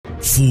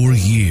For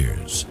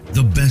years,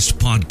 the best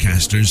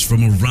podcasters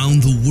from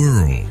around the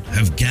world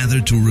have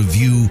gathered to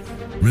review,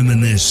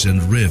 reminisce,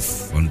 and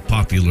riff on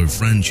popular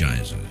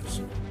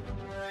franchises.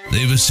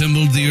 They've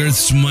assembled the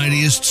Earth's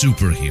mightiest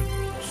superheroes,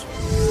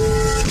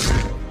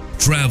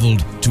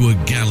 traveled to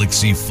a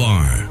galaxy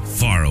far,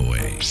 far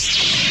away,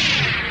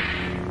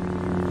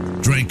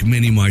 drank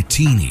many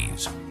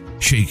martinis,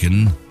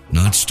 shaken,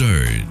 not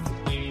stirred,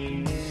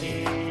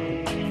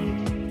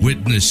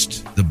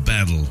 witnessed the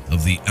battle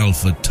of the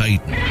Alpha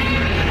Titan,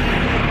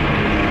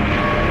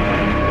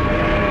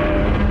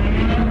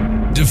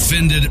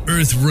 defended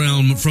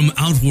Earthrealm from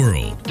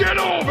Outworld. Get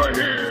over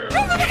here!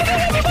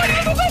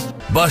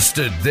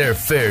 Busted their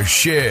fair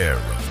share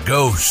of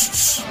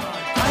ghosts.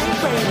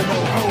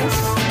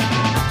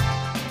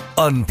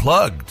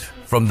 Unplugged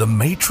from the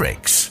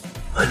Matrix.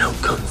 I know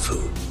Kung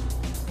Fu.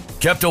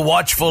 Kept a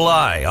watchful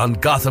eye on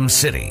Gotham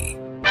City.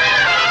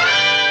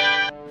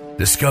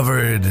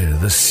 Discovered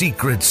the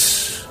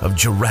secrets of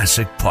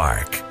Jurassic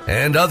Park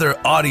and other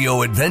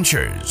audio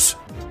adventures.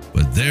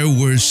 But there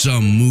were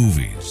some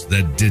movies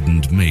that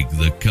didn't make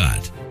the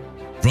cut.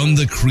 From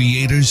the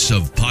creators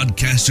of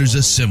Podcasters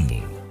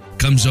Assembled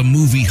comes a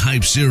movie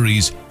hype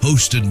series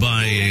hosted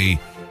by a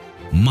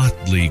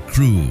motley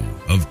crew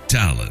of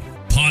talent.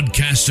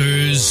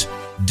 Podcasters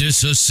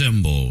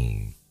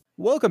Disassembled.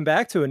 Welcome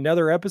back to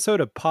another episode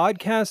of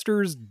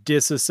Podcasters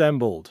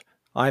Disassembled.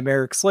 I'm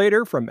Eric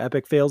Slater from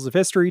Epic Fails of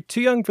History,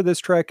 Too Young for This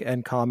Trek,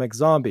 and Comic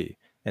Zombie.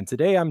 And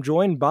today I'm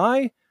joined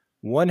by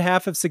one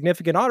half of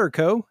Significant Otter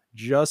Co.,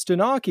 Justin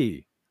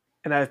Aki.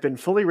 And I've been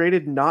fully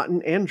rated not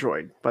an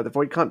android by the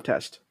Void Comp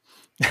test.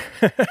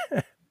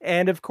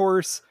 And of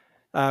course,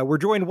 we're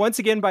joined once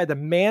again by the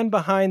man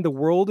behind the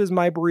World is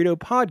My Burrito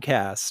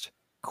podcast,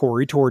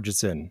 Corey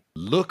Torgeson.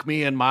 Look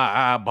me in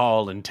my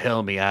eyeball and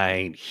tell me I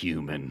ain't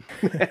human.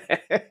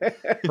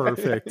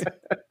 Perfect.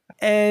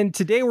 And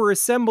today we're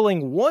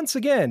assembling once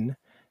again,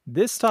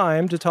 this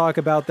time to talk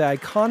about the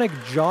iconic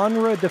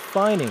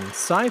genre-defining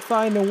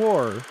sci-fi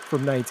noir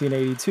from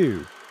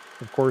 1982.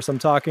 Of course, I'm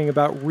talking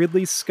about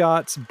Ridley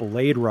Scott's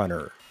Blade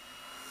Runner.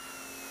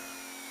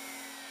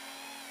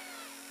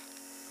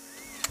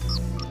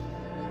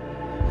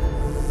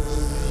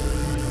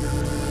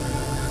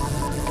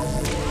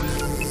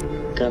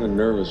 Kind of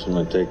nervous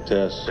when I take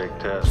tests.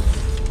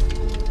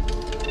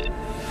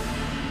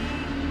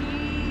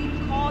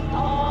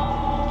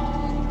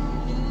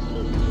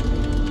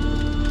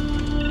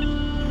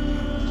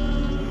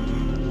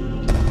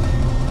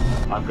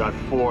 I've got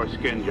 4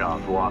 skin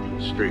jobs walking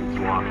the streets.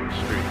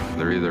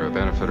 They're either a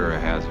benefit or a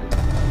hazard.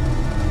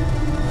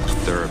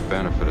 If they're a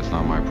benefit, it's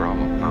not my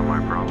problem.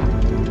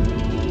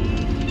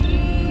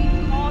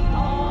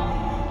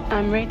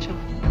 I'm Rachel.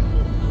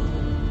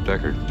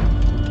 Deckard.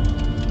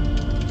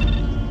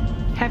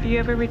 Have you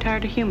ever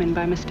retired a human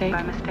by mistake?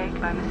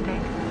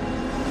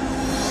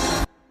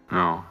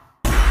 No.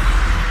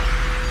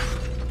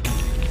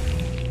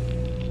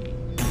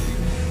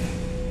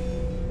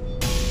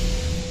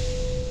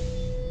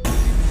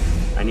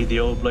 I need the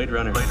old Blade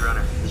Runner.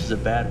 This is a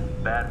bad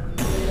one.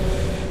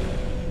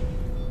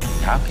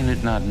 How can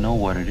it not know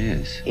what it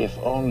is? If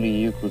only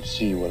you could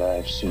see what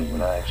I've seen.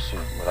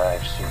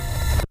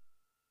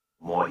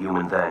 More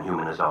human than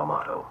human is our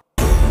motto.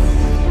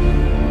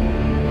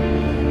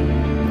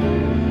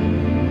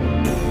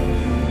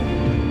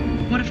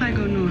 What if I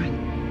go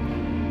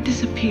north?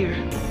 Disappear.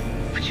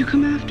 Would you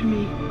come after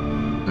me?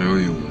 No,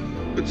 you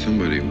wouldn't. But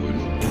somebody would.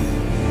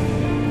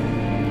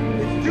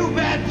 It's too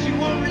bad she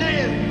won't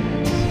live.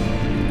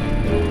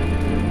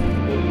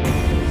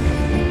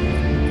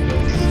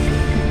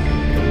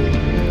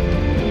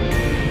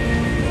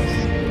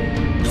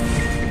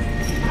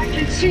 I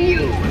can see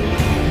you.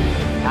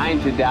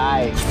 Time to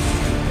die.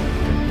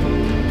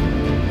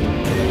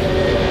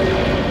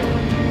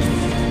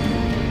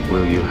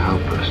 Will you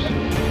help us?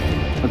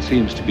 What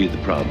seems to be the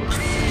problem?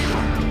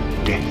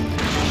 Death.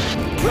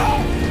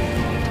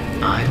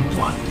 I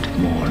want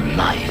more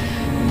life.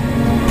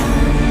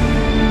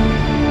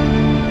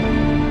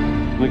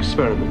 An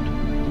experiment.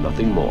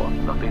 Nothing more.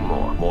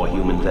 More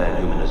human than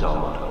human is our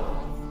motto.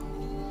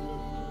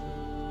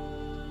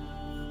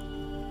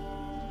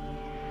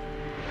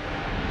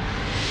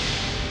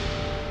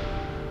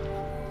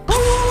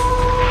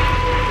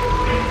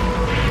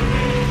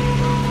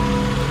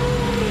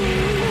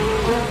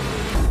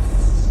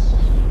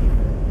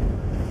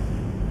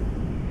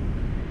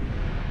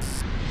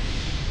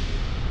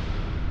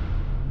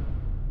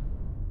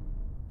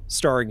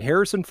 Starring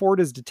Harrison Ford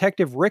as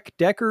Detective Rick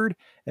Deckard,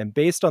 and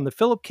based on the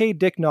Philip K.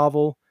 Dick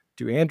novel,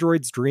 Do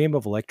Androids Dream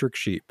of Electric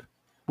Sheep?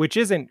 Which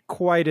isn't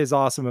quite as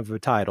awesome of a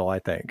title, I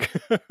think.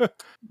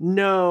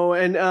 No,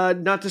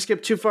 and not to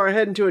skip too far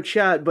ahead into a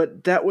chat,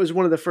 but that was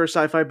one of the first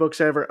sci-fi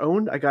books I ever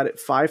owned. I got it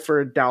 5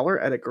 for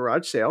 $1 at a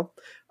garage sale.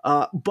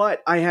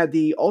 But I had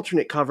the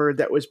alternate cover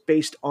that was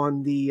based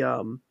on the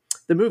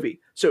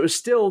movie. So it was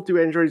still Do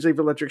Androids Dream of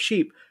Electric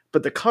Sheep,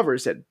 but the cover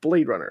said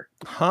Blade Runner.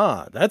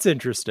 Huh, that's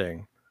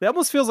interesting. That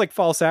almost feels like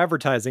false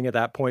advertising at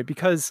that point,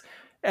 because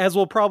as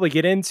we'll probably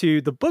get into,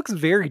 the book's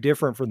very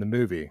different from the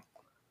movie.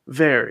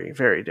 Very,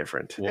 very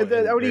different. Well, And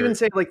then I would even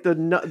say like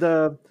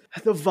the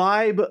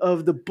vibe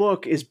of the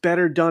book is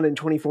better done in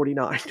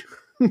 2049.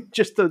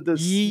 Just the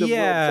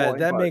yeah,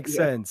 that makes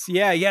sense.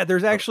 Yeah.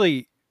 There's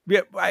actually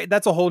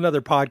that's a whole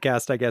nother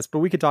podcast, I guess. But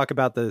we could talk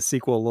about the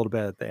sequel a little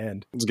bit at the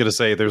end. I was gonna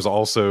say there's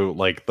also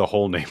like the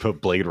whole name of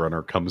Blade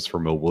Runner comes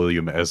from a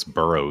William S.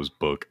 Burroughs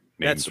book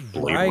named That's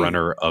Blade right.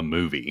 Runner, a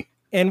movie.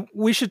 And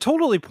we should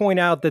totally point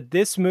out that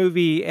this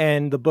movie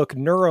and the book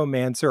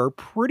Neuromancer are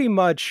pretty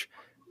much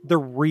the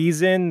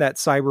reason that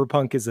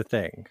cyberpunk is a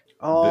thing.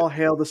 All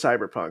hail the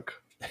cyberpunk.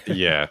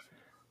 Yeah.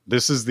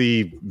 This is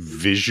the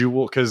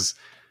visual, because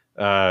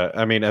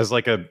I mean, as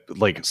like a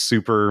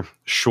super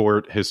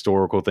short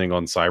historical thing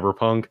on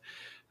cyberpunk,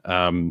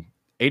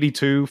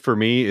 82 for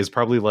me is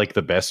probably like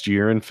the best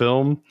year in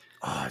film.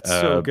 Oh, it's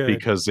so good.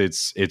 Because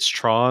it's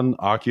Tron,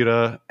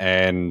 Akira,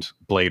 and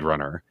Blade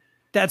Runner.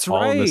 That's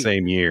all right. in the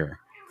same year.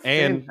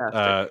 And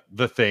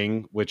The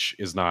Thing, which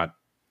is not,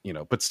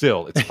 but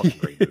still, it's a fucking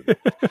great movie.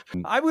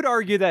 I would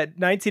argue that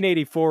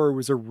 1984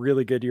 was a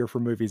really good year for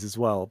movies as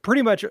well.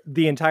 Pretty much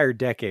the entire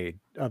decade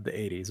of the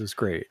 80s was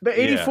great. But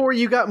 84,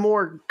 you got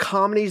more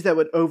comedies that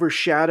would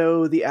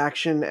overshadow the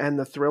action and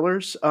the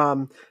thrillers.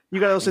 You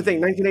got to also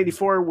think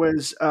 1984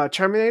 was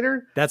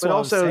Terminator. That's but what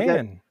also I was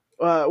saying.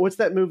 What's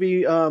that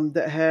movie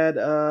that had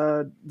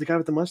the guy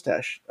with the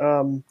mustache?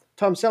 Tom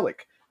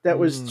Selleck. That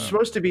was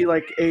supposed to be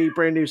like a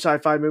brand new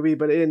sci-fi movie,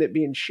 but it ended up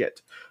being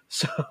shit.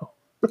 So...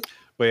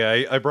 But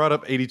yeah, I brought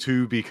up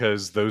 82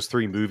 because those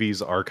three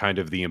movies are kind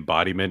of the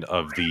embodiment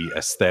of the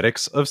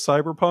aesthetics of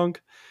cyberpunk.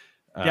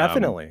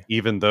 Definitely.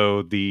 Even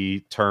though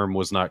the term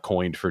was not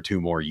coined for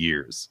 2 more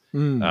years.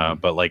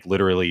 But like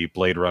literally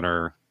Blade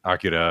Runner,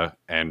 Akira,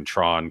 and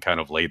Tron kind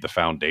of laid the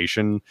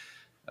foundation,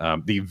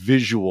 the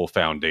visual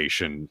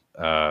foundation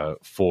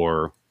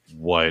for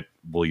what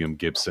William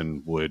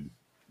Gibson would,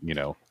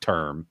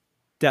 term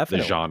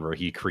Definitely the genre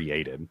he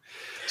created.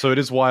 So it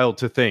is wild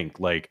to think,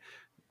 like,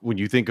 when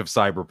you think of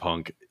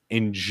cyberpunk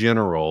in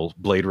general,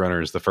 Blade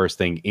Runner is the first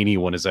thing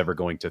anyone is ever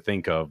going to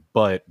think of,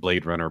 but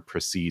Blade Runner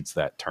precedes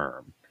that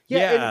term.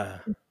 Yeah.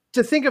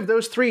 To think of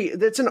those three,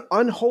 that's an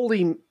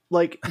unholy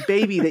like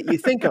baby that you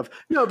think of.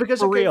 No, because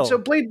so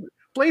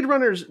Blade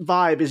Runner's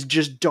vibe is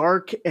just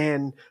dark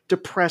and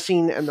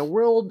depressing, and the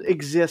world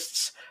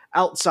exists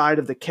outside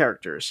of the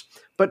characters.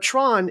 But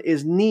Tron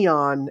is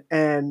neon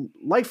and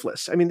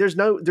lifeless. I mean, there's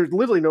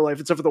literally no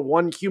life except for the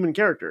one human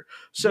character.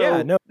 So,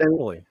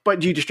 totally.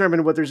 But you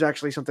determine whether there's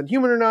actually something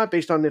human or not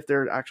based on if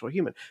they're actual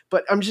human.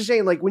 But I'm just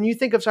saying, like, when you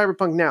think of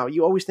cyberpunk now,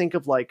 you always think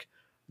of like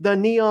the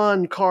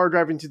neon car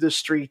driving through the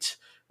street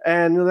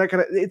and that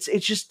kind of. It's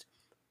just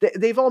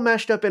they've all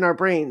mashed up in our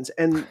brains,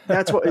 and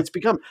that's what it's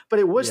become. But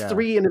it was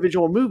 3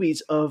 individual movies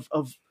of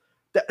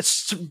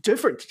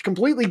different,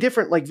 completely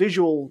different, like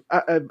visual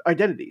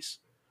identities.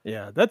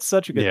 Yeah, that's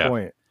such a good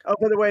point. Oh,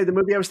 by the way, the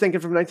movie I was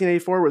thinking from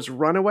 1984 was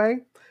Runaway,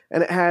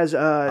 and it has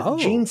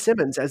Gene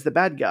Simmons as the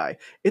bad guy.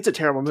 It's a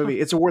terrible movie.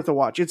 It's worth a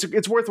watch.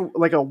 It's worth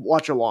like a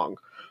watch along.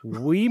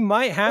 We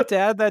might have to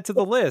add that to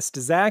the list,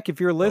 Zach, if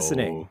you're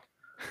listening.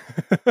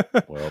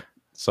 Well,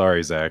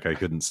 sorry, Zach, I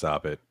couldn't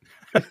stop it.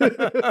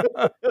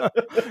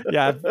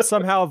 Yeah, I've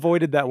somehow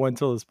avoided that one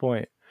till this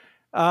point.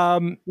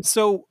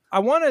 So I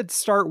want to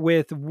start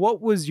with,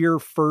 what was your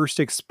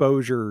first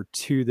exposure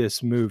to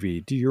this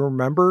movie? Do you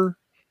remember?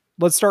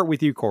 Let's start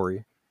with you,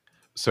 Corey.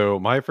 So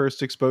my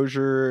first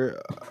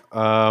exposure,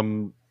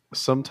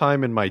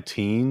 sometime in my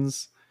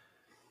teens,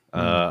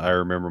 I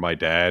remember my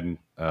dad,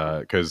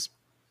 because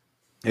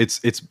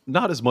it's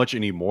not as much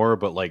anymore,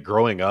 but like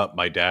growing up,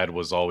 my dad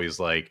was always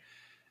like,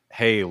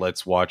 hey,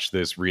 let's watch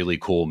this really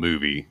cool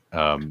movie.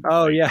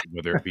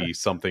 Whether it be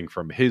something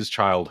from his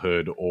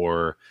childhood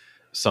or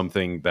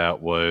something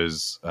that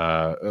was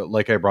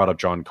like I brought up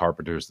John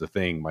Carpenter's The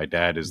Thing. My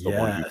dad is the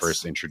one who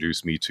first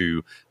introduced me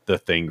to The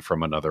Thing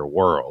from Another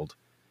World.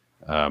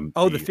 The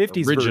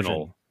 50s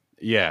original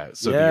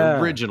version. The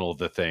original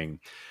The Thing.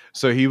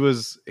 So he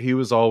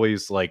was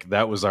always like,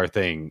 that was our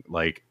thing.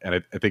 Like, and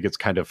I think it's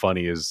kind of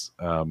funny is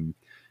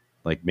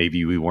like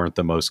maybe we weren't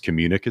the most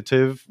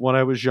communicative when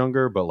I was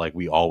younger, but like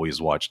we always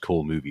watched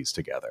cool movies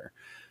together.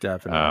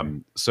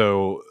 Definitely.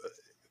 So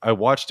I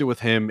watched it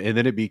with him, and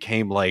then it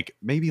became like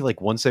maybe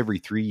like once every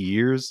 3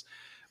 years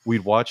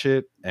we'd watch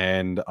it.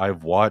 And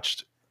I've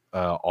watched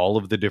all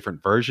of the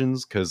different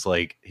versions, because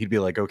like he'd be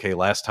like, okay,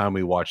 last time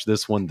we watched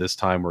this one, this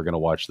time we're going to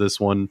watch this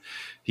one.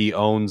 He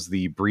owns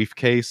the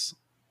briefcase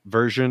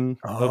version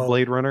of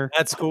Blade Runner.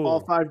 That's cool.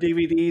 All 5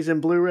 DVDs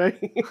and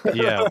Blu-ray.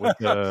 Yeah, with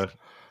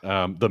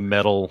the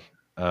metal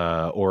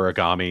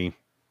origami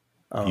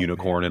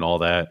unicorn and all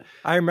that.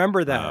 I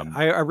remember that.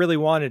 I really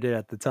wanted it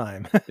at the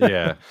time.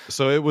 Yeah.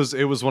 So it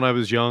was when I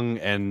was young,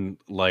 and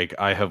like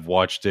I have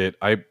watched it.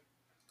 I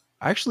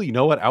actually, you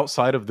know what,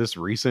 outside of this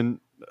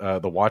recent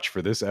the watch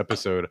for this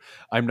episode,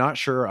 I'm not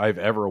sure I've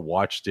ever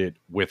watched it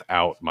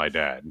without my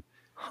dad.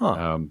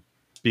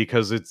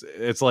 Because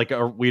it's like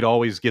we'd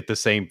always get the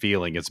same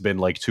feeling. It's been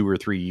like 2 or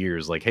 3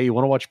 years. Like, hey, you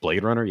want to watch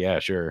Blade Runner? Yeah,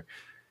 sure.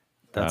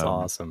 That's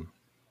awesome.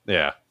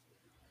 Yeah.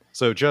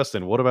 So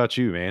Justin, what about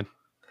you, man?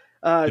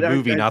 The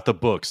movie, not the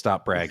book.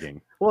 Stop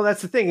bragging. Well,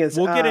 that's the thing is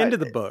we'll get into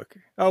the book.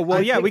 Oh,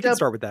 well, yeah, we can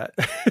start with that.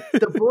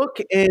 The book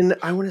in,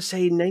 I want to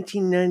say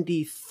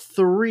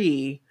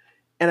 1993,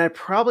 and I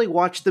probably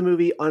watched the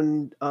movie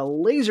on a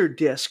laser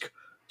disc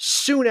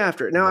soon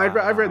after. Now,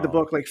 I've read the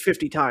book like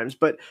 50 times,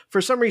 but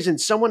for some reason,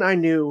 someone I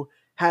knew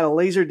had a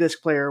laser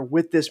disc player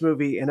with this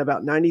movie in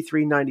about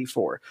 93,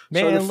 94.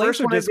 Man, so the first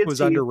laser one disc was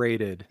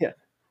underrated. Yeah.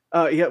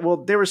 Yeah, well,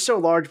 they were so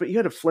large, but you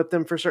had to flip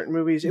them for certain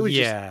movies. It was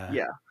just.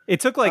 It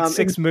took like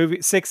 6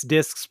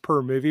 discs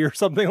per movie or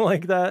something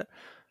like that.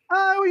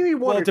 Maybe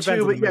one or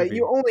two, but yeah,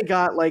 you only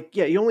got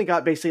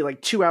basically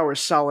like 2 hours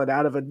solid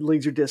out of a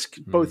laser disc,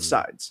 both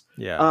sides.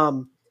 Yeah.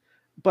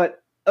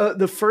 But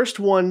the first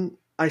one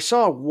I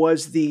saw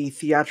was the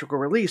theatrical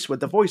release with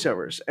the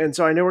voiceovers, and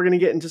so I know we're going to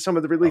get into some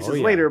of the releases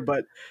later,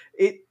 but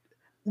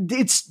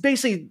it's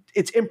basically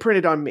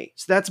imprinted on me.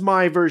 So that's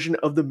my version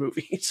of the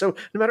movie. So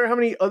no matter how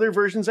many other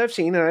versions I've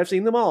seen, and I've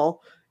seen them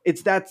all,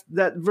 it's that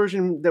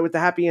version that with the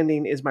happy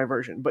ending is my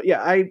version. But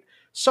yeah, I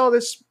saw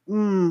this. I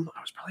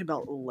was probably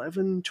about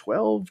 11,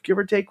 12, give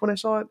or take, when I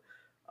saw it.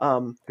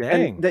 And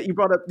that you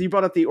brought up the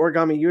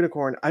origami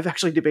unicorn. I've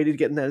actually debated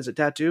getting that as a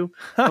tattoo.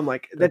 I'm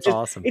like, that's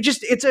awesome.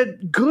 It's a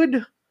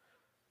good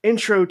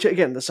intro to,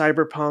 again, the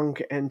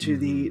cyberpunk and to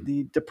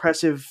the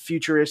depressive,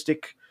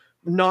 futuristic,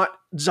 not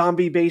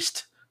zombie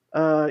based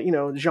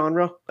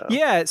genre.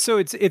 Yeah, so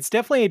it's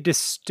definitely a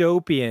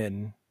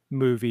dystopian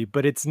movie,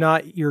 but it's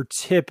not your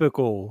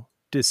typical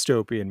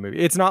dystopian movie.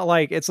 It's not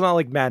like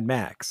Mad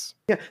Max.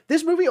 Yeah,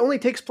 this movie only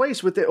takes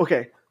place within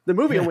the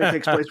movie only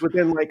takes place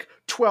within like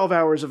 12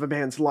 hours of a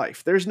man's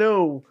life. There's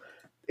no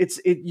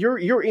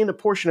you're in a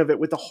portion of it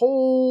with the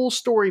whole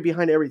story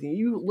behind everything.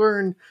 You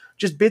learn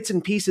just bits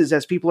and pieces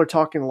as people are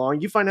talking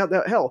along. You find out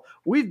that, hell,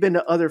 we've been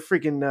to other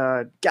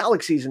freaking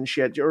galaxies and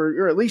shit,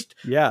 or at least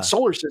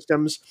solar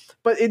systems,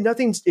 but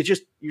it's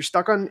just, you're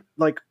stuck on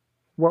like,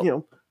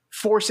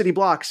 4 city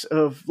blocks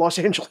of Los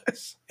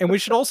Angeles. And we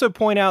should also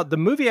point out the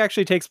movie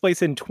actually takes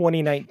place in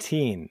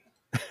 2019.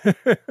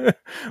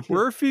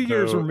 We're a few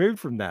years removed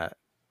from that.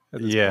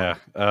 Yeah.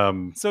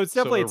 So it's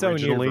definitely its own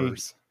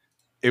universe.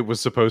 It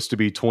was supposed to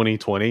be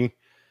 2020,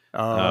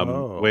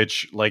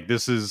 which, like,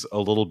 this is a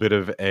little bit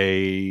of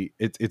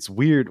it's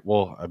weird.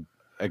 Well,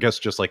 I guess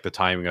just like the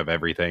timing of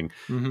everything.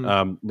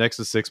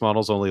 Nexus 6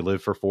 models only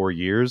lived for 4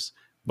 years,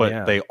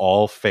 but they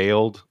all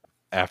failed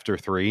after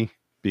 3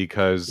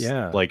 because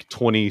like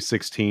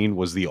 2016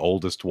 was the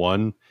oldest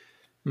one.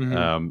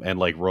 And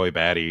like Roy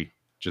Batty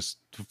just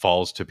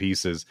falls to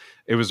pieces.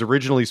 It was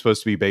originally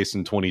supposed to be based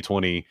in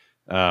 2020.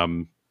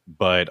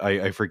 But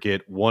I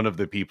forget, one of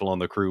the people on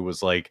the crew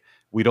was like,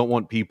 we don't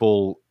want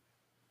people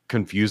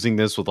confusing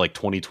this with like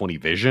 2020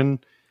 vision.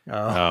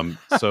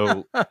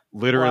 So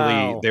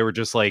literally they were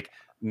just like,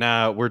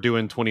 nah, we're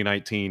doing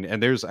 2019.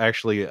 And there's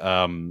actually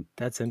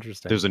that's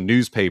interesting. There's a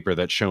newspaper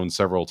that's shown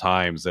several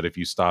times that if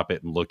you stop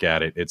it and look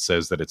at it, it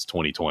says that it's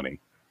 2020.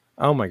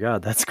 Oh my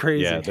God, that's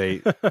crazy. Yeah,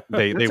 they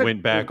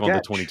went back on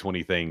the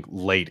 2020 thing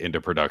late into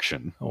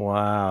production.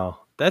 Wow,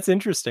 that's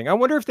interesting. I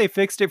wonder if they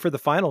fixed it for the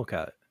final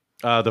cut.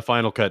 The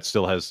final cut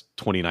still has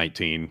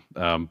 2019,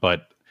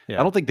 but I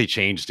don't think they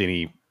changed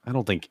any. I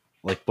don't think,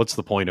 like, what's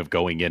the point of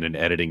going in and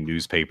editing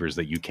newspapers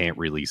that you can't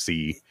really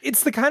see?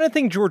 It's the kind of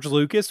thing George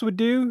Lucas would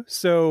do.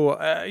 So,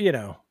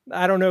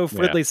 I don't know if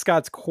Ridley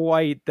Scott's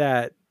quite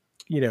that,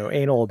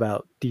 anal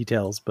about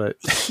details, but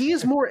he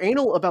is more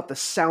anal about the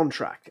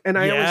soundtrack. And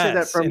I always say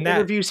that from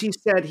interviews he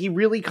said he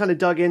really kind of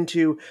dug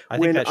into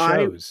when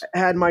I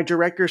had my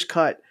director's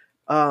cut.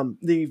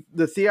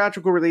 The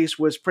theatrical release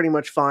was pretty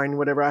much fine,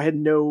 whatever. I had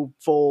no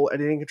full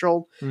editing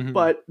control,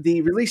 but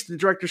the release, the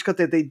director's cut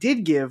that they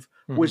did give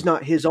was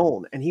not his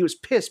own. And he was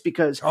pissed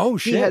because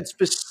he had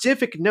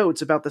specific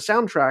notes about the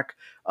soundtrack.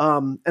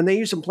 And they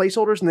used some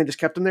placeholders and they just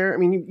kept them there. I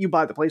mean, you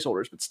buy the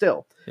placeholders, but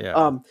still.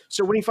 Yeah.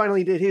 So when he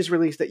finally did his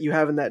release that you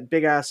have in that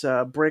big ass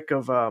brick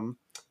of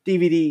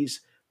DVDs,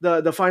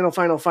 the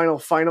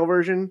final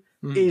version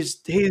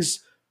is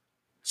his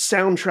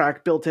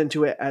soundtrack built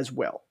into it as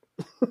well.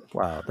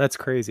 Wow, that's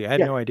crazy. I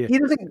had no idea.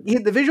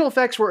 The visual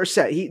effects were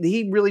set.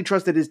 He really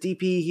trusted his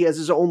DP. He has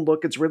his own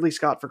look. It's Ridley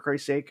Scott, for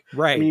Christ's sake.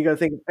 Right. I mean, you got to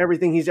think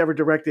everything he's ever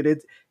directed.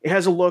 It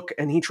has a look,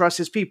 and he trusts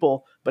his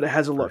people, but it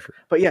has a look. Sure.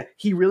 But yeah,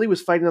 he really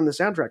was fighting on the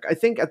soundtrack. I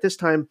think at this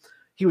time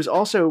he was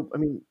also,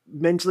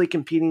 mentally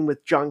competing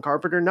with John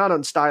Carpenter, not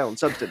on style and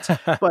substance,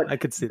 but I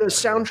could see the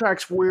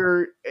soundtracks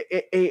were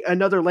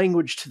another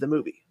language to the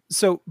movie.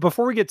 So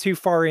before we get too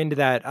far into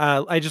that,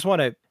 I just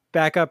want to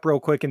back up real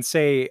quick and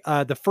say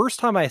the first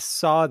time I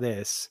saw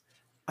this,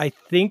 I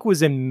think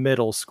was in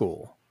middle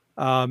school.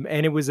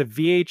 And it was a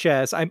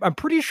VHS. I'm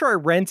pretty sure I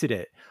rented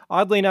it.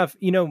 Oddly enough,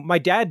 my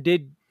dad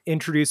did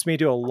introduce me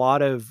to a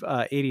lot of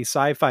 80s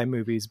sci-fi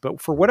movies, but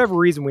for whatever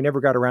reason, we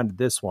never got around to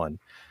this one.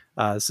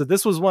 So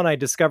this was one I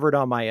discovered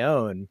on my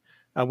own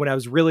when I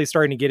was really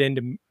starting to get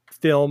into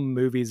film,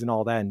 movies, and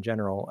all that in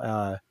general,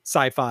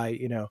 sci-fi,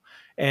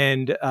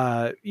 and,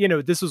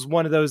 this was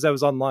one of those that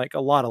was on like a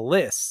lot of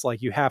lists,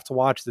 like you have to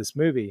watch this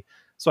movie.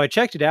 So I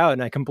checked it out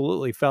and I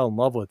completely fell in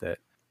love with it.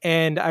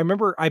 And I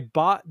remember I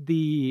bought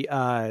the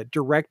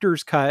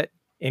director's cut,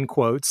 in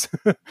quotes,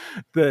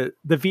 the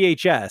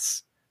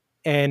VHS.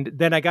 And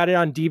then I got it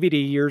on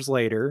DVD years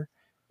later.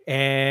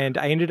 And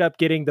I ended up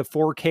getting the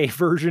 4K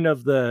version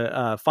of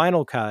the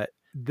final cut.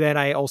 Then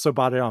I also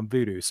bought it on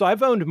Vudu. So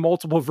I've owned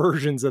multiple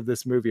versions of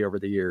this movie over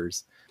the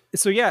years.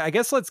 So yeah, I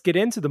guess let's get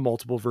into the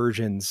multiple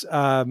versions.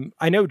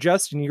 I know,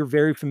 Justin, you're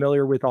very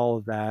familiar with all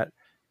of that.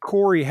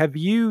 Corey, have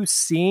you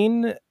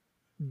seen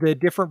the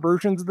different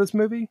versions of this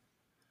movie?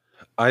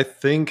 I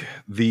think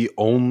the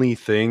only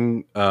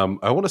thing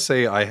I want to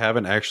say, I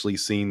haven't actually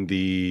seen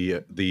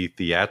the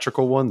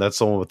theatrical one. That's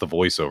the one with the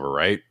voiceover,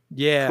 right?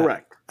 Yeah,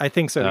 correct. I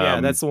think so.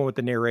 Yeah, that's the one with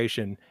the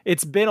narration.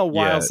 It's been a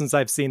while since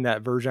I've seen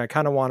that version. I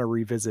kind of want to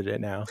revisit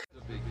it now.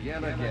 To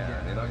begin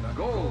again in a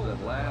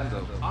golden land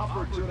of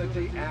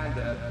opportunity and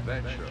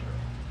adventure.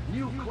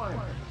 New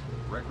climates,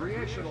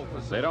 recreational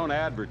facilities. They don't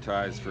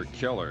advertise for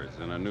killers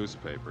in a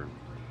newspaper.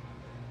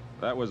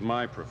 That was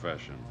my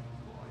profession.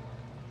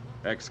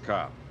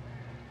 Ex-cop.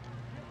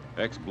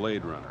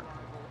 Ex-Blade Runner.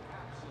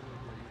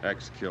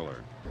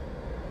 Ex-killer.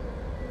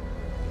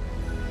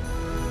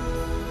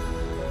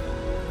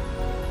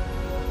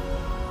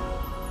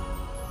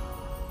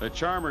 The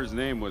charmer's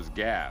name was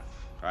Gaff.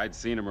 I'd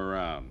seen him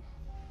around.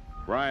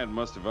 Bryant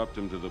must have upped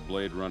him to the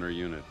Blade Runner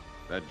unit.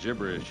 That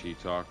gibberish he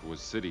talked was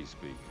city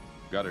speak,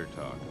 gutter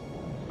talk.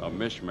 A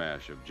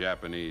mishmash of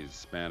Japanese,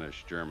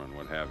 Spanish, German,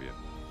 what have you.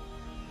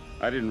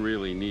 I didn't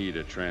really need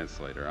a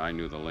translator. I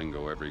knew the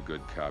lingo every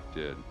good cop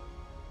did.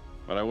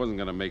 But I wasn't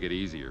going to make it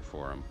easier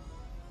for him.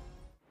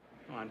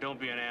 Come on, don't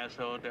be an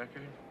asshole,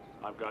 Deckard.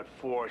 I've got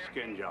 4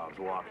 skin jobs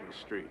walking the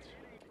streets.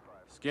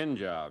 Skin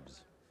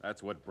jobs.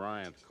 That's what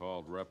Bryant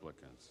called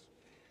replicants.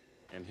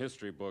 In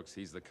history books,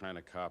 he's the kind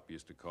of cop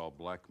used to call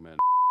black men.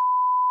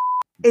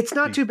 It's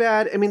not too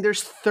bad. I mean,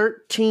 there's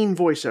 13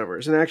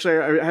 voiceovers, and actually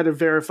I had to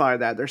verify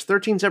that. There's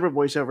 13 separate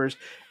voiceovers,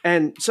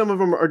 and some of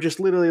them are just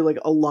literally like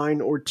a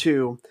line or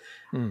two.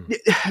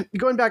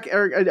 Going back,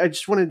 Eric, I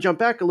just want to jump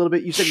back a little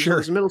bit. You said you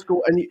was in middle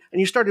school, and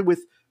you started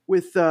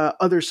with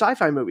other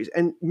sci-fi movies.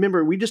 And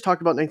remember, we just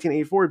talked about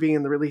 1984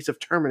 being the release of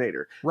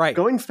Terminator. Right.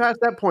 Going past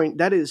that point,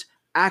 that is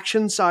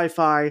action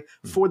sci-fi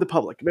for the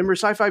public. Remember,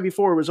 sci-fi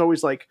before was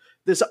always like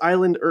this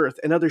island Earth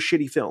and other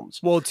shitty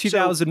films. Well,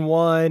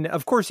 2001,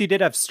 of course, you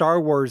did have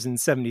Star Wars in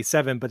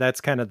 77, but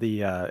that's kind of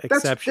the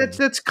exception.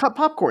 That's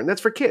popcorn.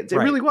 That's for kids. It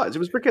really was. It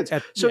was for kids.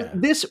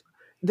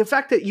 The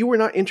fact that you were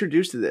not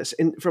introduced to this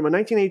from a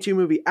 1982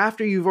 movie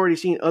after you've already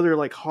seen other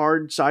like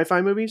hard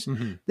sci-fi movies,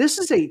 this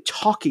is a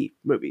talky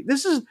movie.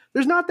 There's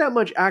not that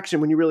much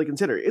action when you really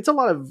consider it. It's a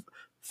lot of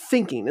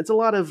thinking. It's a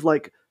lot of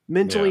like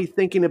mentally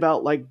thinking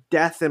about like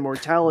death and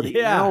mortality.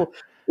 Yeah.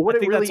 What I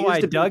think it really that's why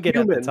is I dug it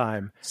at the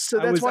time. So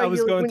I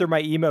was going through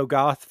my emo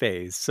goth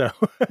phase. So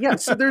yeah,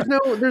 so there's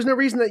no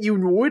reason that you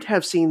would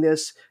have seen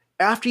this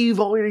after you've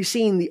already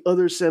seen the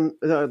other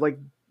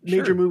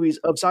major movies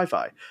of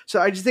sci-fi.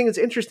 So I just think it's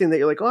interesting that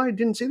you're like, oh, I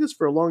didn't see this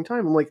for a long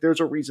time. I'm like,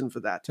 there's a reason for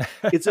that.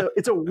 It's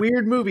a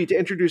weird movie to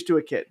introduce to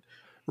a kid.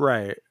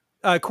 Right.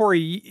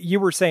 Corey, you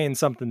were saying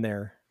something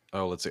there.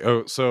 Oh, let's see.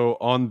 Oh, so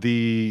on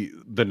the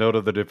note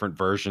of the different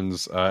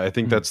versions, I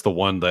think that's the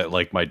one that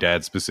like my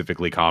dad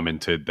specifically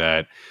commented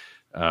that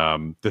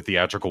the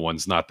theatrical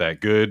one's not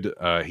that good.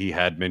 He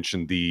had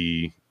mentioned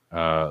the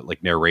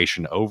like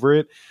narration over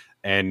it,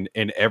 and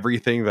in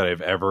everything that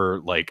I've ever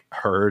like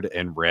heard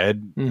and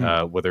read,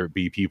 whether it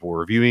be people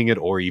reviewing it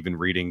or even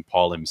reading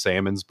Paul M.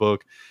 Salmon's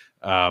book,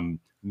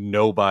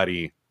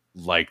 nobody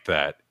liked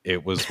that.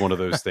 It was one of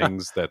those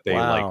things that they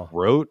like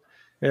wrote,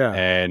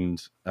 and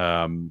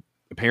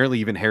apparently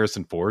even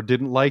Harrison Ford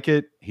didn't like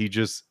it.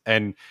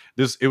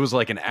 It was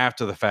like an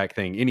after the fact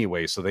thing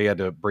anyway. So they had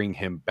to bring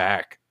him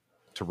back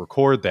to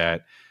record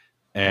that.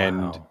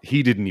 And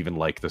he didn't even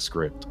like the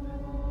script.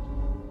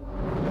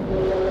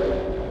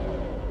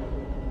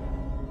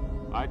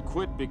 I'd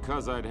quit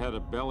because I'd had a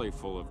belly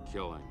full of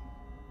killing.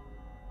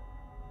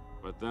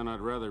 But then I'd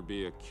rather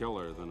be a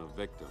killer than a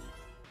victim.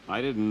 I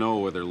didn't know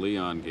whether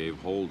Leon gave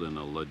Holden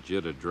a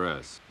legit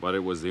address, but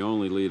it was the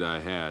only lead I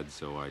had,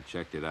 so I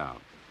checked it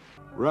out.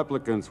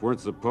 Replicants weren't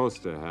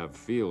supposed to have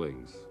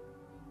feelings.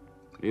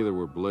 Neither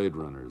were Blade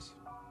Runners.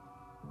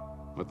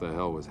 What the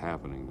hell was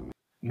happening to me?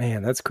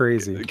 Man, that's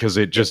crazy. Because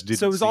it just didn't.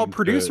 So it was all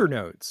producer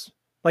notes.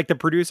 Like the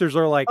producers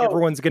are like,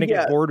 everyone's going to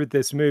get bored with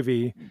this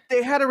movie.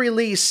 They had a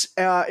release.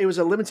 It was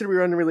a limited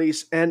rerun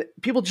release, and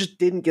people just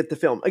didn't get the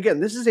film. Again,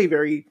 this is a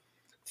very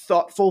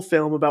thoughtful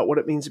film about what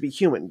it means to be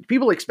human.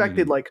 People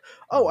expected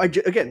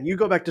again, you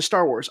go back to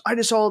Star Wars. I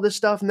just saw all this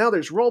stuff. Now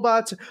there's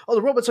robots. Oh,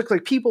 the robots look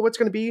like people. What's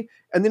going to be?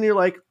 And then you're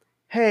like,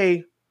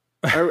 hey,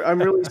 I'm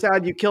really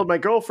sad you killed my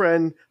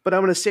girlfriend, but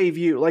I'm going to save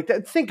you. Like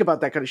that. Think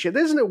about that kind of shit.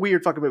 This isn't a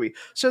weird fucking movie.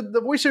 So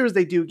the voiceovers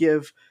they do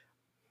give,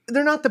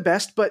 they're not the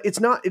best, but it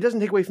doesn't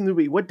take away from the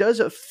movie. What does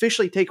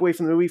officially take away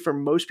from the movie for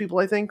most people,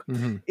 I think,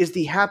 is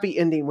the happy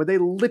ending where they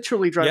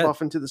literally drive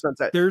off into the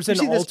sunset. There's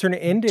an alternate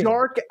ending.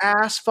 Dark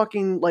ass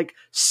fucking like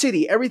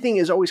city. Everything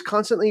is always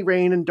constantly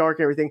rain and dark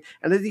and everything.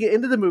 And at the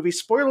end of the movie,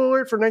 spoiler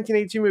alert for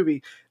 1982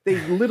 movie, they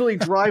literally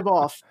drive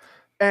off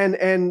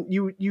and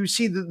you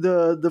see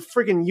the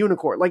friggin'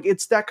 unicorn. Like,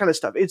 it's that kind of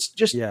stuff. It's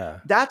just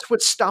that's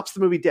what stops the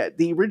movie dead.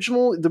 The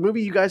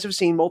movie you guys have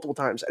seen multiple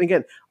times, and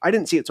again, I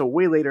didn't see it till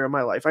way later in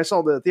my life. I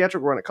saw the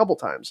theatrical run a couple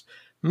times.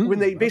 When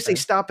they basically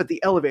stop at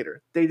the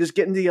elevator, they just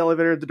get into the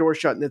elevator, the door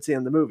shut, and it's the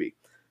end of the movie.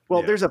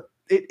 Well,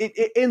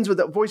 it ends with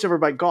a voiceover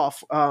by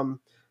Goff,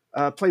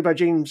 played by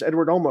James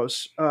Edward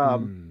Olmos,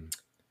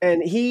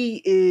 and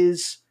he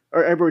is,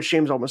 or Edward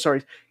James Olmos,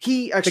 sorry,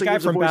 he actually the guy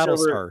from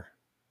Battlestar.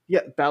 Yeah,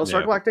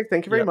 Battlestar Galactica.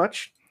 Thank you very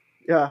much.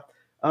 Yeah,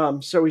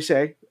 so we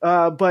say,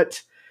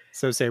 but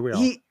so say we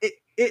all. It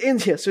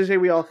ends. Yeah, so say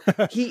we all.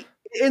 He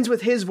ends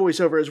with his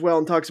voiceover as well,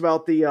 and talks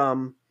about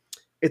the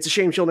it's a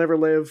shame she'll never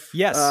live.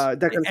 Yes, that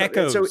kind of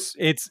echoes. So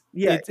it's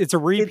a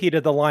repeat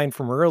of the line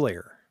from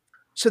earlier.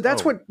 So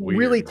that's what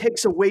really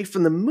takes away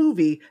from the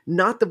movie.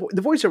 Not the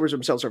voiceovers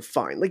themselves are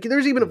fine. Like,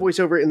 there's even a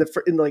voiceover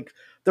in like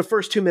the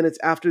first 2 minutes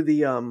after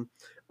the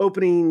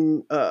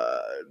opening,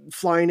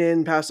 flying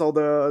in past all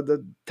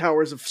the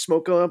towers of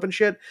smoke going up and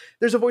shit.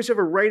 There's a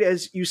voiceover right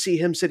as you see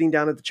him sitting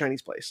down at the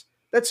Chinese place.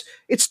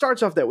 It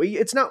starts off that way.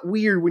 It's not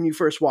weird when you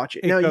first watch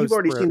it. Now you've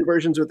already seen the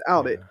versions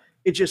without it.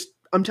 It just,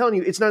 I'm telling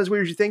you, it's not as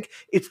weird as you think.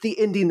 It's the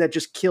ending that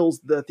just kills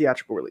the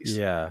theatrical release.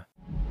 Yeah.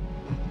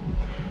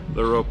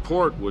 The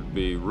report would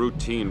be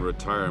routine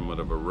retirement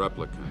of a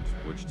replicant,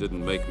 which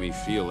didn't make me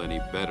feel any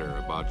better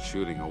about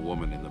shooting a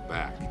woman in the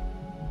back.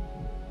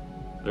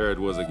 There it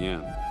was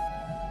again.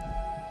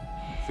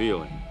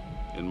 Feeling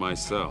in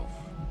myself.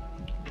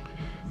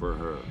 For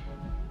her.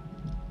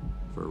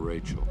 For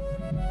Rachel.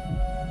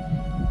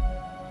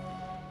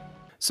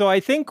 So I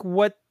think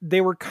what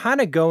they were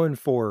kind of going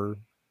for,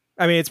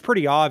 I mean, it's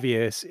pretty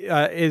obvious,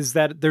 is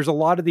that there's a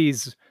lot of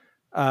these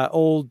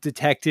old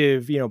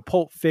detective,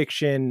 Pulp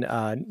Fiction,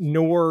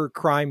 noir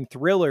crime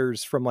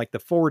thrillers from like the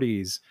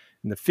 40s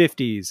and the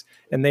 50s.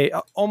 And they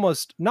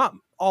almost, not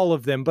all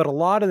of them, but a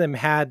lot of them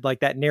had like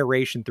that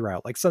narration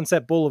throughout, like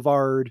Sunset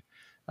Boulevard.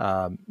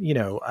 I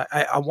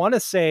want to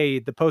say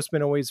The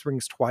Postman Always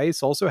Rings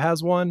Twice also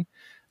has one.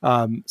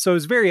 So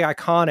it's very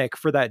iconic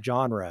for that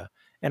genre.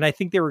 And I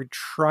think they were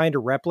trying to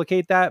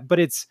replicate that, but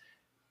it's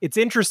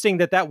interesting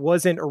that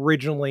wasn't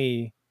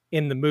originally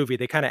in the movie.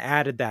 They kind of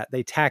added that,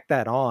 they tacked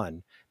that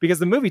on, because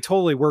the movie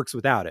totally works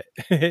without it.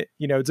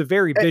 It's a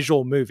very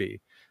visual movie.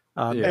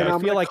 And I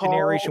feel like the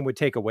narration would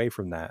take away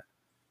from that.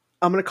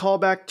 I'm going to call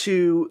back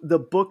to the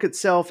book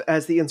itself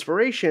as the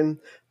inspiration.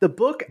 The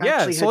book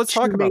actually had let's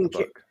talk about the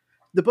book.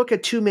 The book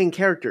had two main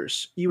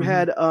characters. You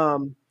had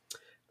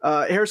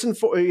Harrison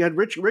Ford, you had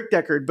Rick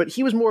Deckard, but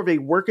he was more of a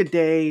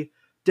workaday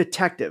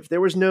detective. There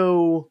was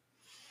no...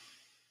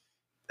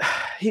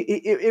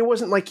 It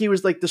wasn't like he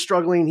was like the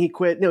struggling, he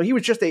quit. No, he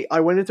was just I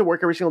went into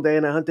work every single day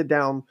and I hunted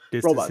down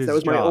robots. That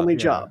was my only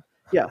job.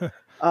 Yeah.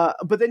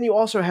 But then you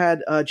also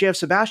had J.F.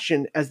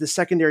 Sebastian as the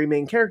secondary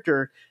main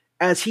character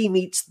as he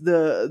meets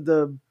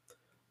the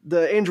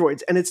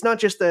androids. And it's not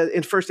just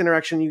the first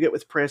interaction you get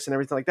with Pris and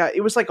everything like that.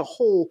 It was like a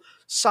whole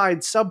side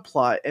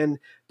subplot, and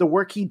the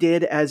work he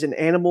did as an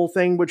animal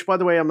thing, which, by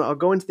the way, I'll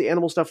go into the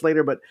animal stuff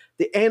later, but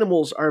the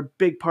animals are a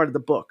big part of the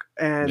book,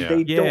 and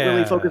they don't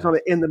really focus on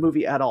it in the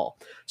movie at all.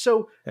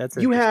 So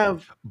you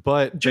have...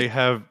 But they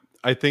have,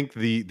 I think,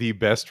 the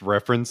best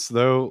reference,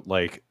 though,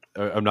 like,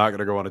 I'm not going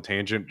to go on a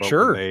tangent, but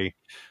when they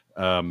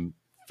when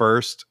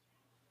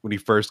he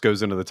first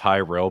goes into the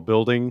Tyrell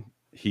building,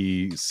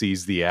 he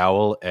sees the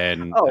owl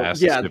and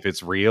asks if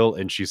it's real,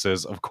 and she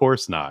says, of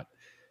course not.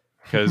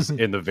 Because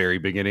in the very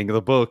beginning of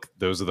the book,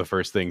 those are the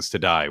first things to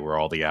die, were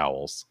all the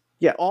owls.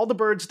 Yeah, all the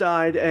birds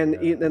died, and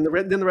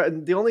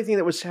the only thing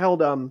that was held,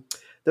 the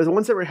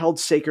ones that were held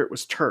sacred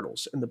was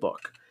turtles in the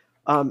book.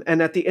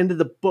 And at the end of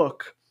the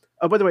book,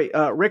 by the way,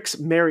 Rick's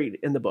married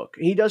in the book.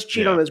 He does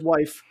cheat on his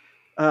wife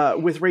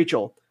with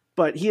Rachel,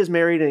 but he is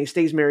married and he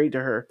stays married to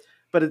her.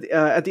 But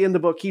at the end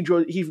of the book, he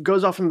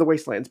goes off into the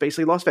wastelands,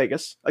 basically Las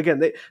Vegas. Again,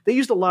 they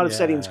used a lot of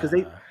settings because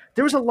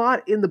there was a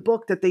lot in the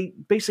book that they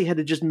basically had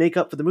to just make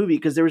up for the movie,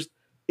 because there was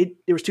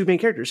two main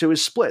characters, so it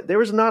was split. There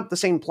was not the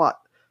same plot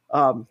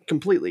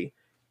completely.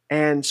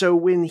 And so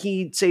when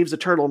he saves the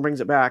turtle and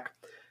brings it back,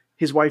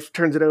 his wife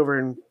turns it over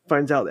and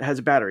finds out it has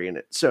a battery in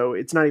it, so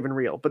it's not even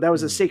real. But that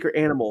was a sacred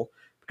animal,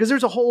 because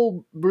there's a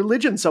whole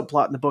religion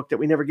subplot in the book that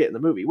we never get in the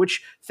movie,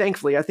 which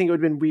thankfully I think it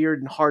would have been weird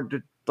and hard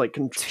to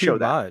show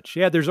that. Much.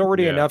 Yeah, there's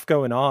already enough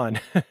going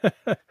on.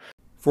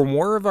 For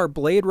more of our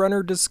Blade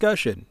Runner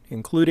discussion,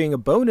 including a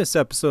bonus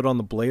episode on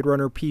the Blade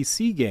Runner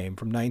PC game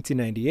from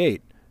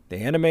 1998, the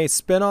anime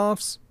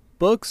spin-offs,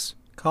 books,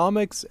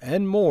 comics,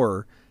 and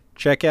more,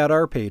 check out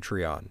our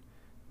Patreon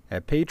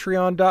at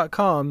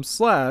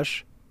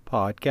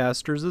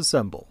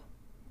patreon.com/podcastersassemble.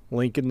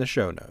 Link in the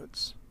show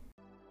notes.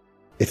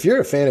 If you're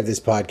a fan of this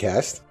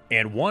podcast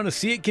and want to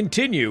see it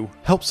continue,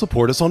 help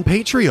support us on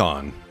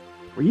Patreon,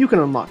 where you can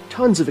unlock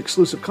tons of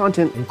exclusive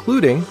content,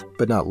 including,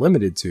 but not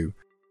limited to,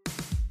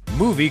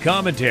 movie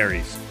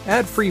commentaries,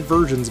 ad-free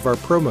versions of our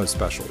promo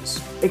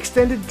specials,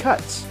 extended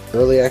cuts,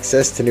 early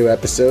access to new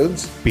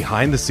episodes,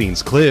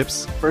 behind-the-scenes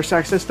clips, first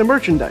access to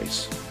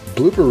merchandise,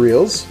 blooper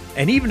reels,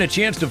 and even a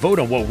chance to vote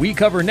on what we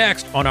cover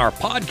next on our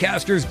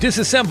Podcasters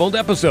Disassembled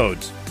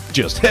episodes.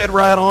 Just head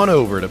right on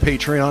over to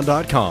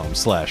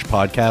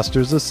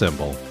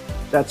patreon.com/podcastersassemble.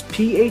 That's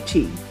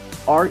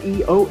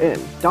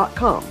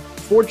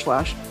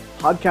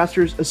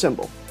patreon.com/podcasters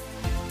assemble.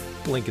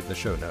 Link in the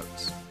show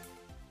notes.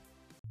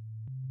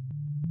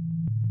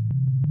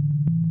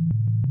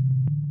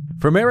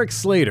 From Eric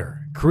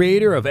Slater,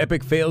 creator of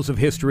Epic Fails of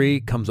History,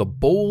 comes a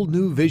bold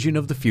new vision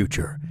of the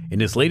future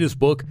in his latest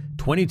book,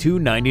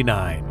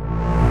 2299.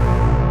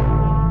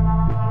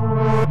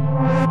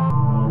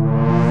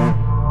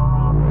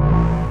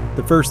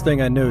 The first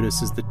thing I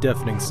notice is the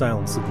deafening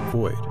silence of the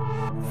void.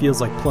 It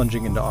feels like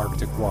plunging into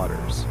Arctic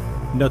waters.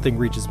 Nothing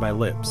reaches my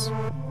lips.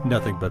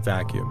 Nothing but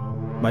vacuum.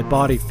 My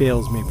body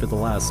fails me for the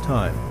last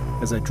time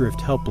as I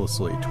drift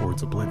helplessly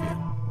towards oblivion.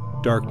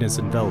 Darkness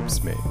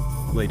envelops me.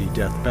 Lady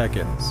Death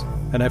beckons,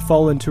 and I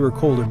fall into her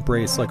cold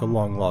embrace like a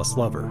long-lost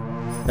lover.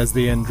 As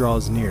the end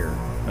draws near,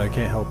 I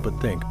can't help but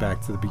think back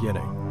to the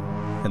beginning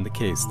and the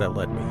case that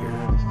led me here.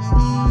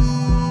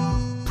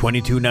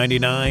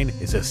 2299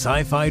 is a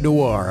sci-fi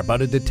noir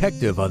about a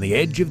detective on the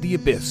edge of the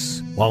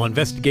abyss. While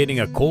investigating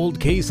a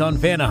cold case on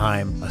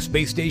Vanaheim, a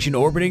space station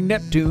orbiting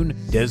Neptune,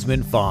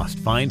 Desmond Faust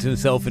finds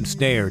himself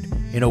ensnared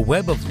in a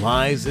web of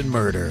lies and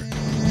murder.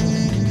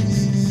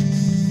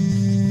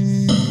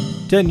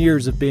 10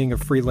 years of being a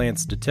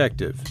freelance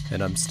detective,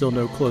 and I'm still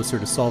no closer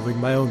to solving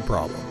my own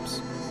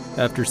problems.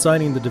 After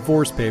signing the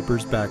divorce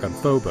papers back on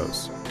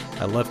Phobos,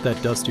 I left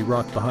that dusty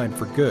rock behind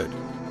for good.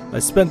 I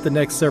spent the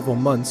next several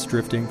months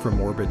drifting from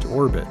orbit to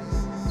orbit,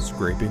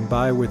 scraping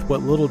by with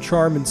what little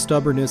charm and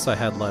stubbornness I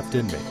had left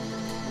in me.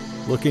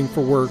 Looking for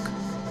work,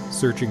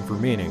 searching for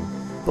meaning,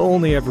 but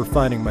only ever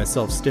finding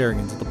myself staring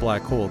into the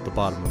black hole at the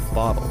bottom of the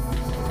bottle.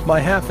 My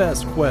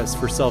half-assed quest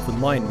for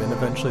self-enlightenment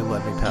eventually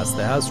led me past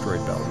the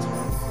asteroid belt,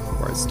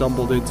 where I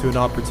stumbled into an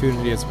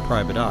opportunity as a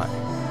private eye.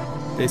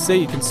 They say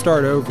you can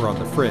start over on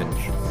the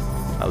fringe.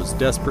 I was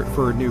desperate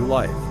for a new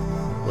life,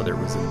 whether it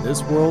was in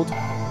this world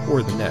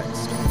or the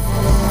next.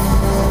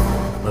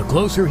 The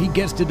closer he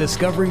gets to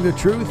discovering the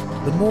truth,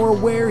 the more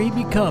aware he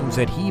becomes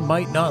that he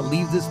might not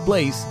leave this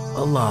place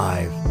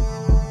alive.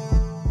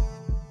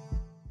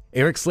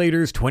 Eric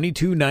Slater's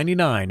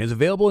 2299 is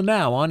available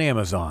now on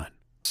Amazon.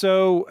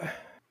 So,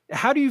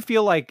 how do you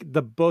feel like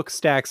the book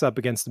stacks up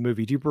against the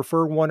movie? Do you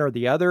prefer one or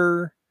the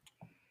other?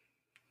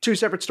 Two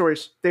separate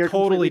stories. They're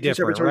totally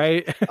different,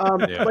 right?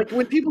 Yeah. Like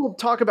when people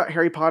talk about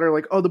Harry Potter,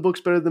 like, oh, the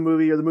book's better than the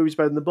movie or the movie's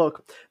better than the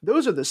book.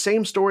 Those are the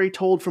same story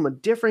told from a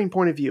differing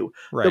point of view.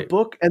 Right. The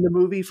book and the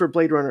movie for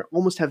Blade Runner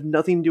almost have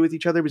nothing to do with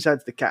each other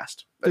besides the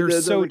cast. They're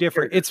so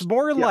different. Characters. It's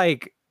more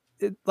like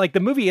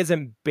the movie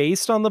isn't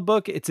based on the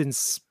book. It's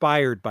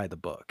inspired by the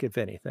book, if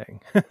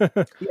anything.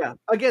 Yeah.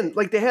 Again,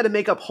 like they had to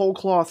make up whole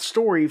cloth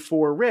story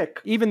for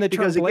Rick. Even the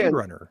term Blade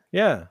Runner.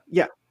 Yeah.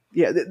 Yeah.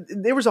 Yeah.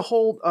 There was a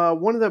whole,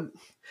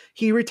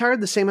 he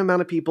retired the same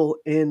amount of people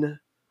in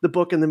the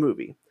book and the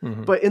movie.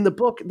 Mm-hmm. But in the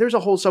book, there's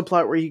a whole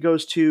subplot where he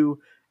goes to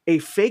a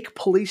fake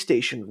police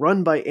station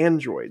run by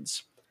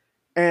androids.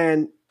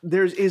 And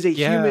there is a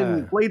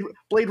human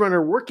Blade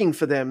Runner working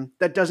for them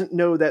that doesn't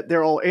know that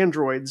they're all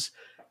androids.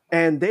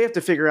 And they have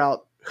to figure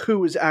out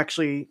who is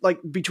actually, like,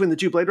 between the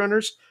two Blade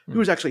Runners, who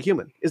is actually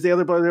human. Is the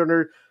other Blade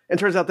Runner, and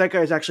turns out that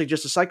guy is actually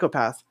just a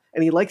psychopath,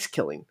 and he likes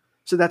killing.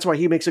 So that's why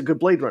he makes a good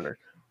Blade Runner.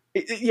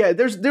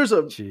 There's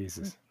a...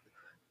 Jesus.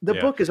 The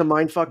book is a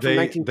mindfuck from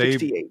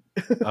 1968.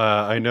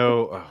 I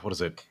know, what is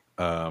it?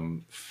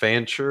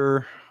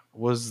 Fancher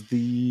was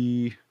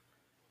the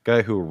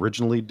guy who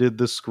originally did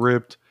the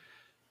script.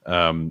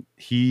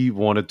 He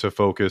wanted to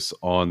focus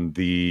on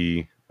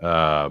the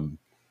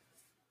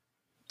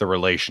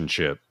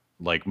relationship,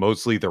 like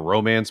mostly the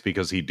romance,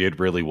 because he did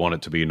really want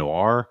it to be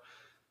noir.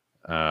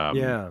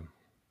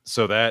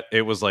 So that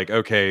it was like,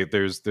 okay,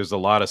 there's a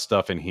lot of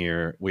stuff in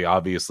here. We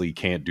obviously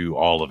can't do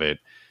all of it.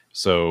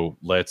 So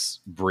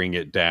let's bring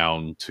it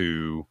down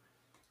to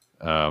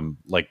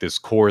like this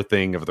core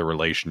thing of the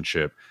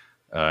relationship.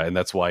 And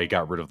that's why he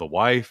got rid of the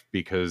wife,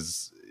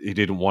 because he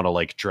didn't want to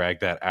like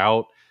drag that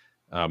out.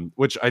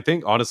 Which I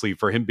think, honestly,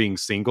 for him being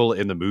single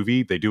in the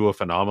movie, they do a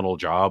phenomenal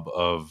job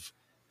of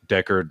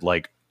Deckard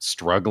like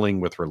struggling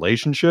with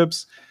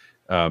relationships,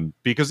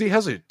 because he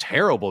has a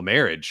terrible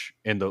marriage.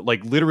 And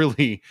like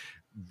literally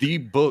the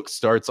book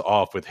starts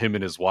off with him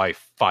and his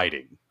wife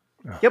fighting.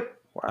 Yep.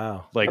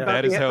 Wow. Like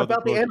that is how the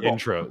book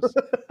intros.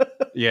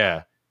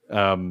 Yeah.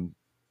 And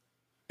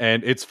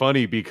it's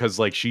funny because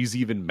like she's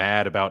even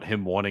mad about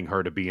him wanting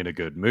her to be in a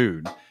good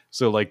mood.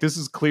 So like this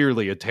is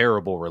clearly a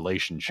terrible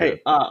relationship.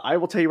 Hey, I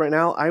will tell you right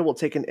now, I will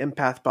take an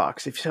empath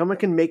box. If someone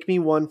can make me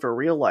one for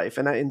real life,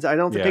 and I don't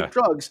have to take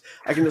drugs,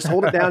 I can just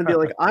hold it down and be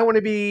like, I want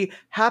to be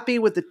happy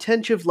with the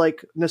tinge of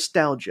like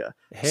nostalgia.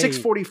 Hey,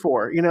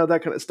 644,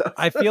 that kind of stuff.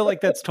 I feel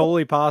like that's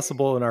totally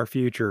possible in our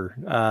future.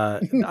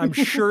 I'm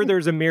sure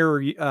there's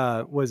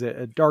a was it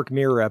a Dark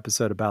Mirror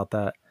episode about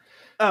that?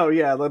 Oh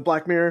yeah, the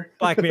Black Mirror.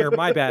 Black Mirror,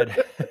 my bad.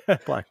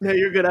 Black Mirror. No,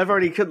 you're good. I've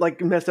already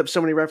messed up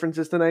so many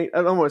references tonight.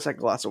 I'm almost like a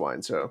glass of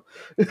wine, so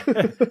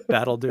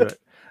that'll do it.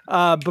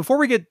 Before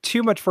we get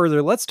too much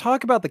further, let's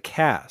talk about the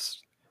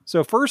cast.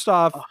 So first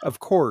off, of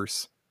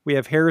course, we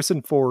have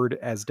Harrison Ford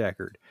as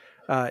Deckard.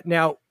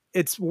 Now,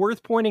 it's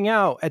worth pointing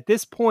out, at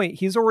this point,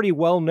 he's already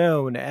well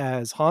known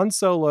as Han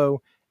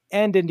Solo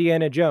and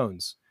Indiana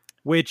Jones,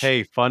 which...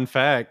 Hey, fun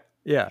fact.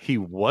 Yeah. He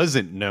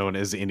wasn't known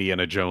as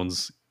Indiana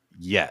Jones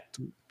yet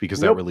because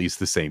that Nope. released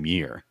the same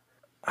year.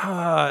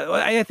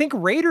 I think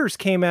Raiders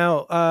came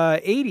out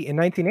in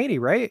 1980,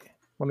 right?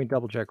 Let me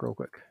double check real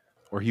quick.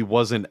 Or he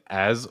wasn't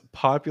as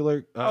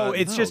popular.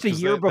 It's no, just a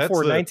 'cause year that's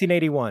before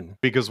 1981.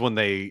 Because when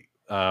they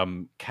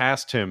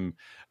cast him,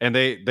 and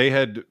they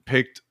had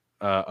picked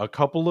a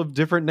couple of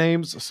different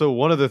names. So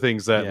one of the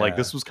things that like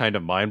this was kind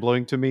of mind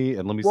blowing to me,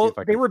 and let me see if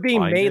I can. They were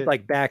being find made it.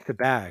 like back to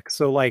back,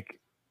 so like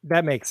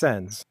that makes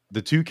sense.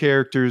 The two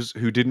characters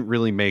who didn't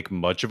really make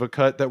much of a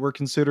cut that were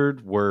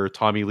considered were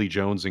Tommy Lee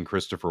Jones and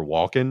Christopher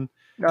Walken.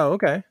 Oh,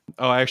 okay.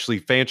 Oh, actually,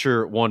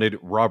 Fancher wanted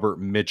Robert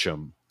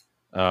Mitchum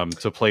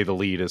to play the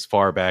lead as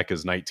far back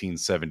as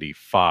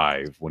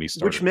 1975 when he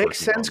started. Which makes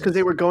sense because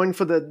they were going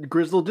for the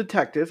grizzled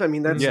detective. I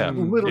mean, that's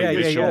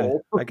literally his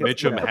role.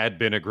 Mitchum had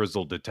been a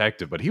grizzled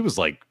detective, but he was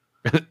like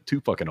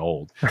too fucking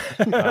old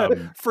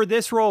for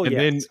this role. And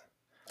yes. then,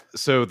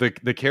 so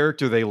the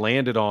character they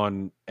landed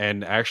on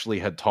and actually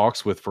had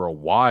talks with for a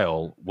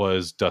while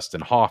was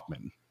Dustin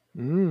Hoffman.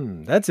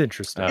 That's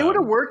interesting. It would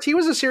have worked. He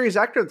was a serious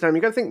actor at the time.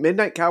 You got to think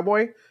Midnight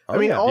Cowboy. I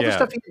mean, all the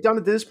stuff he had done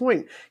at this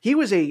point, he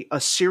was a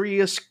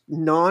serious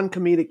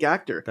non-comedic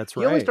actor. That's He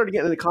only right. started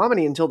getting into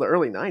comedy until the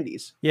early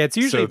 90s. Yeah, it's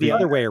usually the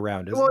other way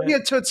around, isn't it? Yeah,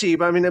 Tootsie.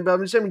 But I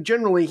mean,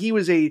 generally, he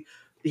was a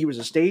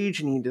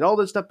stage and he did all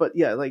this stuff. But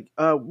yeah, like,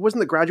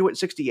 wasn't The Graduate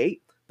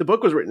 68? The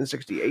book was written in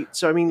 68.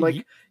 So, I mean,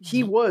 like,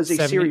 he was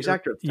a serious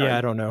actor at the time. Yeah,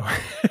 I don't know.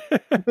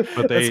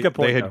 But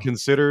they had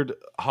considered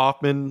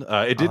Hoffman.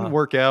 It didn't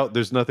work out.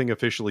 There's nothing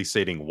officially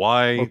stating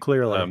why. Well,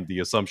 clearly. The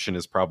assumption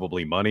is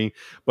probably money.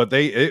 But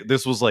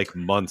this was like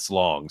months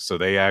long. So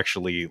they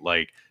actually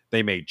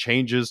they made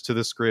changes to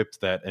the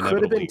script that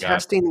Could have been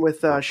testing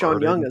with Sean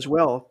Young as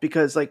well.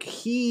 Because like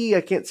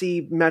I can't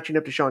see matching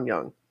up to Sean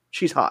Young.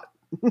 She's hot.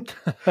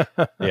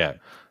 Yeah.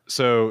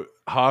 So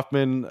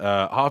Hoffman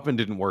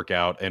didn't work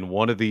out, and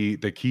one of the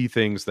key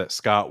things that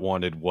Scott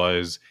wanted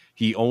was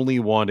he only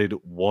wanted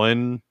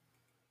one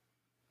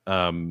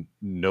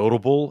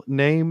notable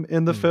name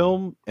in the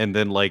film, and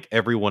then like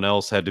everyone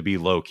else had to be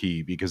low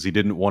key because he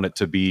didn't want it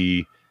to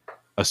be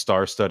a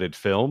star-studded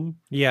film.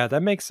 Yeah,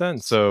 that makes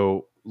sense.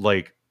 So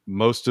like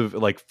most of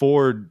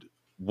Ford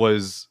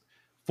was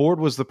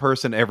the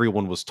person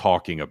everyone was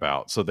talking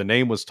about. So the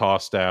name was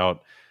tossed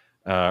out.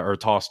 Or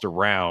tossed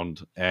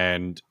around,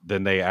 and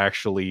then they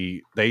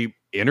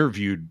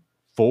interviewed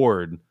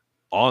Ford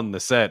on the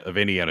set of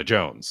Indiana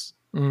Jones.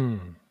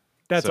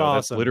 That's so awesome.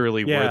 That's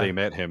literally where they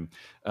met him.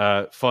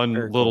 Fun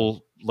Very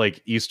little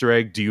like Easter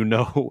egg. Do you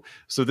know?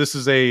 So this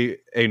is a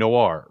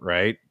noir,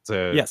 right?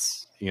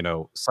 Yes. You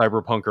know,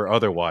 cyberpunk or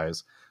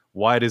otherwise.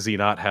 Why does he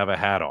not have a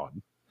hat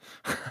on?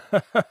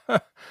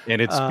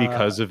 And it's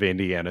because of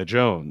Indiana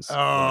Jones. When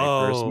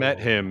I first met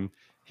him,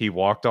 he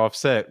walked off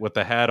set with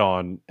the hat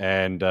on,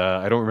 and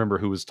I don't remember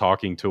who was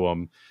talking to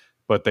him,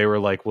 but they were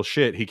like, well,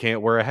 shit, he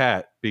can't wear a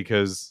hat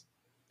because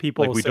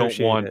people we don't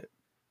want it.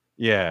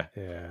 Yeah.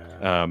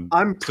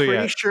 I'm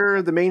pretty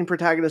sure the main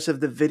protagonist of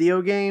the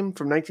video game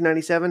from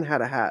 1997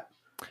 had a hat.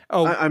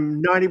 Oh,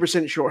 I'm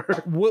 90% sure.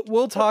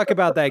 We'll talk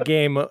about that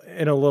game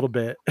in a little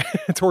bit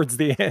towards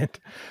the end.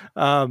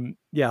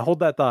 Yeah, hold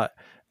that thought.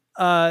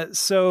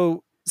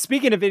 So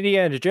speaking of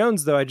Indiana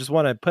Jones, though, I just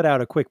want to put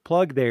out a quick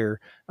plug there.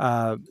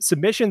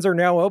 Submissions are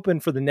now open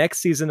for the next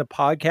season of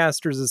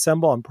Podcasters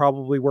Assemble on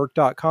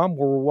probablywork.com,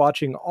 where we're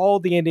watching all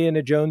the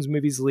Indiana Jones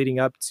movies leading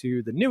up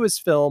to the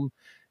newest film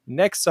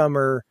next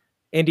summer,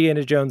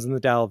 Indiana Jones and the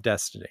Dial of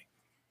Destiny.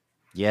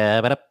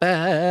 Yeah,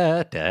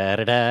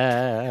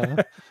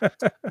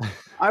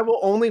 I will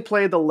only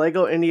play the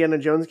Lego Indiana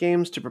Jones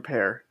games to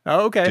prepare.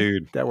 Oh, okay.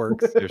 Dude, that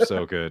works. They're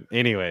so good.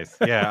 Anyways,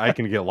 yeah, I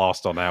can get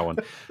lost on that one.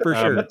 For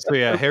sure. So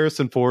yeah,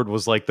 Harrison Ford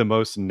was like the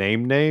most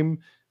name.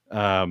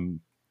 A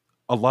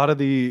lot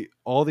of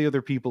all the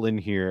other people in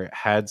here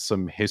had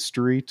some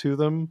history to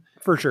them.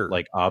 For sure.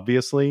 Like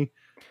obviously.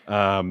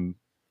 And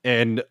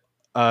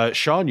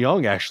Sean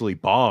Young actually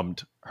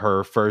bombed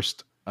her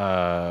first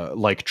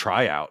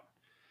tryout.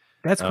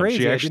 That's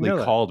crazy. She actually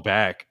called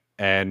back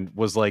and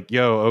was like,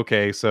 yo,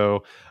 okay,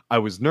 so I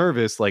was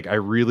nervous. Like, I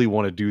really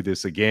want to do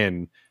this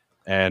again.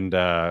 And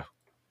I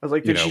was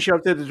like, did she show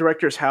up to the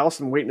director's house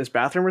and wait in his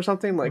bathroom or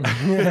something? Like,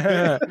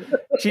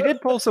 she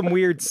did pull some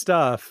weird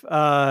stuff.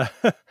 There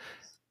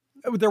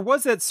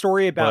was that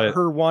story about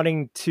her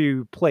wanting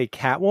to play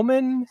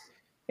Catwoman.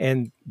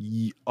 And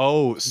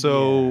that's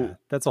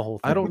a whole thing.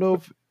 I don't know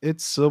if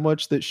it's so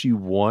much that she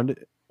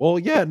wanted. Well,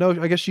 yeah, no,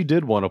 I guess she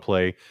did want to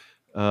play.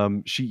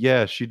 She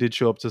did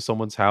show up to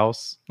someo's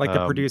house, like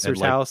the producer's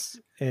house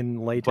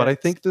in latex. But I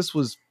think this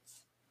was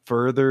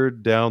further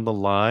down the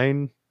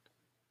line.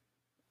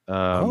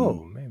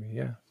 Maybe,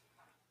 yeah.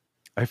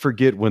 I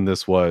forget when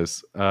this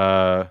was.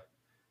 But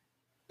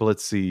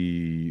let's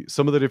see.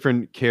 Some of the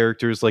different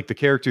characters, like the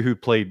character who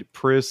played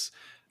Pris,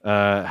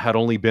 had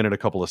only been in a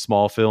couple of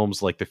small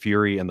films like The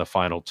Fury and The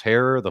Final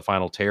Terror. The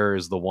Final Terror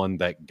is the one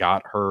that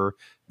got her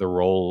the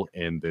role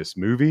in this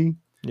movie.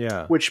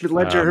 Yeah. Which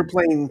led to her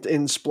playing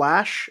in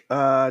Splash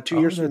 2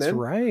 years from then. That's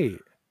right.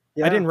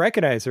 Yeah. I didn't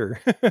recognize her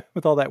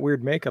with all that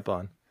weird makeup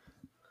on.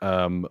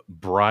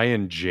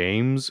 Brian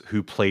James,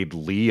 who played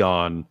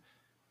Leon.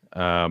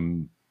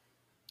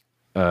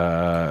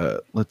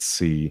 Let's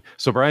see.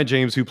 So Brian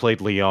James, who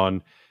played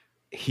Leon,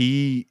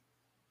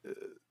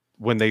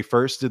 when they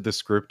first did the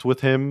script with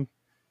him,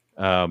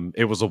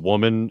 it was a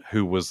woman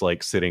who was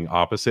like sitting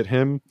opposite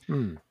him.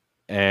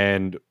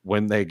 And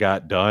when they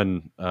got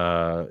done,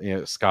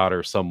 Scott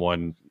or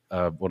someone,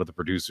 one of the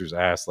producers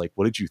asked, like,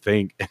 what did you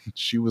think? And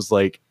she was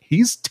like,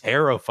 he's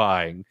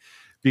terrifying,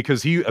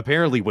 because he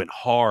apparently went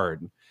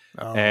hard.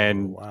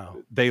 And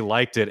they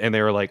liked it, and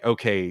they were like,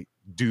 okay,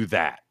 do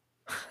that.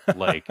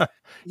 Like,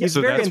 he's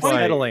very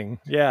unsettling.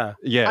 Yeah.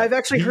 I've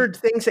actually heard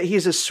things that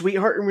he's a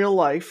sweetheart in real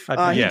life. He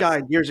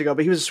died years ago,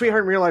 but he was a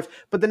sweetheart in real life.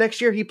 But the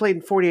next year he played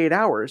in 48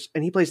 Hours,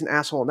 and he plays an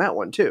asshole in that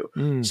one too.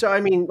 So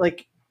I mean,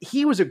 like,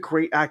 he was a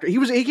great actor.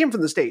 He came from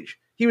the stage.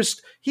 He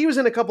was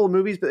in a couple of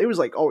movies, but it was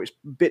like always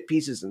bit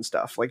pieces and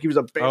stuff. Like he was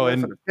a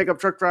bailiff and a pickup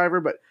truck driver.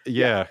 But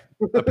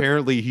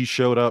apparently he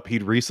showed up.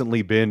 He'd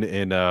recently been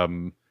in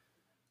an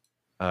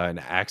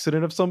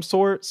accident of some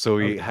sort, so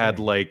he had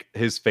like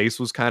his face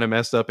was kind of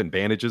messed up and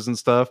bandages and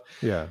stuff.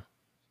 Yeah,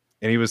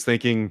 and he was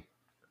thinking,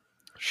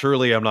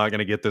 surely I'm not going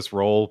to get this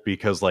role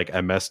because like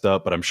I messed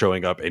up, but I'm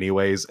showing up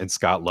anyways. And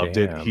Scott loved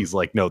it. He's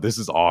like, no, this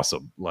is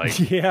awesome. Like,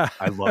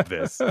 I love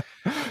this.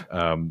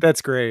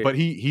 That's great. But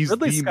he's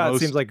Ridley Scott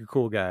seems like a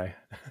cool guy.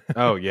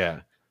 Oh yeah.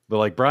 But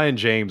like Brian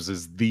James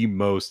is the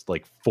most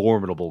like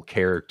formidable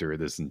character of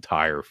this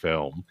entire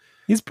film.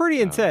 He's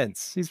pretty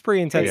intense. He's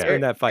pretty intense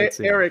in that fight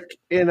scene. Eric,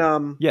 in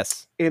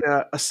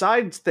a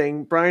side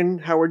thing, Brian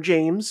Howard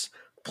James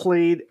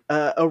played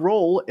a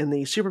role in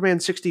the Superman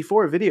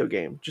 64 video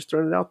game. Just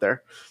throwing it out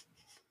there.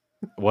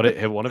 One of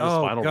his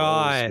final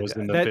roles was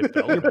in the fifth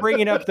film. You're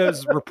bringing up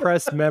those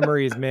repressed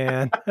memories,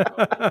 man.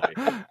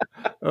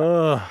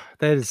 Oh,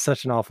 that is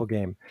such an awful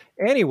game.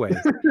 Anyways,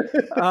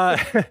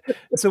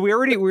 so we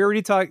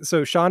already talked.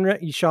 So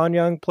Sean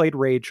Young played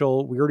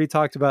Rachel. We already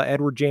talked about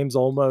Edward James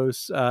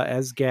Olmos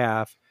as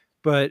Gaff,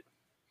 but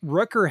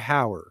Rutger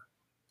Hauer,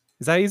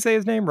 is that how you say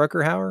his name?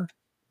 Rutger Hauer?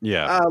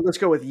 Yeah. Let's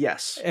go with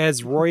yes.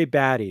 As Roy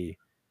Batty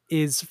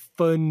is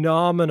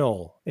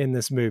phenomenal in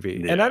this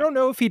movie. And I don't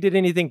know if he did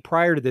anything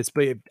prior to this,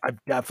 but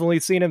I've definitely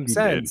seen him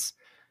since.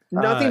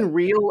 Nothing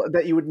real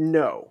that you would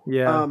know.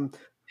 Yeah.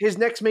 His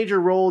next major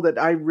role that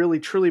I really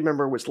truly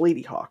remember was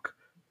Lady Hawk.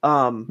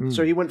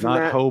 So he went from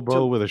that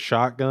hobo with a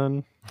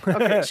shotgun.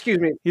 Okay, excuse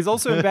me. He's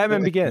also in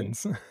Batman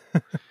Begins.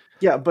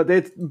 Yeah, but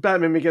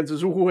Batman Begins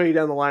was way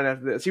down the line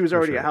after this. He was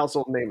already a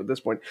household name at this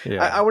point.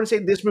 Yeah. I want to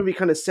say this movie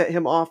kind of set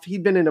him off.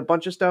 He'd been in a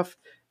bunch of stuff.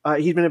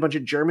 He'd been in a bunch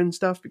of German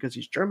stuff because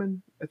he's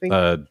German, I think.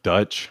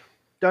 Dutch.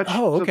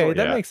 Oh, okay.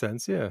 That makes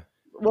sense. Yeah.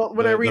 Well,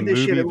 when I read this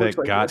shit, the it movie looks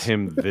that like got this.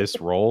 him this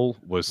role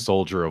was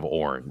Soldier of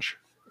Orange.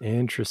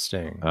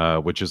 Interesting.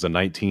 Which is a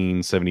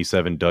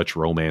 1977 Dutch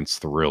romance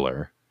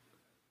thriller.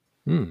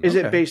 Is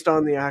it based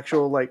on the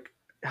actual like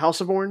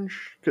House of Orange?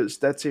 Because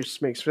that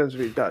just makes sense to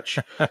be Dutch.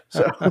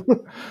 So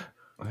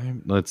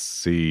let's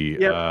see.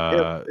 It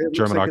looks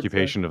German like it's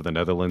occupation of the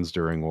Netherlands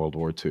during World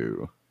War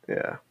II.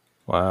 Yeah.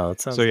 Wow.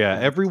 That sounds So yeah,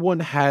 everyone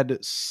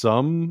had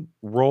some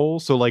role.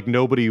 So like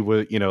nobody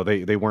was,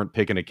 they weren't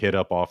picking a kid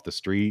up off the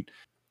street.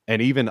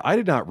 And even I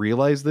did not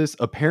realize this.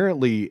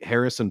 Apparently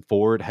Harrison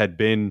Ford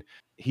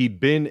he'd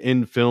been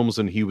in films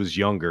when he was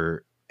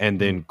younger and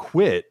then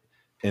quit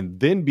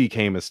and then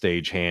became a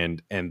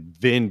stagehand and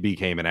then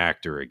became an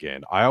actor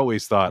again. I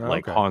always thought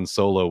like Han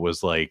Solo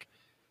was like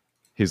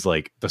his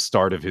like the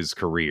start of his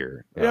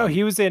career.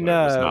 He was in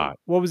what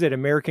was it,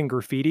 American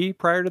Graffiti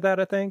prior to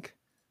that, I think.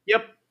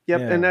 Yep. Yeah.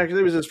 And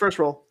actually it was his first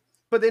role.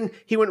 But then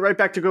he went right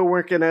back to go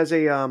working as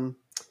a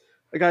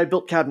guy who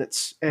built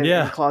cabinets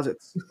and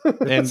closets.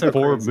 And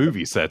for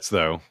movie sets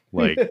though.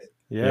 Like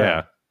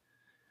yeah.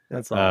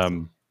 That's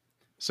awesome.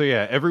 So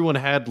yeah, everyone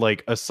had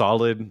like a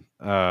solid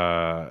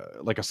background,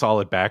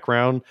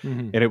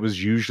 and it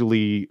was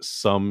usually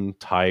some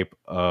type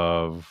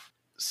of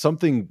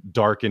something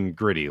dark and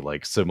gritty,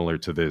 like similar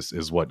to this,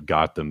 is what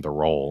got them the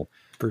role.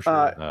 For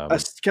sure.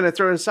 Can I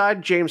throw it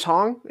aside? James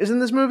Hong is in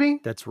this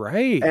movie. That's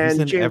right. And he's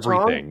in James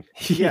everything.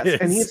 Hong, yes,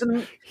 and he's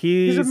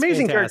an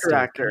amazing character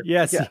actor.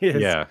 Yes, he is.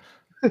 Yeah.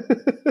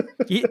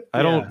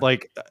 I don't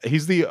like.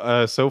 He's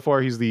the so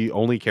far he's the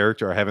only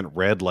character I haven't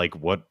read like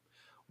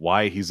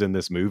why he's in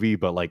this movie,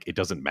 but like it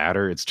doesn't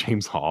matter. It's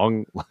James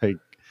Hong. Like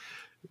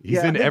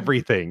he's in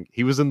everything.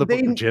 He was in the book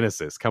of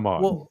Genesis. Come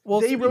on. Well,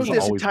 they wrote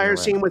this entire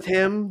scene with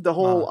him, the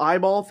whole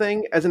eyeball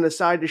thing, as an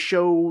aside to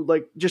show,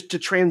 like, just to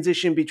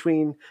transition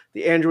between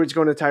the androids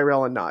going to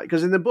Tyrell and not.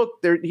 Because in the book,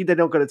 they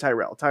don't go to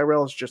Tyrell.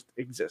 Tyrell just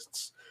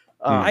exists.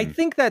 I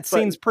think that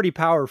scene's pretty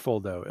powerful,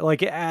 though.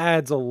 Like, it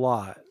adds a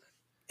lot.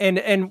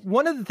 And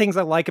one of the things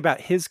I like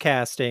about his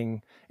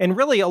casting, and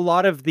really a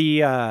lot of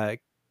the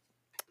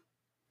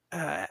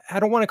I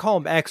don't want to call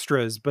them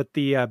extras, but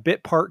the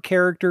bit part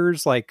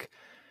characters, like,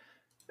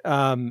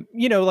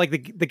 like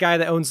the guy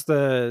that owns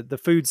the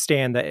food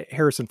stand that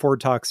Harrison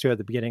Ford talks to at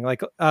the beginning.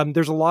 Like,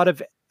 there's a lot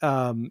of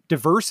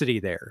diversity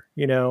there,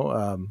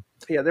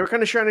 Yeah, they were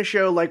kind of trying to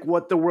show like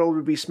what the world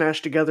would be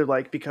smashed together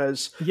like,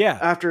 because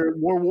after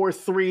World War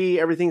III,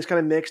 everything's kind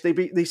of mixed.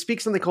 They speak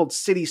something called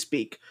city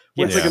speak,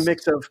 where it's like a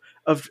mix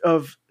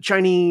of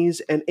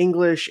Chinese and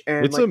English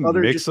and it's like a other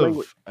mix just of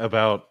language.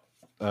 about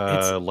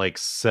like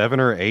 7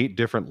 or 8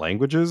 different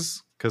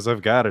languages, because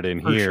I've got it in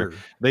here. Sure.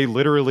 They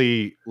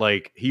literally,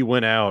 like, he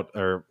went out,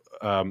 or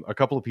a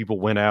couple of people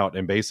went out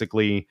and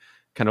basically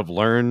kind of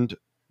learned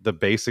the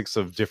basics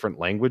of different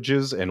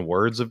languages and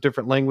words of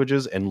different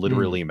languages and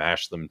literally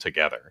mashed them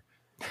together.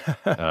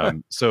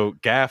 So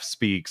Gaff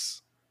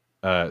speaks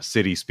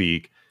city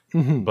speak,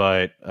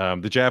 but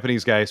the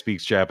Japanese guy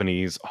speaks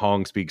Japanese,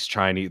 Hong speaks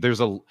Chinese. There's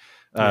a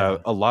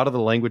lot of the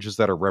languages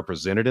that are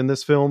represented in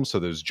this film. So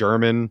there's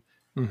German,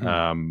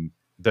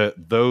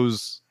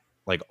 those,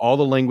 like, all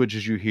the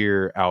languages you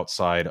hear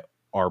outside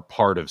are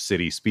part of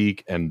city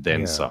speak, and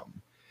then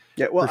some.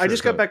 Yeah, well, I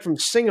just got back from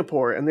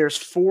Singapore, and there's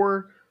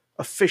 4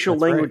 official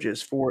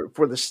languages for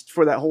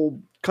that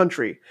whole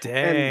country. Dang.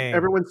 And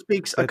everyone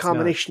speaks a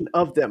combination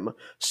of them.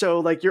 So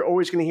like you're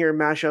always going to hear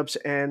mashups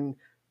and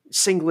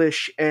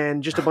Singlish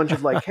and just a bunch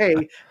of like,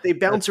 hey, they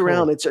bounce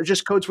around. Cool. It's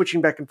just code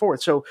switching back and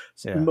forth. So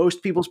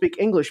most people speak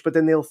English, but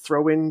then they'll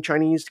throw in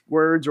Chinese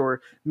words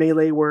or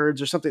Malay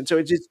words or something. So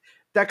it's just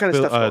that kind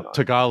of stuff.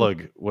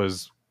 Tagalog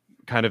was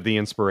kind of the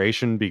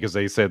inspiration, because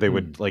they said they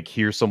would like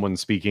hear someone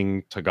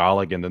speaking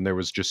Tagalog, and then there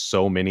was just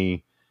so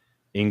many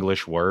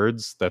English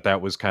words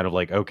that was kind of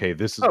like, okay,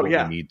 this is what we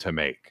need to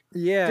make.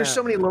 Yeah, there's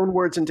so many loan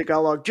words in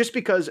Tagalog just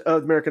because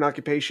of American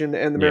occupation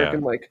and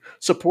American like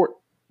support.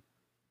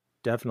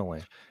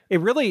 Definitely, it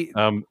really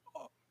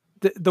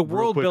the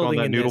world building on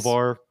that in noodle this...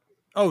 bar.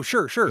 Oh,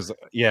 sure.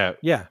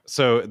 Yeah.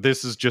 So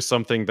this is just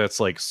something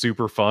that's like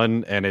super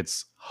fun and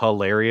it's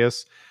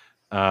hilarious.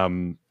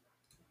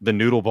 The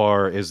noodle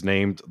bar is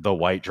named the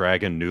White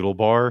Dragon Noodle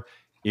Bar.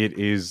 It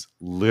is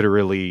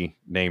literally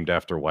named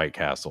after White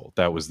Castle.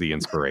 That was the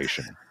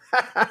inspiration.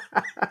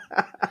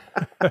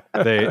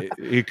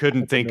 He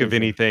couldn't think of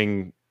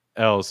anything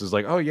else. It's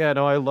like, oh yeah,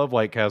 no, I love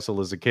White Castle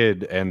as a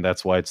kid, and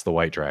that's why it's the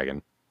White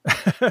Dragon.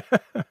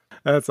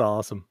 That's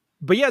awesome.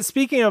 But yeah,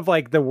 speaking of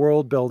like the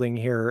world building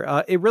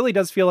here, it really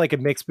does feel like a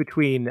mix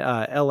between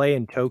LA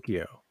and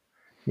Tokyo.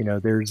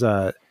 There's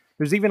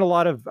even a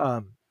lot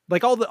of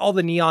like all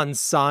the neon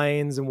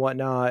signs and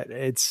whatnot.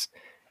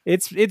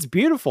 It's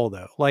beautiful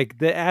though. Like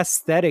the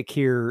aesthetic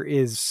here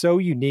is so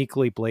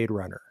uniquely Blade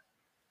Runner.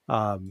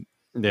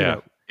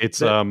 It's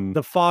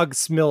the fog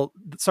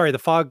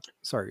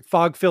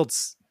fog-filled.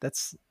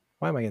 That's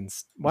why am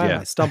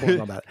I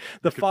stumbling on that?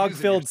 The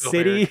fog-filled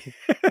city,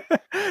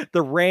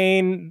 the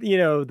rain,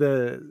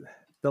 the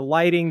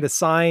lighting, the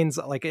signs,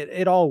 like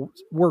it all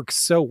works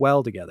so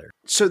well together.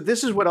 So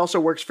this is what also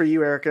works for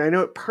you, Eric, and I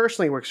know it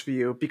personally works for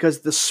you because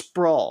the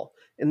sprawl.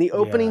 In the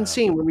opening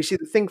scene, when we see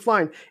the thing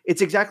flying,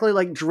 it's exactly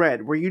like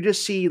Dread, where you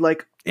just see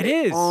like it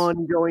is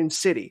ongoing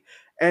city,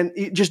 and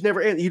it just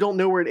never ends. You don't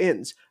know where it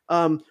ends,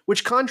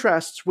 which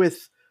contrasts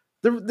with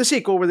the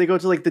sequel where they go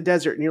to like the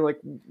desert, and you're like,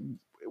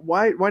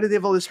 why do they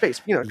have all this space?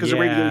 Because of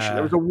radiation.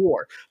 There was a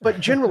war, but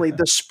generally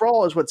the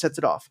sprawl is what sets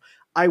it off.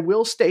 I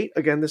will state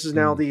again, this is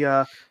now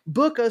the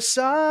book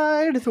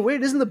aside, the way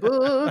it is in the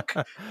book.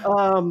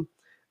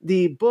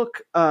 The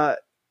book,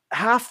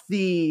 half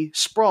the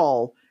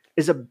sprawl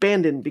is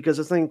abandoned because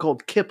of a thing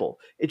called Kipple.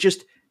 It's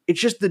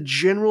just the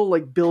general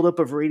like buildup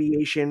of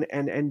radiation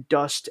and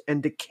dust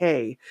and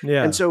decay.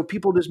 Yeah. And so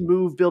people just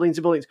move buildings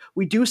and buildings.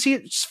 We do see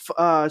it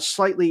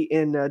slightly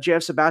in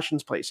J.F.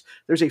 Sebastian's place.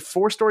 There's a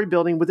 4-story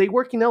building with a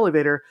working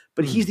elevator,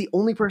 but he's the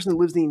only person that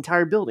lives in the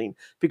entire building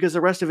because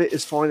the rest of it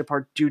is falling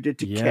apart due to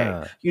decay.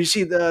 Yeah. You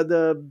see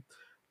the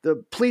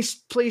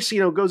police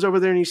goes over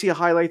there and you see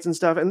highlights and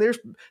stuff. And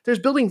there's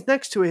buildings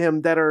next to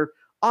him that are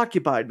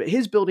occupied, but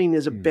his building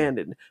is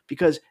abandoned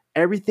because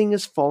everything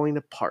is falling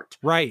apart.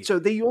 Right.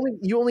 So you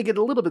only get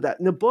a little bit of that.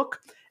 In the book,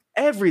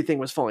 everything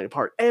was falling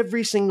apart.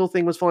 Every single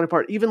thing was falling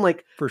apart. Even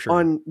like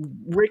on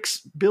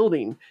Rick's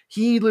building,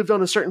 he lived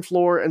on a certain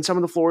floor and some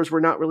of the floors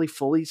were not really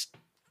fully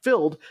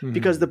filled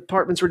because the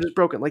apartments were just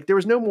broken. Like there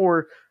was no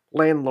more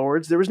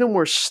landlords. There was no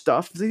more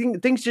stuff.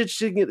 Things just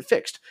didn't get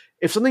fixed.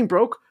 If something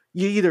broke,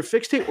 you either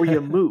fixed it or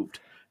you moved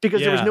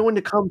because there was no one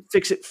to come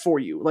fix it for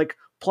you. Like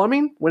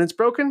plumbing, when it's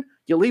broken,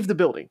 you leave the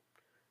building.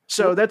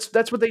 So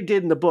that's what they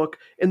did in the book.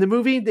 In the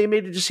movie, they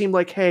made it just seem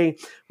like, hey,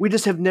 we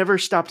just have never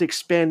stopped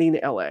expanding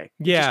LA. It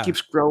just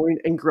keeps growing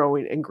and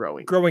growing and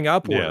growing. Growing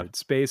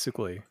upwards,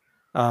 basically.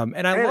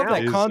 And I love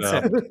that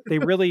concept. They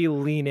really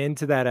lean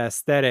into that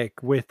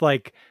aesthetic with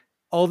like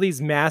all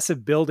these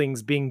massive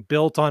buildings being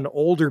built on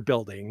older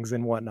buildings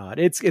and whatnot.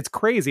 It's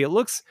crazy.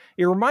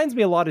 It reminds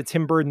me a lot of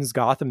Tim Burton's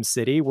Gotham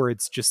City, where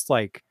it's just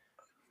like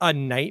a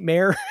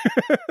nightmare.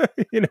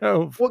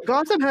 Well,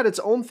 Gotham had its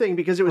own thing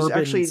because it was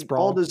actually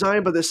all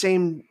designed by the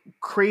same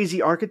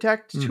crazy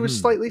architect who was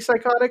Mhm. slightly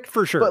psychotic.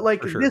 For sure. But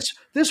like for sure.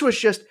 this was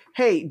just,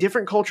 hey,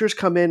 different cultures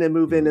come in and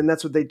move in, and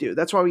that's what they do.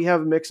 That's why we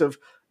have a mix of,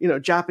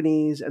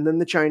 Japanese and then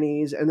the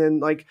Chinese and then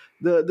like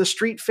the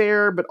street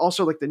fair, but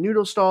also like the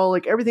noodle stall.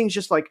 Like everything's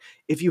just like,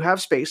 if you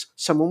have space,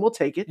 someone will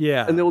take it,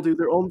 Yeah. and they will do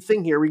their own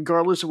thing here,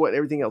 regardless of what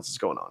everything else is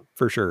going on.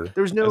 For sure.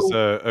 There's no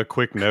As a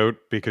quick note,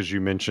 because you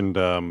mentioned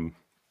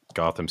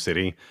Gotham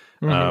City,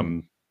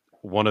 Mhm.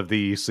 one of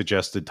the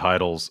suggested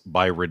titles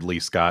by Ridley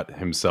Scott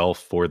himself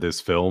for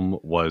this film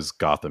was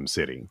Gotham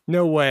City.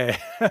 No way.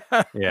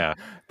 Yeah.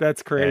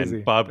 That's crazy.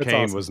 And Bob That's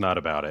Kane awesome. was not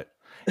about it.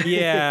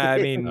 Yeah,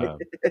 I mean,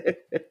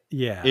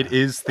 yeah. It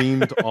is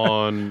themed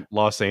on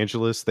Los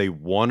Angeles. They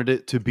wanted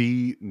it to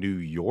be New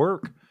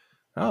York,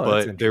 Oh,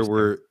 that's but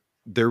interesting.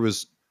 there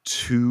was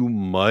too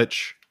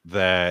much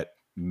that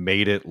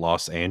made it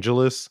Los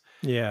Angeles.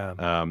 Yeah.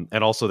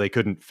 And also they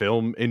couldn't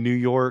film in New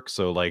York,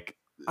 so like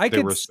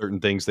there were certain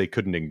things they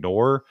couldn't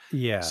ignore.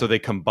 Yeah. So they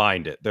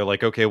combined it. They're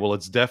like, okay, well,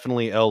 it's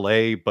definitely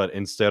LA, but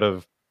instead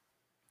of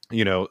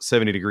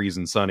 70 degrees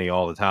and sunny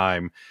all the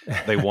time,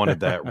 they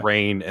wanted that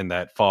rain and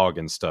that fog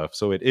and stuff.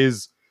 So it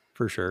is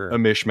for sure a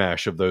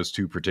mishmash of those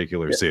two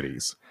particular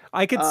cities.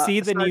 I could see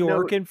the New side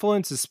York note-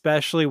 influence,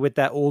 especially with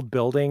that old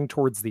building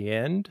towards the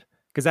end,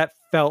 because that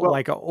felt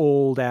like an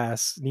old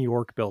ass New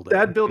York building.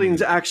 That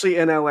building's actually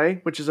in LA,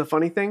 which is a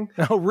funny thing.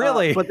 Oh,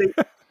 really? But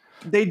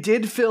they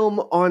did film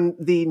on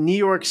the New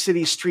York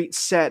City street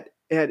set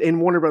in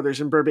Warner Brothers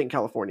in Burbank,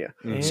 California.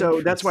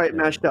 So that's why it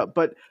matched up.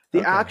 But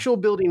the actual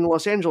building in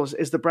Los Angeles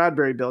is the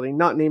Bradbury building,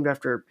 not named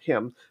after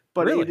him,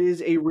 but Really? it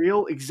is a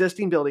real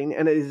existing building,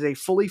 and it is a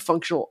fully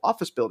functional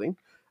office building,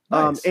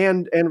 Nice.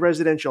 and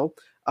residential.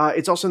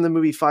 It's also in the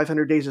movie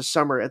 500 Days of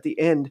Summer. At the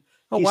end,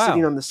 Oh, he's wow.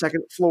 sitting on the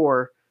second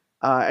floor.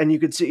 And you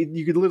could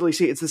literally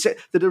see it's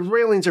the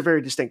railings are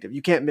very distinctive.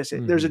 You can't miss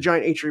it. There's a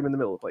giant atrium in the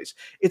middle of the place.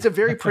 It's a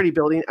very pretty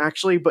building,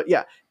 actually. But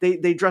yeah,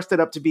 they dressed it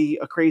up to be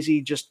a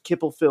crazy, just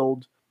kipple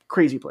filled,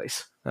 crazy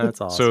place.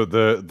 That's awesome. So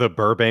the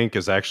Burbank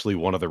is actually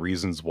one of the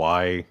reasons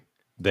why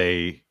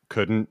they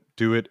couldn't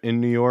do it in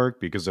New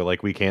York, because they're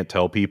like, we can't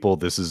tell people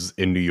this is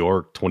in New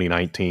York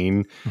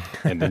 2019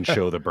 and then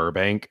show the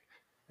Burbank.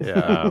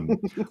 Yeah.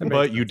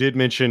 But you did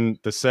mention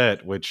the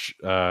set, which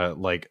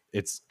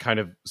it's kind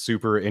of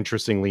super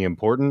interestingly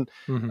important.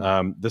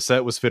 Mhm. The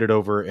set was fitted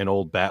over an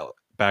old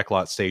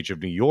backlot stage of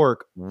New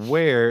York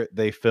where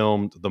they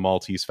filmed the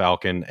Maltese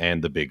Falcon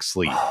and the Big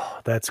Sleep.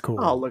 That's cool.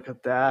 Oh, look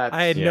at that!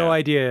 I had no Yeah.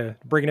 idea.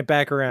 Bringing it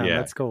back around. Yeah.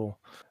 That's cool.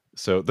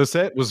 So the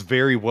set was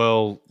very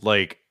well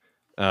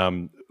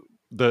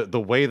the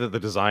way that the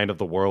design of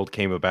the world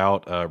came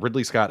about.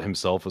 Ridley Scott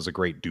himself was a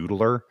great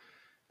doodler.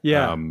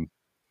 Yeah.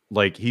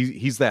 Like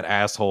he's that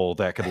asshole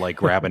that could like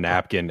grab a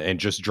napkin and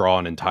just draw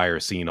an entire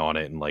scene on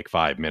it in like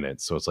 5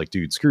 minutes. So it's like,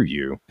 dude, screw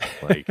you.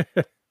 Like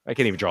I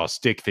can't even draw a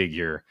stick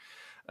figure.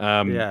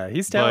 Yeah,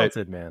 he's but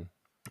talented, man.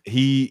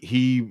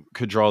 He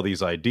could draw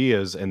these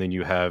ideas, and then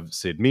you have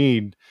Sid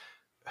Mead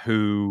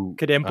who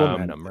Could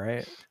implement them,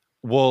 right?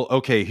 Well,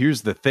 okay,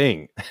 here's the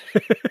thing.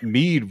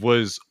 Mead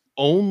was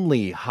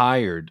only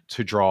hired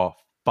to draw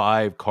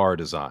 5 car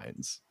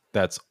designs.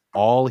 That's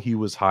all he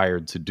was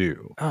hired to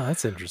do. Oh,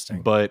 that's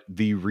interesting. But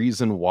the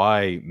reason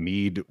why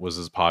Mead was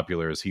as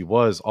popular as he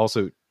was,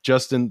 also,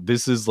 Justin,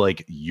 this is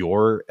like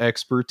your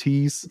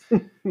expertise.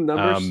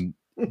 Numbers.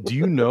 Do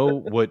you know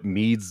what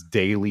Mead's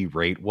daily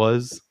rate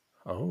was?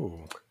 Oh.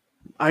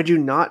 I do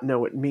not know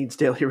what Mead's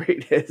daily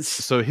rate is.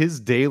 So his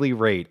daily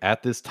rate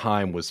at this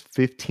time was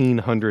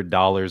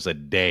 $1,500 a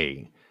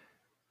day,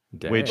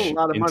 which That's a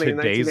lot of in money in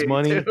today's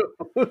money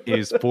 1982.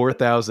 is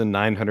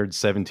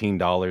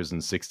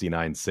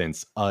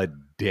 $4,917.69 a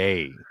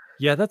day.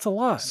 Yeah, that's a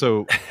lot.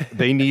 So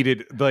they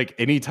needed, like,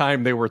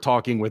 anytime they were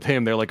talking with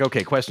him, they're like,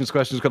 okay, questions,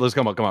 let's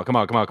come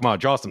on,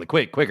 draw something,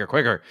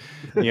 quicker,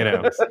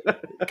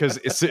 because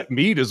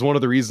Mead is one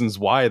of the reasons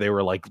why they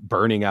were like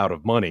burning out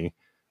of money.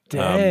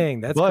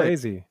 Dang, that's but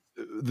crazy.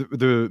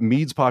 The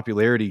Mead's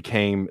popularity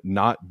came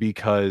not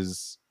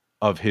because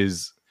of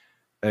his.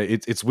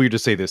 It's weird to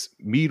say this.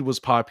 Mead was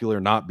popular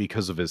not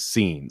because of his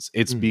scenes.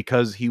 It's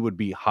because he would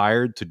be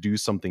hired to do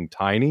something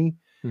tiny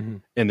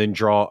and then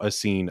draw a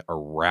scene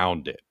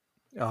around it.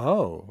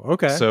 Oh,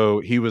 okay.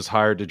 So he was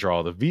hired to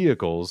draw the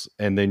vehicles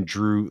and then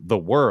drew the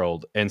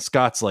world. And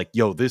Scott's like,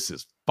 yo, this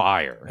is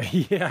fire.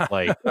 Yeah.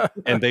 Like,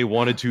 and they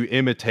wanted to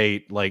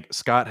imitate, like,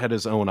 Scott had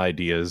his own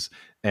ideas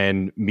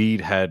and Mead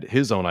had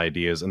his own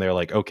ideas. And they're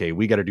like, okay,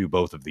 we got to do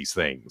both of these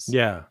things.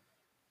 Yeah.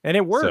 And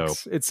it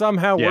works. It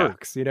somehow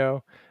works,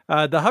 The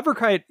hover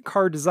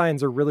car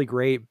designs are really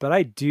great, but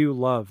I do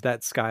love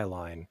that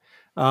skyline.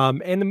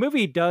 And the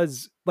movie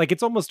does, like,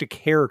 it's almost a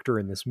character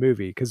in this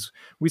movie because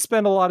we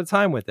spend a lot of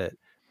time with it.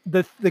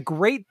 The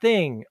great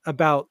thing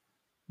about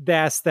the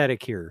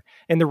aesthetic here,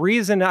 and the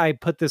reason I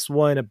put this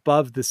one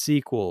above the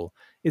sequel,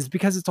 is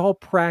because it's all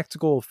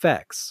practical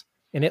effects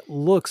and it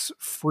looks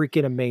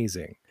freaking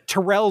amazing.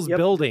 Terrell's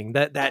building,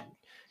 that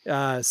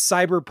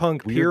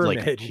cyberpunk Weird,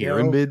 pyramid, like,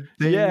 pyramid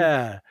thing.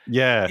 Yeah.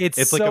 It's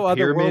like so a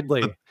pyramid,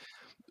 otherworldly.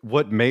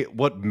 what makes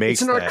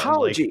It's an that,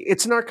 arcology.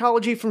 It's an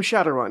arcology from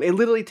Shadowrun. It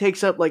literally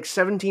takes up like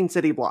 17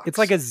 city blocks. It's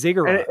like a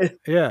ziggurat.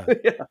 Yeah.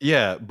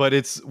 Yeah, but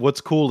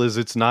what's cool is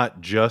it's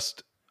not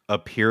just a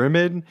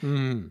pyramid.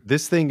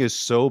 This thing is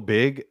so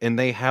big, and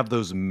they have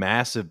those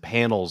massive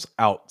panels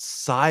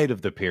outside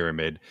of the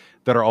pyramid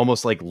that are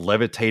almost like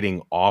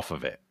levitating off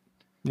of it.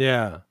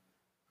 Yeah.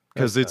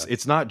 Because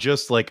it's not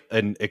just like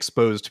an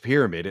exposed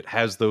pyramid. It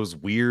has those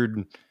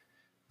weird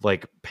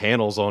like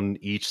panels on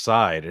each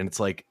side, and it's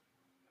like,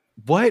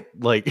 what?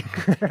 Like,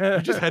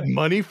 you just had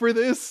money for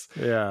this?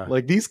 Yeah.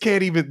 Like, these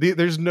can't even,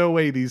 there's no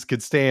way these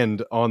could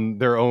stand on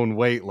their own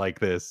weight like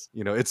this.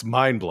 You know, it's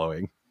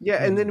mind-blowing.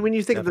 Yeah, and then when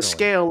you think of the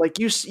scale, like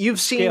you've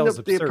seen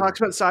the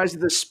approximate size of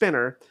the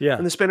spinner. Yeah.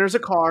 And the spinner's a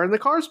car, and the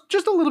car's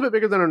just a little bit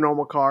bigger than a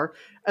normal car.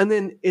 And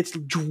then it's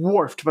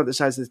dwarfed by the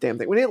size of this damn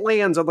thing. When it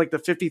lands on like the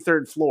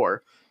 53rd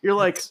floor, you're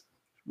like,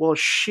 well,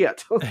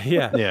 shit.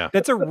 Yeah.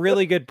 That's a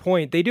really good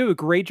point. They do a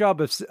great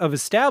job of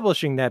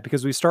establishing that,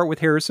 because we start with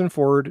Harrison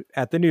Ford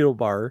at the noodle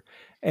bar,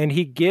 and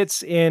he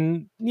gets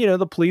in,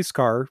 the police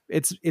car.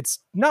 It's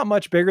not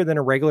much bigger than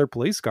a regular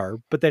police car,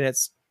 but then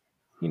it's,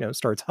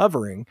 starts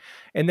hovering.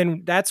 And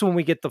then that's when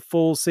we get the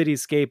full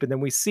cityscape. And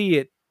then we see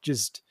it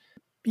just,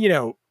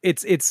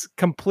 it's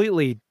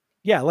completely,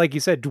 like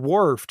you said,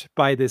 dwarfed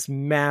by this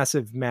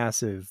massive,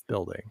 massive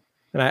building.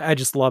 And I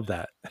just love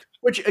that.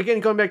 Which, again,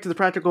 going back to the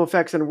practical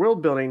effects and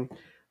world building,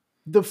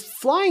 the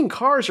flying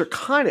cars are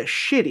kind of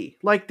shitty.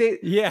 Like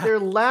they're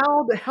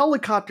loud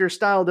helicopter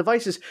style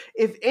devices.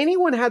 If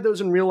anyone had those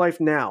in real life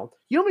now,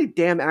 you know how many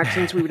damn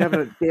accidents we would have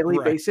on a daily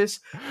basis?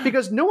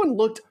 Because no one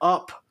looked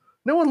up.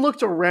 No one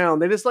looked around.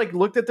 They just like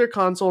looked at their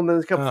console and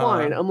then kept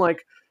flying. I'm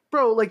like,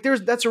 bro, like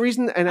that's a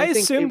reason. And I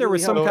think assume there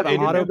was some kind of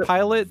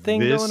autopilot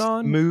thing going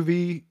on.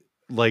 Movie,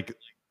 like,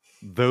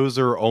 those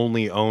are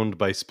only owned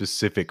by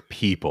specific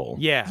people.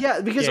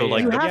 Yeah, because so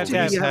like you the have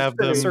police have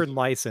them, a certain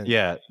license.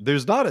 Yeah,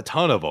 there's not a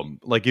ton of them.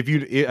 Like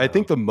I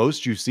think the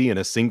most you see in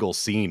a single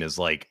scene is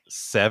like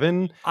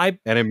 7. And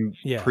I'm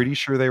pretty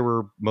sure they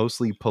were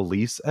mostly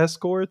police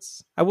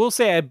escorts. I will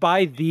say I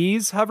buy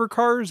these hover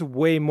cars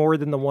way more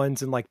than the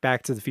ones in like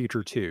Back to the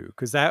Future 2,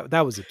 because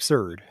that was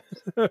absurd.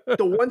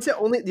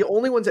 The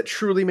only ones that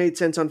truly made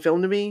sense on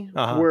film to me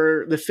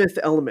were the Fifth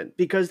Element,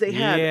 because they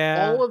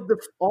had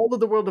all of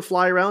the world to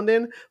fly around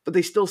in, but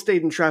they still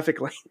stayed in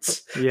traffic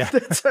lanes. Yeah.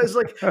 So it's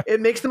like,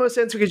 it makes the most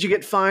sense because you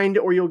get fined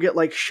or you'll get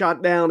like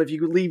shot down if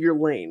you leave your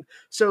lane.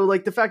 So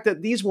like the fact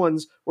that these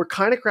ones were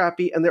kind of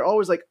crappy, and they're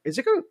always like, is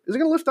it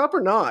gonna lift up or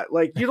not?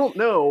 Like, you don't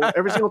know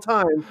every single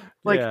time.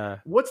 Like,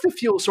 what's the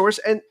fuel source?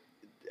 And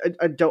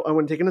I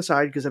want to take an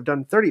aside because I've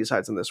done 30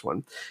 asides on this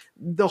one.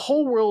 The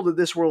whole world of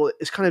this world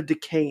is kind of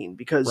decaying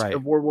because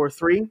of World War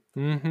III.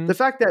 Mm-hmm. The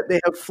fact that they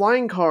have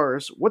flying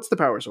cars, what's the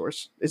power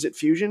source? Is it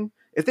fusion?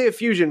 If they have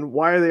fusion,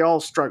 why are they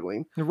all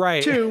struggling?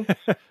 Right. 2,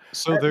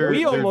 so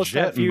we almost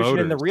have fusion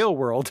motors. in the real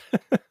world.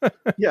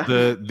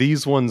 Yeah.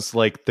 These ones,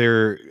 like,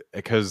 they're,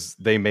 because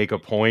they make a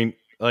point.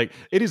 Like,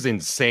 it is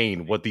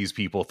insane what these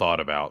people thought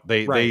about.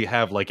 They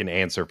have like an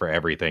answer for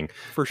everything.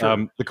 For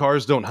sure. The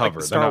cars don't hover.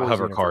 Like They're not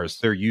hover cars.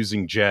 They're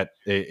using jet.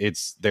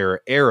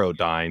 They're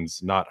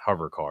aerodynes, not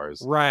hover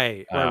cars.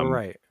 Right.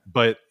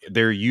 But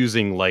they're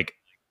using like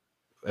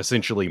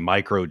essentially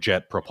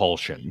microjet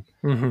propulsion.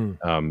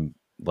 Mm-hmm.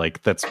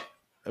 Like that's,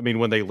 I mean,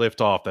 when they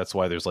lift off, that's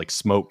why there's like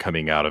smoke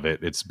coming out of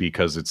it. It's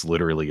because it's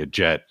literally a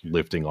jet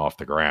lifting off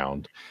the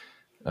ground.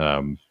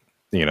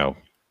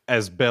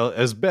 As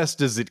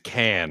best as it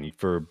can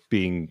for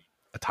being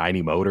a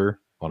tiny motor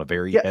on a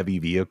very heavy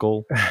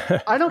vehicle.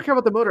 I don't care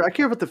about the motor. I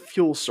care about the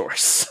fuel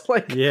source.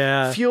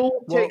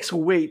 Fuel takes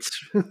weight.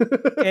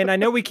 And I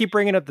know we keep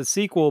bringing up the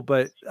sequel,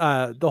 but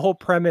the whole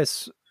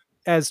premise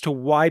as to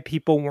why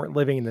people weren't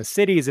living in the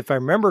cities, if I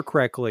remember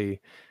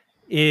correctly,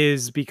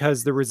 is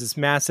because there was this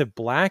massive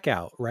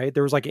blackout, right?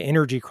 There was like an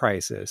energy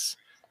crisis.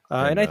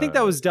 And I think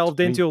that was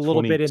delved into a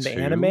little bit in the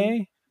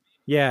anime.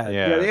 Yeah,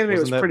 the anime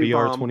was pretty BR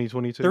bomb.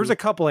 2022. There was a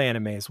couple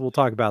animes. We'll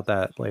talk about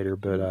that later,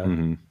 but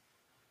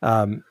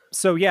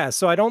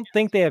so I don't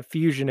think they have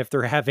fusion if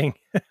they're having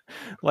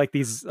like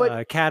these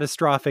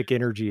catastrophic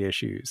energy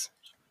issues.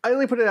 I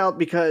only put it out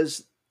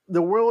because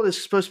the world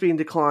is supposed to be in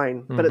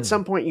decline, but at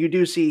some point you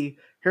do see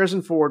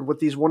Harrison Ford with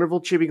these wonderful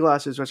chibi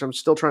glasses, which I'm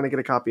still trying to get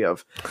a copy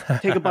of,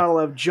 take a bottle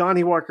of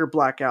Johnny Walker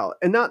Blackout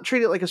and not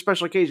treat it like a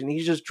special occasion.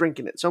 He's just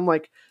drinking it. So I'm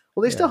like,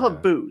 well, they still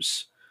have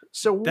booze.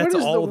 So what That's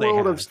is the all they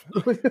world of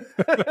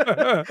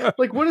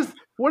like what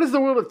does the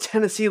world of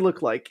Tennessee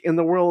look like in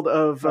the world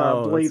of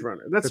Blade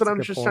Runner? That's what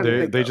I'm just trying to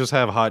think. They just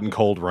have hot and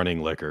cold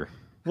running liquor.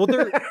 Well,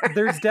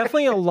 there's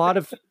definitely a lot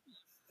of,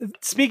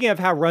 speaking of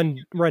how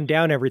run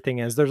down everything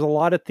is, there's a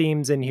lot of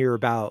themes in here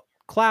about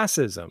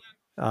classism.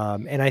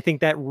 And I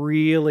think that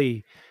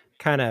really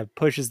kind of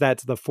pushes that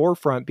to the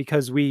forefront,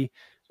 because we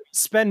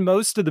spend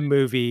most of the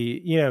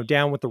movie,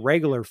 down with the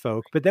regular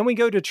folk, but then we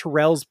go to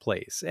Terrell's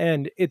place,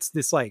 and it's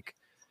this like,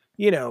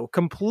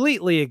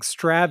 completely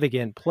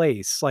extravagant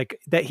place, like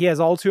that he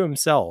has all to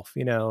himself,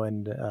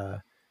 and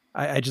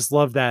I just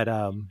love that,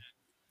 I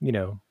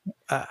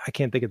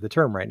can't think of the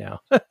term right now.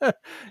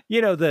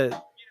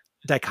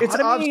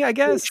 dichotomy, I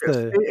guess.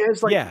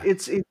 It's like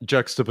it's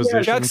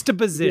juxtaposition.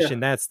 Juxtaposition.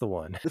 That's the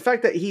one. The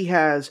fact that he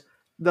has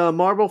the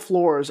marble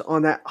floors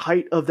on that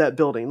height of that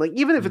building, like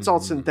even if it's all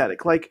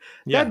synthetic, like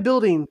that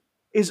building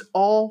is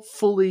all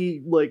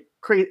fully like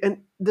crazy,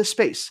 and the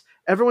space.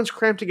 Everyone's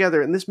cramped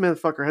together, and this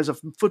motherfucker has a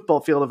football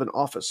field of an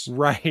office,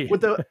 right?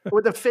 With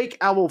a fake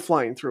owl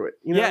flying through it.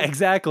 You know? Yeah,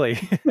 exactly.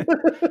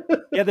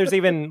 Yeah, there's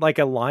even like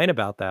a line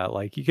about that.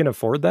 Like, you can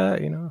afford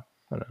that, you know?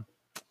 I don't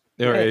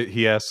know.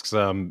 He asks,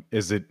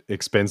 "Is it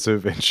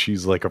expensive?" And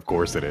she's like, "Of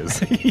course it is."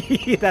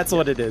 That's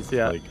what it is.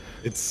 Yeah, like,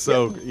 it's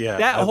so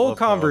That whole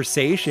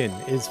conversation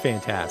is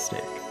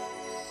fantastic.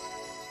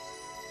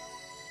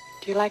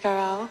 Do you like our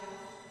owl?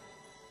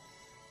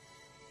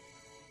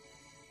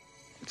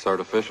 It's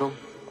artificial.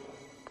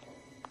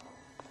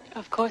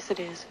 Of course it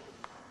is.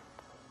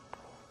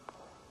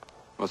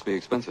 Must be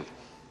expensive.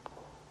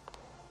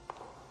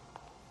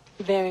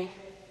 Very.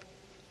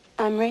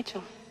 I'm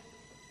Rachel.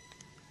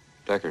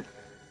 Deckard.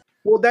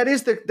 Well, that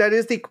is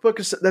the book.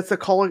 That's the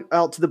call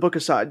out to the book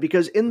aside,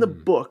 because in the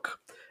book,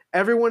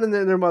 everyone and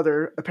their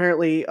mother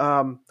apparently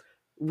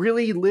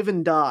really live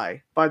and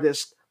die by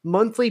this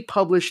monthly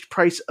published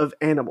price of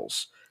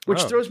animals,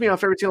 which throws me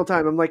off every single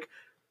time. I'm like,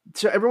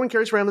 so everyone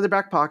carries around in their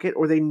back pocket,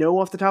 or they know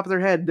off the top of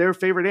their head their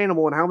favorite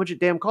animal and how much it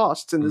damn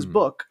costs in this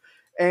book.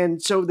 And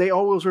so they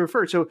always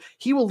refer. So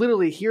he will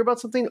literally hear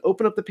about something,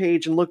 open up the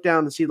page and look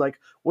down and see like,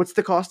 what's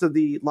the cost of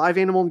the live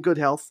animal in good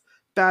health,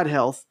 bad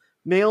health,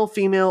 male,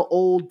 female,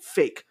 old,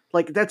 fake.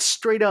 Like, that's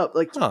straight up.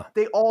 Like,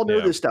 they all know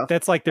this stuff.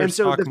 That's like their and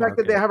so stock the fact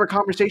that they have a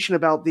conversation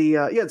about the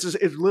it's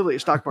literally a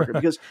stock market,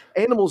 because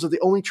animals are the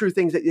only true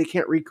things that they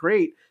can't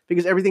recreate,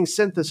 because everything's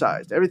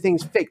synthesized,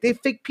 everything's fake. They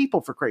fake people,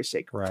 for Christ's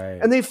sake, right?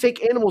 And they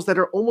fake animals that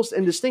are almost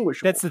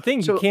indistinguishable. That's the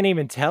thing. You can't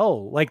even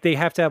tell. Like, they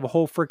have to have a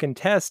whole freaking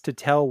test to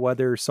tell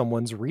whether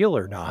someone's real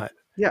or not.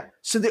 Yeah.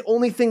 So the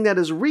only thing that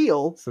is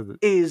real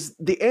is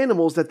the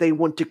animals that they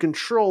want to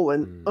control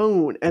and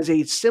own as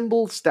a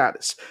symbol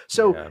status.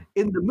 So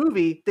in the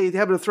movie, they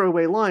have a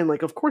throwaway line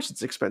like, of course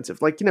it's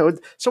expensive. Like, you know,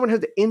 someone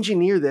had to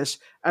engineer this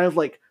out of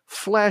like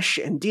flesh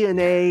and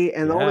DNA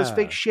and all this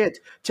fake shit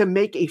to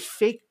make a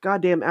fake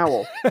goddamn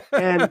owl.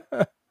 And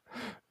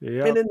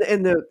and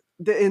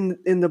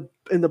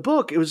in the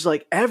book, it was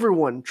like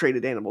everyone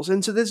traded animals.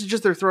 And so this is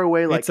just their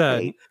throwaway like,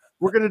 hey,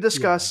 we're going to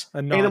discuss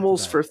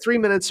animals for 3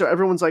 minutes. So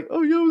everyone's like,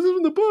 oh, yeah, it was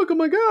in the book. Oh,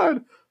 my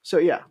God. So,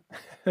 yeah.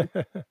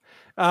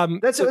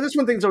 That's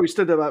one thing that's always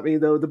stood about me,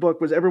 though. The book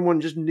was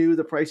everyone just knew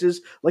the prices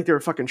like they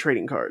were fucking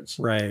trading cards.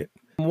 Right.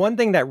 One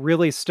thing that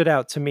really stood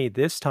out to me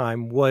this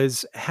time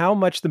was how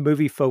much the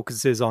movie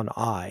focuses on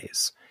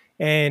eyes.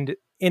 And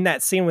in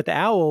that scene with the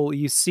owl,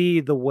 you see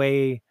the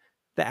way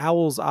the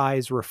owl's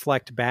eyes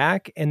reflect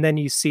back, and then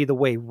you see the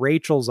way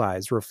Rachel's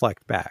eyes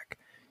reflect back.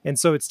 And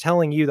so it's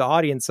telling you, the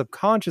audience,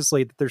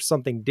 subconsciously that there's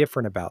something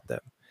different about them,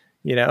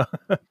 you know?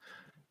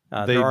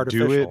 They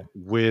do it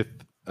with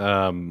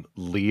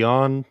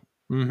Leon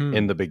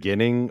in the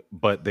beginning,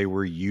 but they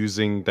were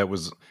using, that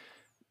was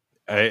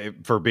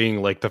for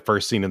being like the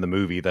first scene in the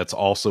movie, that's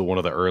also one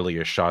of the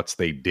earliest shots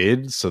they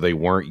did. So they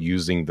weren't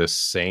using the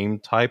same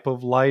type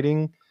of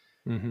lighting.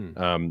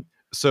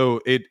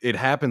 So it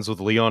happens with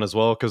Leon as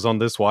well, because on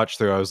this watch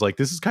through, I was like,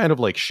 this is kind of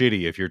like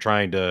shitty if you're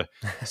trying to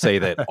say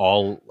that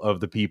all of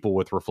the people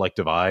with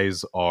reflective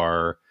eyes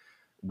are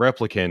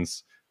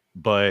replicants,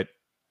 but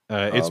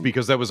it's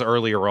because that was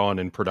earlier on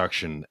in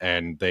production,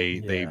 and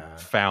they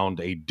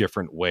found a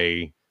different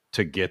way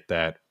to get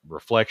that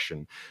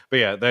reflection. But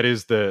yeah, that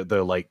is the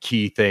like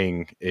key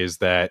thing, is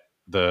that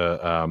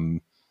the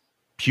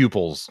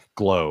pupils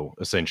glow,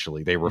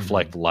 essentially. They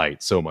reflect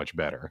light so much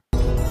better.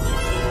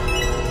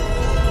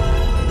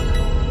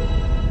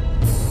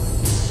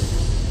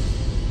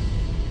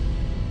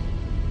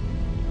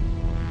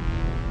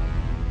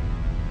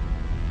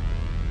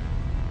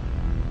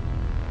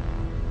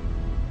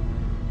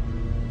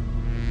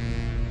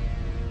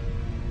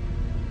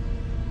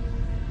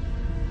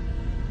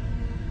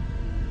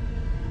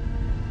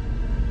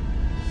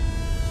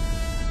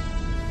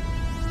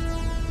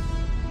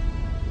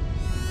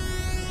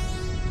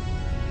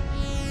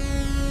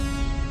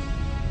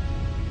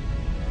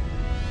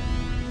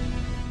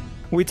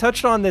 We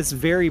touched on this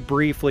very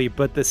briefly,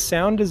 but the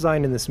sound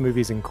design in this movie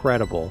is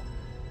incredible.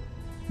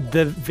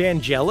 The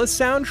Vangelis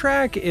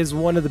soundtrack is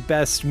one of the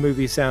best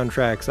movie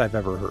soundtracks I've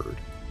ever heard.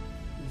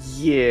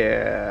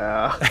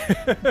 Yeah.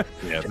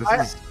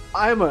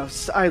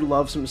 I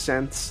love some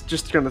synths.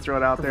 Just gonna throw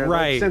it out there.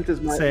 Right. Like, synth is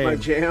my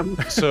jam.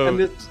 So and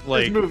this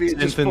movie is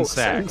just synth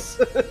full and of sax.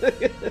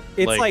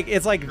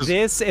 It's like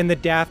this and the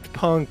Daft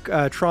Punk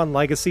Tron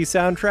Legacy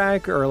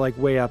soundtrack are like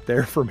way up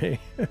there for me.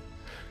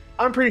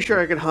 I'm pretty sure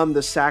I could hum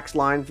the sax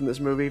line from this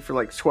movie for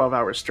like 12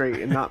 hours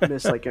straight and not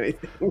miss like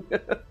anything.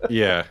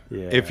 Yeah.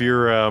 If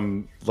you're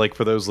like,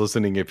 for those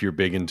listening, if you're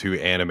big into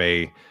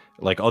anime,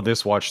 like on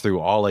this watch through,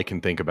 all I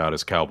can think about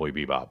is Cowboy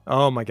Bebop.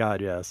 Oh my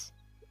God, yes.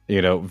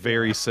 You know,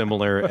 very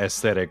similar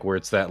aesthetic, where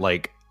it's that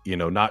like, you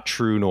know, not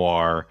true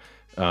noir,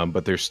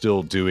 but they're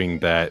still doing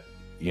that,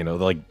 you know,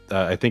 like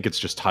I think it's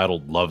just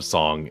titled Love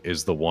Song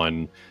is the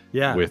one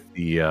Yeah. with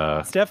the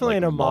it's definitely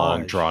an long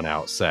homage. drawn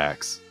out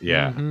sax.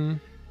 Yeah. Mhm.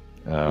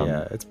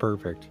 Yeah, it's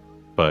perfect.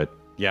 But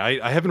yeah,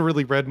 I haven't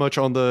really read much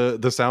on the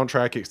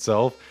soundtrack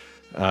itself.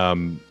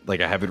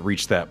 Like I haven't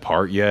reached that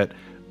part yet,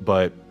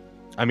 but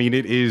I mean,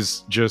 it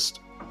is just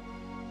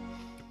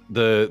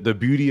the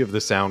beauty of the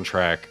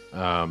soundtrack.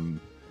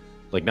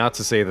 Like, not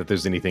to say that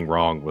there's anything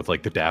wrong with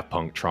like the Daft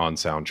Punk Tron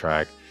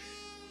soundtrack,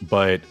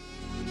 but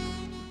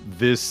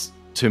this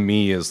to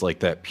me is like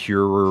that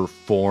purer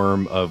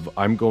form of,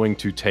 I'm going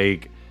to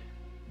take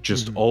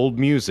just old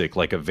music,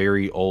 like a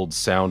very old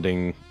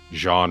sounding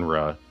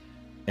genre,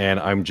 and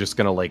I'm just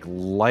gonna like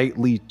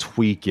lightly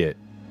tweak it,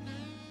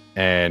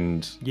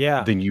 and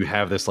then you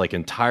have this like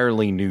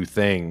entirely new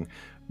thing,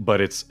 but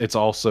it's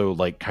also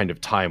like kind of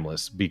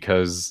timeless,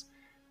 because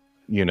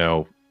you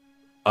know,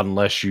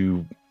 unless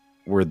you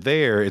were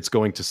there, it's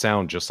going to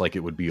sound just like it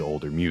would be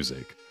older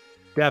music.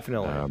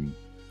 Definitely.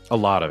 A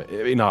lot of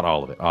it, not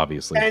all of it,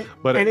 obviously,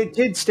 but it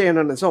did stand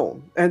on its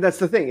own, and that's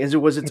the thing, is it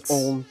was its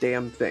own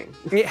damn thing.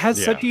 It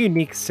has such a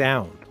unique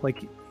sound.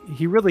 Like,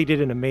 he really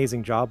did an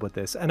amazing job with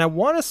this. And I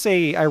want to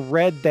say I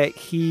read that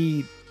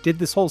he did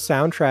this whole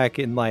soundtrack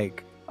in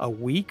like a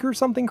week or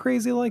something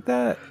crazy like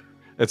that.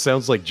 It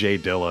sounds like Jay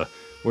Dilla,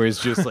 where he's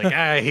just like,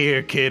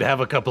 here, kid, have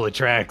a couple of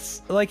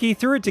tracks. Like, he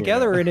threw it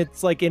together and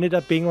it's like ended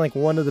up being like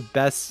one of the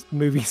best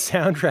movie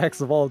soundtracks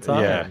of all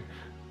time. Yeah.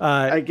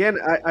 Again,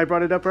 I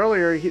brought it up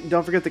earlier.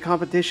 Don't forget the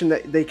competition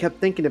that they kept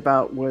thinking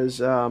about was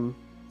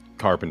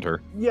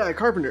Carpenter. Yeah,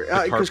 Carpenter,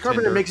 because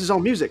Carpenter makes his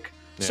own music.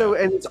 Yeah. So,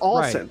 and it's all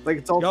Right. synth, like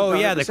it's all. Oh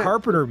yeah, the 100%.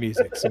 Carpenter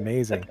music's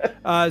amazing.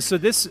 So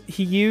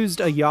he used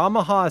a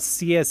Yamaha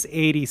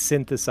CS80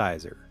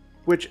 synthesizer.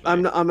 Which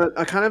I'm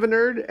a kind of a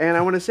nerd, and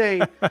I want to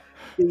say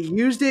they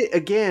used it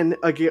again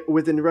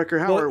within Rucker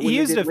Hauer. Well, he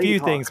used a few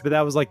things, but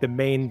that was like the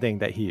main thing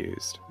that he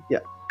used. Yeah,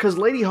 because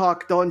Lady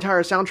Hawk, the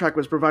entire soundtrack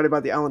was provided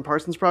by the Alan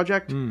Parsons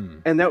Project,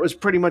 and that was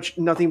pretty much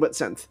nothing but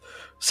synth.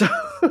 So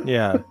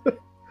yeah,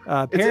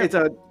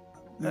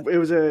 it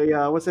was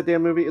a what's that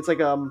damn movie? It's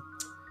like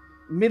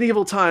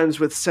medieval times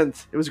with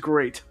synth. It was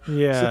great.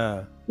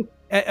 Yeah.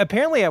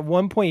 Apparently, at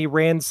one point, he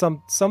ran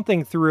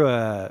something through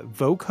a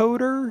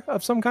vocoder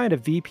of some kind,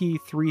 of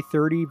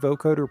VP330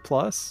 vocoder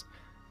plus.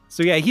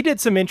 So yeah, he did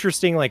some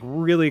interesting, like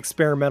really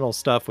experimental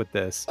stuff with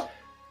this.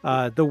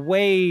 The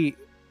way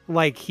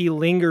like he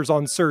lingers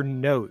on certain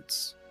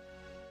notes,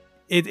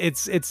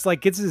 it's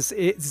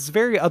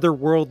very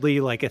otherworldly,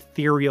 like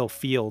ethereal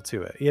feel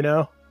to it. You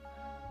know,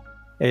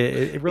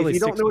 it really. If you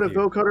don't know what a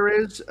vocoder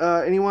is,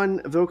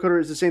 anyone, a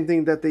vocoder is the same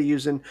thing that they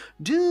use in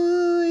 "Do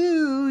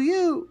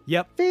You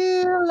Yep.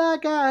 Feel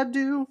Like I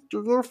Do?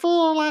 Do you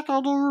feel like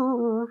I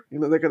do?" You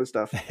know, that kind of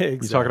stuff. You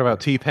talking about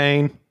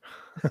T-Pain?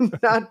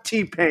 Not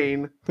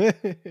T-Pain.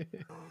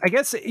 I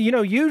guess,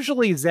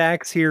 usually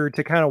Zach's here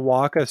to kind of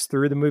walk us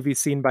through the movie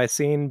scene by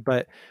scene,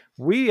 but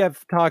we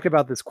have talked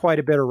about this quite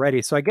a bit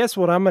already. So I guess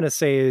what I'm going to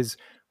say is,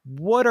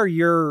 what are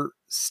your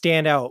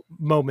standout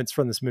moments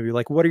from this movie?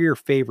 Like, what are your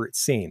favorite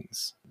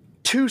scenes?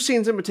 Two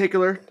scenes in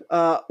particular.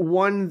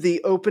 One,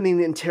 the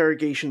opening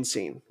interrogation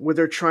scene where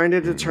they're trying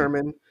to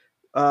determine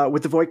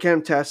with the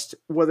Voight-Kampff test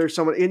whether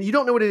someone, and you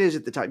don't know what it is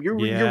at the time. You're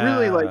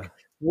really like,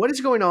 what is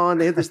going on?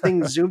 They have this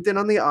thing zoomed in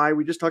on the eye.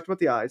 We just talked about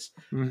the eyes.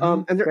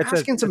 And they're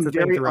asking some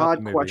very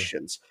odd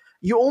questions.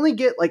 You only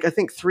get like, I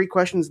think 3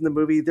 questions in the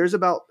movie. There's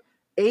about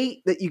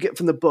 8 that you get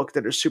from the book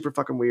that are super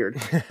fucking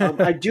weird.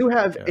 I do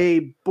have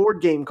a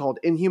board game called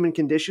Inhuman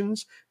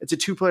Conditions. It's a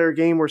 2-player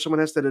game where someone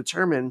has to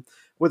determine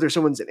whether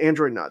someone's an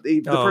android or not.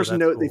 The person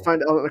knows, cool. They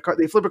find out on a card,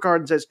 they flip a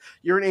card and says,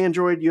 "You're an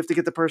android. You have to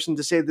get the person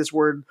to say this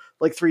word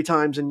like 3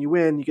 times, and you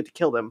win. You get to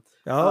kill them."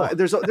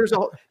 There's a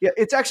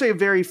it's actually a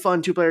very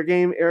fun 2-player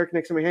game. Eric,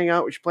 next time we hang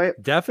out, we should play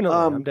it. Definitely,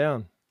 I'm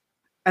down.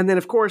 And then,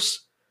 of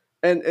course,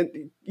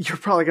 and you're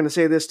probably going to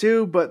say this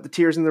too, but the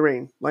tears in the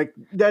rain, like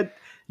that.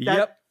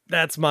 Yep.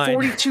 That's mine.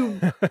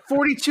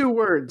 42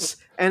 words.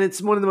 And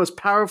it's one of the most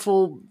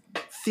powerful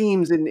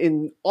themes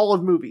in all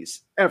of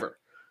movies ever.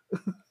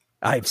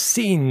 I've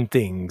seen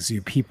things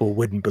you people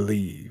wouldn't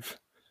believe.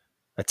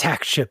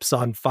 Attack ships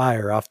on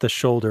fire off the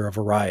shoulder of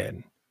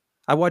Orion.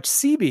 I watched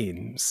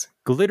C-beams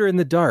glitter in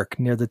the dark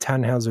near the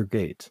Tannhauser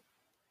Gate.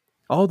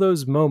 All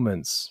those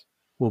moments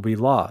will be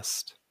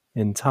lost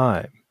in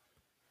time,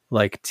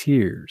 like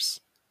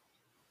tears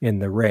in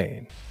the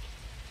rain.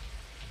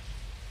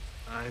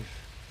 I've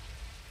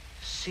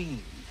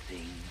seen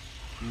things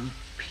you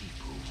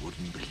people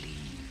wouldn't believe.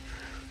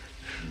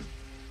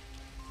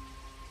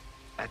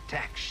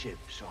 Attack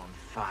ships on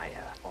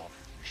fire off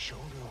the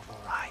shoulder of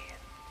Orion.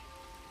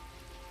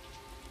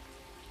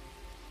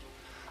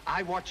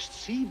 I watched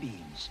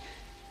C-beams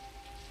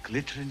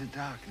glitter in the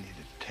dark near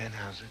the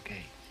Tannhauser Gate.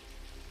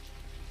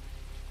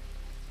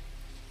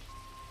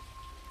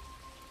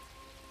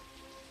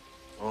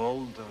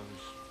 All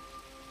those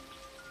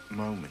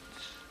moments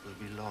will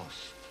be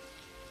lost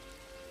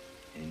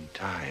in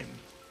time,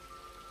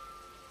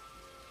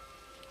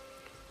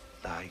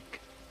 like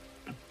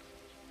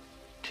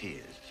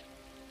tears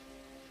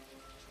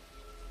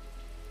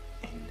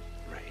in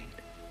rain.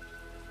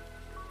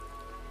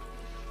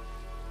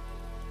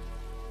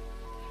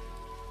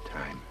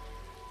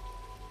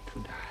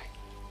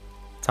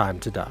 time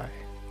to die.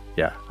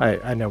 Yeah,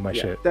 I know my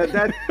shit.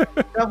 That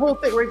whole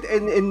thing, right?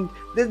 And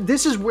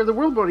this is where the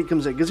world building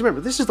comes in. Because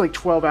remember, this is like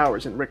 12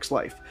 hours in Rick's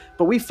life.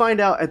 But we find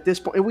out at this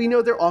point, and we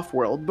know they're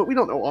off-world, but we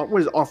don't know what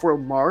is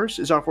off-world Mars,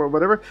 is off-world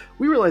whatever.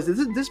 We realize that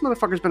this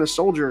motherfucker's been a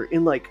soldier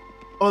in like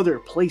other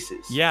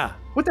places. Yeah.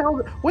 What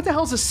the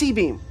hell's a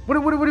C-beam? What's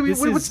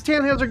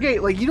Tannhauser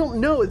Gate? Like, you don't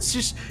know. It's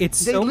just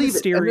it's they so leave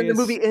mysterious. it, and then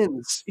the movie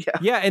ends. Yeah.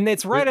 Yeah, and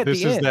it's right at the end.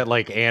 This is that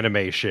like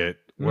anime shit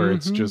where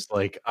it's just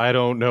like, I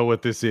don't know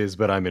what this is,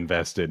 but I'm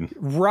invested.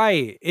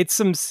 Right. It's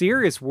some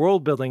serious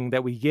world building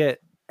that we get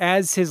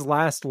as his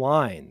last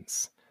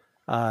lines.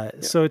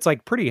 So it's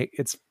like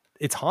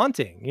it's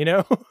haunting, you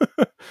know?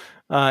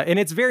 And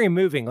it's very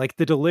moving. Like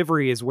the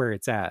delivery is where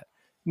it's at.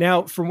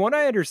 Now, from what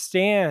I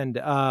understand,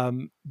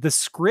 the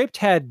script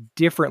had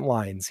different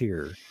lines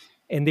here,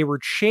 and they were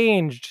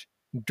changed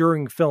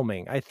during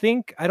filming. I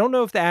don't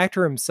know if the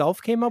actor himself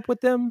came up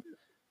with them.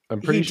 I'm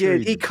pretty sure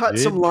he cut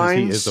some lines.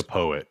 He is a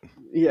poet.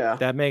 Yeah,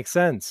 that makes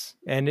sense,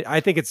 and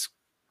I think it's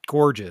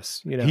gorgeous.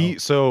 You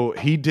know,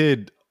 he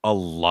did a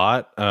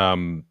lot.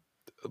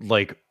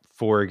 Like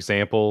for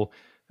example,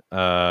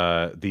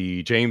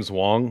 the James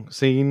Wong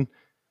scene.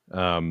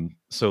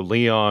 So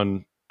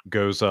Leon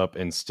goes up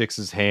and sticks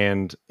his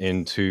hand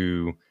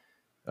into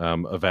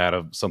a vat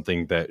of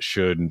something that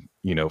should,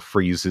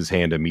 freeze his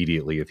hand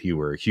immediately if he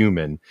were a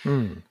human.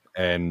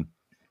 And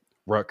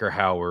Rutger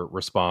Hauer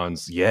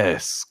responds,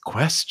 "Yes,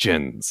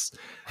 questions."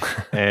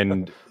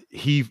 And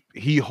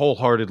he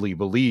wholeheartedly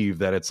believed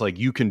that it's like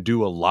you can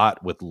do a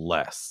lot with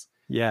less.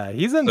 Yeah,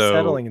 he's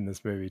unsettling in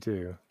this movie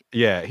too.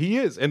 Yeah, he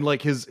is. And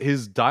like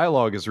his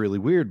dialogue is really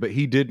weird, but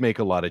he did make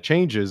a lot of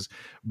changes.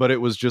 But it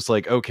was just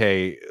like,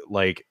 okay,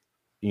 like,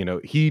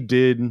 he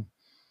did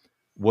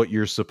what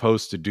you're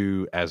supposed to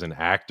do as an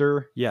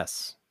actor.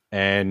 Yes.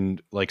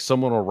 And like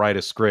someone will write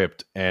a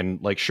script and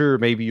like, sure,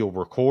 maybe you'll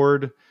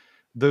record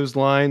those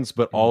lines,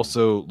 but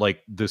also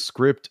like the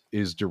script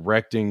is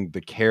directing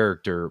the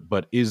character,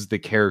 but is the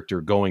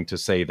character going to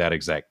say that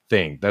exact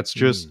thing? That's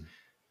just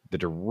the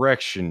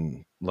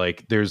direction.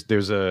 Like there's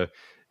a,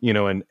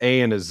 an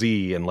A and a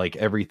Z, and like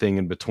everything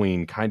in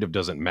between kind of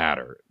doesn't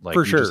matter. Like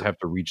For you sure. just have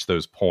to reach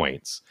those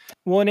points.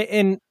 Well,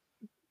 and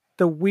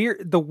the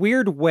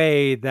weird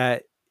way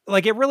that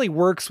like it really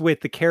works with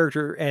the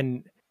character,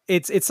 and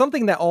it's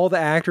something that all the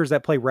actors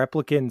that play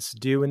replicants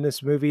do in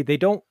this movie.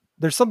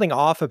 There's something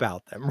off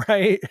about them,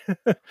 right?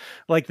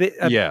 Like the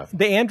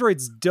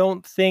androids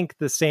don't think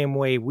the same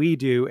way we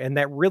do, and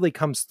that really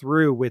comes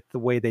through with the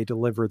way they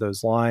deliver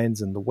those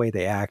lines and the way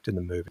they act in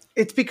the movie.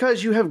 It's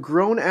because you have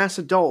grown ass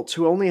adults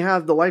who only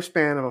have the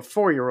lifespan of a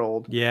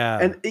 4-year-old. Yeah,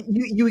 and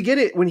you get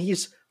it when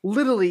he's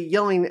literally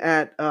yelling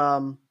at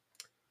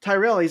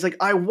Tyrell. He's like,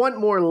 "I want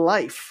more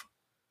life."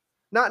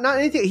 Not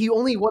anything. He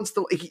only wants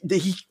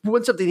he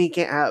wants something he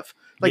can't have.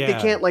 Like they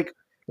can't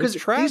because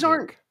these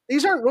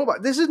aren't robots.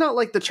 This is not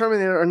like the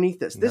Terminator underneath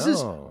this. This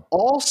is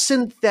all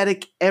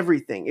synthetic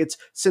everything. It's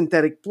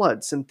synthetic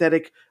blood,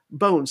 synthetic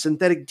bones,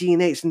 synthetic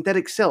DNA,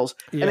 synthetic cells.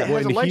 Yeah. And it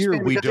has a lifespan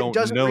here we don't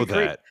know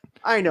recreate. that.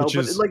 I know,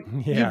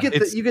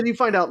 but you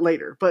find out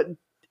later. But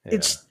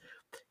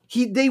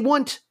they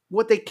want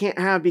what they can't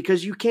have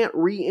because you can't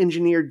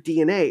re-engineer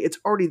DNA. It's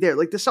already there.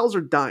 Like the cells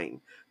are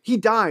dying. He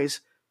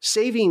dies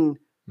saving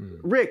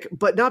Rick,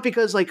 but not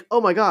because like, oh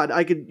my God,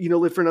 I could,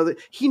 live for another.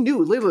 He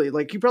knew literally,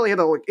 like he probably had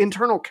a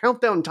internal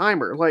countdown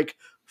timer, like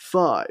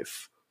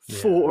 5,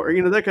 4,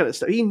 that kind of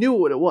stuff. He knew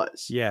what it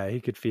was. Yeah,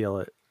 he could feel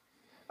it.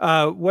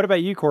 What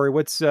about you, Corey?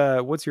 What's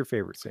your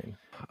favorite scene?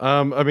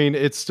 I mean,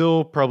 it's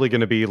still probably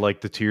going to be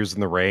like the tears in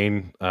the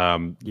rain.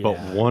 But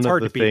one of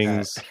the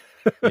things,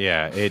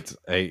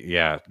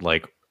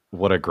 like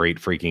what a great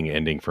freaking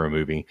ending for a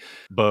movie.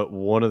 But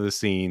one of the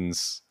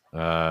scenes,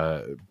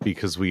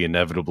 because we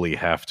inevitably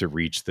have to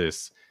reach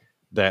this,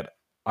 that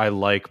I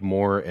like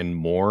more and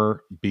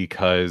more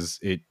because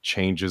it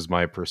changes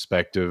my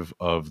perspective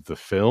of the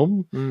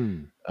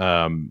film,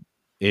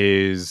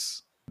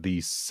 is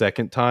the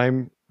second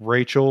time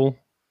Rachel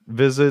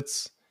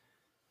visits.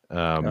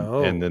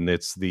 And then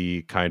it's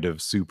the kind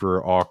of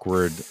super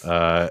awkward,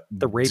 the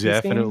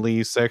definitely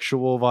scene?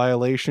 Sexual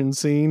violation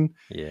scene.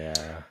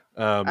 Yeah.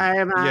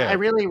 I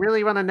really,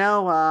 really want to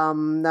know,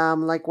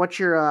 like, what's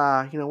your,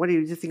 what do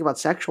you think about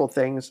sexual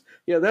things?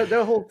 Yeah, that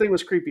whole thing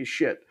was creepy as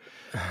shit.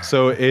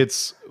 So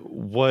it's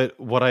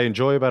what I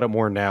enjoy about it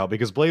more now,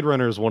 because Blade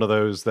Runner is one of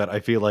those that I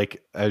feel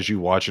like as you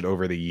watch it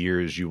over the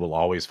years, you will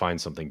always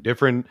find something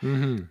different.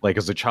 Like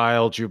as a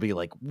child, you'll be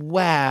like,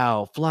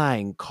 wow,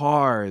 flying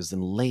cars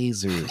and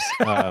lasers.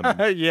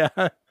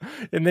 Yeah.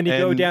 And then you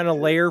go down a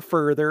layer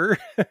further.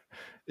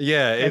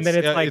 Yeah. And then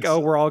it's like, oh,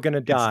 we're all going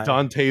to die. It's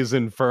Dante's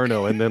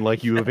Inferno. And then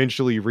like you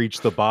eventually reach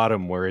the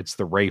bottom where it's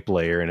the rape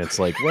layer. And it's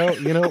like,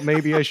 well,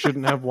 maybe I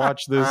shouldn't have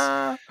watched this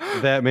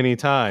that many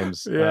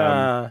times.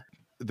 Yeah.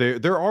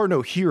 There are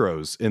no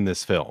heroes in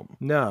this film.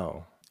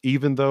 No.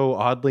 Even though,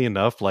 oddly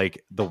enough,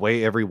 like the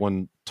way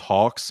everyone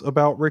talks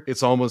about Rick,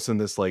 it's almost in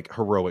this like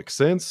heroic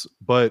sense.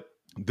 But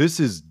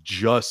this is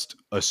just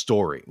a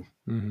story.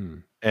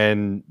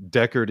 And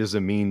Deckard is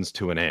a means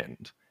to an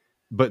end.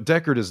 but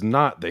Deckard is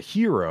not the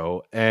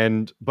hero.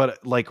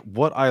 But like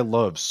what I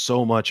love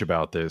so much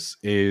about this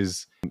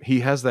is he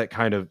has that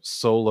kind of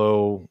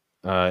solo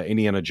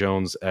Indiana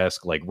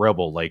Jones-esque like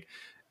rebel. Like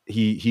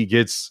he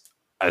gets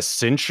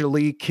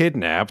essentially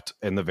kidnapped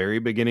in the very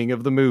beginning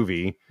of the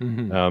movie.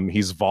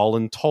 He's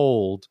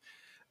voluntold,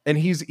 and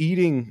he's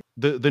eating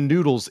the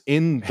noodles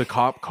in the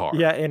cop car.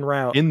 Yeah, en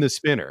route. In the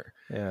spinner.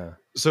 Yeah.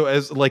 So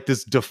as like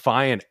this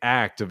defiant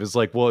act of is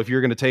like, well, if you're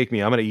going to take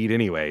me, I'm going to eat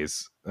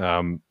anyways.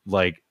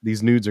 Like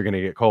these nudes are going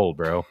to get cold,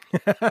 bro.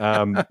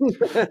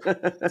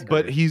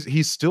 But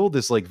he's still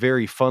this like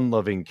very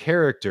fun-loving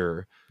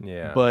character.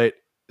 Yeah. But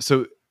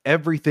so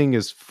everything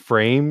is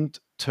framed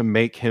to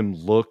make him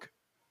look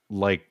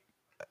like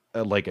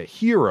a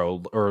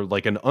hero or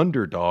like an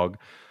underdog,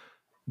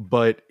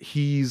 but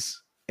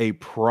he's a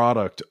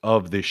product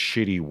of this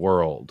shitty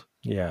world.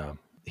 Yeah.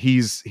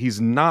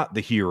 He's not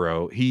the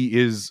hero. He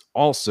is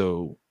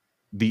also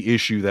the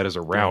issue that is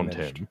around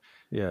him.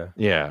 Yeah.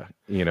 Yeah.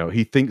 You know,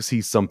 he thinks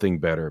he's something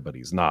better, but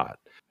he's not.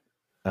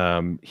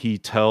 He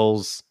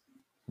tells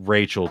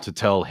Rachel to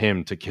tell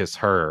him to kiss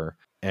her.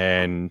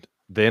 And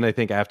then I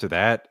think after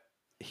that,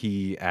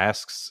 he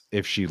asks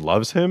if she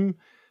loves him.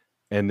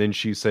 And then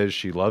she says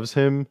she loves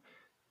him.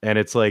 And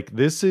it's like,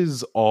 this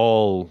is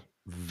all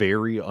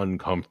very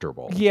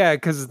uncomfortable. Yeah,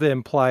 because the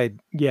implied,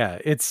 you're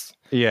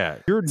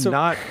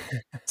not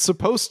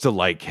supposed to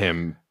like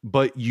him,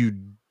 but you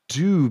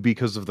do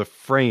because of the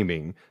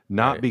framing,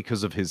 not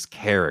because of his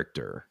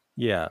character.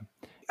 Yeah.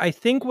 I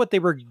think what they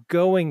were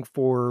going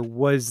for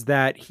was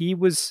that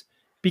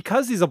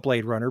because he's a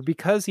Blade Runner,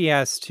 because he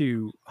has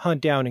to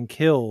hunt down and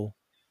kill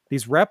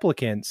these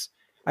replicants,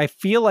 I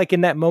feel like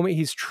in that moment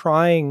he's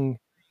trying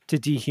to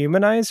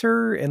dehumanize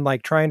her and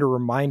like trying to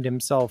remind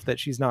himself that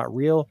she's not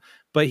real,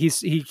 but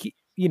he's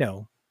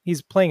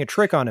playing a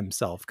trick on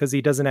himself because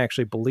he doesn't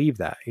actually believe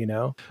that,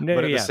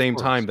 But at the same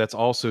time, that's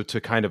also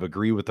to kind of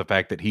agree with the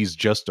fact that he's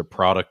just a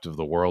product of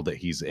the world that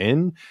he's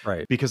in.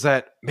 Right. Because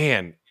that,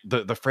 man,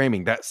 the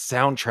framing, that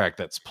soundtrack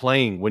that's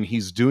playing when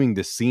he's doing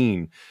the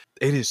scene,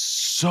 it is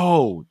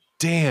so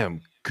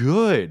damn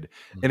good.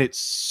 And it's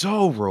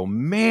so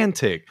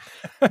romantic.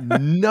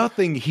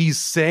 Nothing he's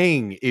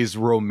saying is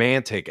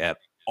romantic at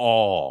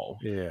all.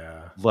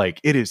 Yeah. Like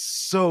it is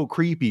so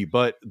creepy,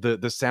 but the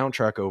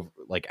soundtrack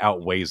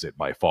outweighs it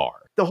by far.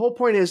 The whole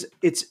point is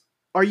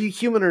are you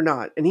human or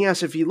not? And he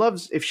asks if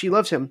she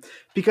loves him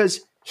because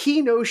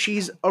he knows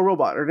she's a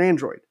robot or an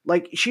android.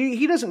 Like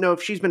he doesn't know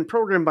if she's been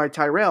programmed by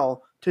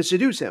Tyrell to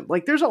seduce him.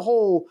 Like there's a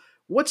whole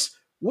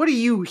what are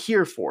you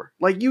here for?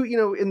 Like you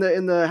know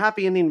in the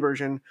happy ending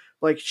version,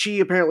 like she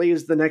apparently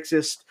is the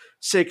Nexus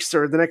 6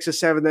 or the Nexus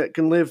 7 that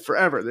can live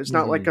forever. That's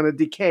not like going to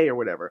decay or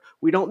whatever.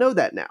 We don't know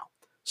that now.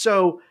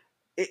 So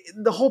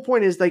the whole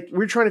point is like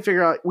we're trying to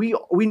figure out. We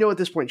know at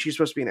this point she's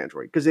supposed to be an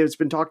android because it's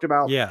been talked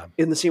about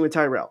in the scene with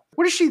Tyrell.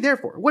 What is she there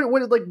for?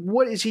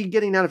 What is he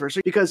getting out of her?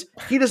 So, because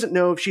he doesn't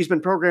know if she's been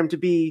programmed to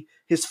be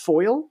his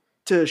foil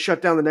to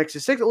shut down the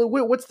Nexus 6.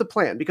 What's the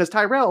plan? Because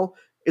Tyrell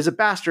is a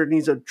bastard and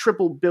he's a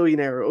triple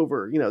billionaire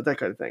over that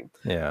kind of thing.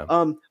 Yeah.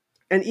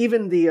 And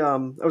even the I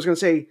was going to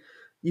say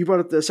you brought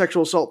up the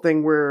sexual assault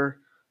thing where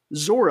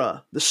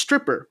Zora, the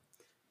stripper,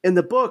 in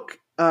the book,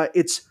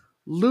 it's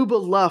Luba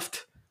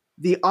Luft,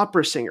 the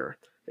opera singer.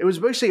 It was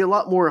basically a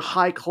lot more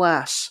high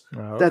class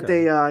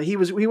that he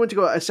went to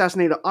go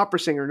assassinate an opera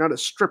singer, not a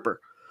stripper.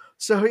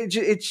 So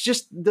it's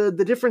just the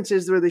difference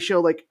is where they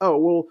show like, oh,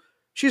 well,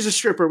 she's a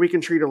stripper. We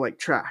can treat her like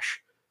trash.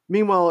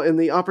 Meanwhile, in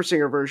the opera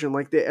singer version,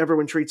 like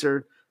everyone treats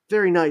her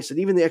very nice. And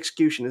even the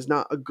execution is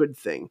not a good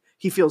thing.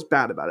 He feels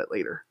bad about it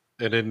later.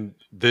 And in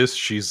this,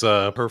 she's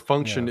her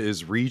function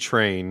is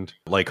retrained,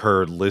 like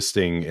her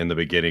listing in the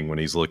beginning when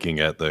he's looking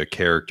at the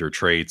character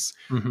traits.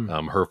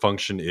 Her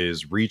function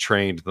is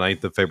retrained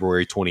 9th of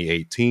February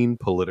 2018,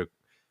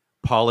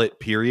 Polit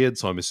period.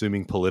 So I'm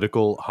assuming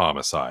political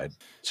homicide.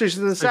 So she's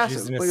an assassin.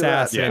 She's an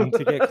assassin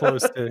to get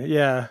close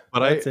to. But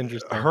that's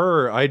interesting.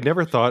 I'd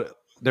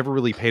never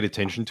really paid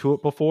attention to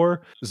it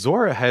before.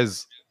 Zora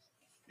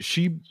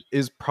she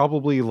is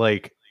probably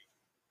like.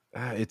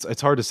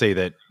 It's hard to say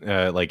that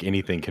like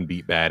anything can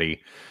beat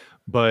Batty,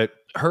 but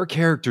her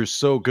character's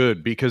so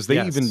good because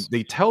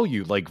they tell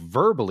you like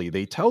verbally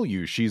they tell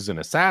you she's an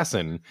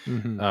assassin,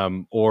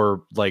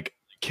 or like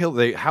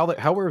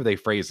however they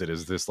phrase it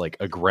is this like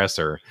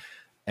aggressor,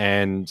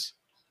 and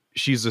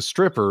she's a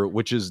stripper,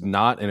 which is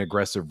not an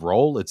aggressive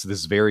role. It's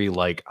this very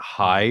like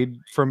hide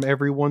from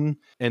everyone,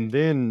 and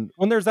then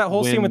when there's that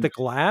whole scene with the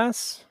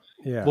glass.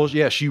 Yeah. Well,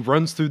 yeah, she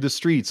runs through the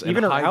streets and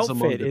hides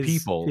among the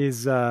people.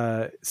 Is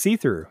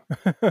see-through.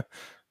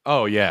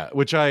 Oh yeah,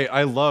 which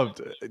I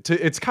loved.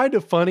 It's kind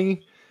of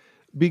funny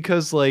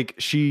because like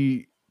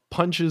she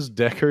punches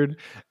Deckard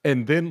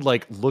and then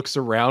like looks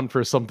around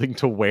for something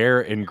to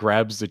wear and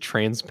grabs the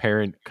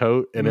transparent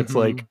coat, and it's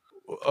like,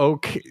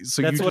 okay,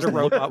 so that's you just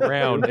look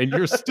around and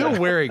you're still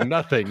wearing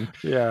nothing.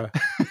 Yeah.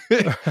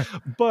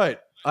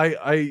 But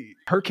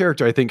her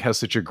character I think has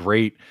such a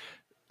great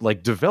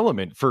like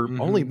development for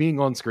only being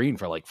on screen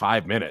for like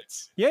 5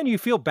 minutes. Yeah, and you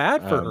feel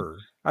bad for her.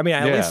 I mean,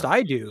 at least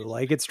I do.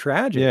 Like it's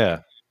tragic. Yeah.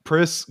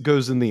 Pris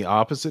goes in the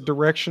opposite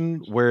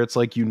direction, where it's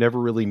like you never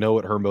really know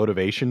what her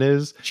motivation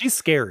is. She's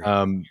scary.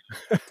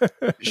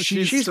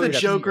 She's the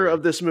Joker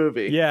of this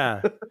movie.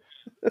 Yeah.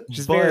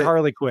 She's very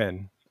Harley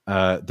Quinn.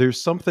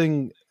 There's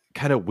something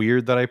kind of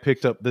weird that I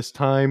picked up this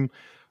time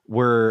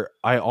where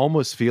I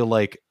almost feel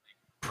like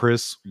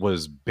Pris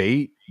was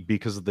bait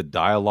because of the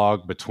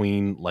dialogue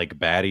between like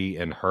Batty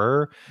and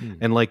her.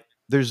 And like,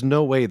 there's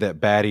no way that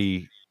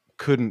Batty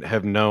couldn't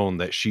have known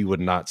that she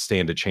would not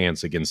stand a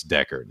chance against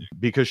Deckard,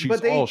 because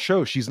she's all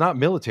show. She's not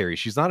military.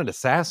 She's not an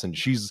assassin.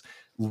 She's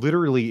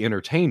literally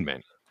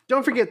entertainment.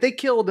 Don't forget, they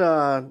killed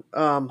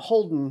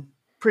Holden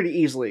pretty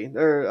easily,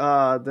 or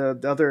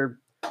the other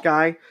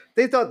guy.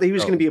 They thought that he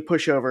was going to be a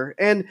pushover.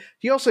 And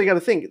you also got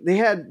to think, they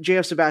had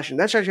JF Sebastian.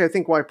 That's actually, I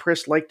think, why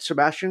Pris liked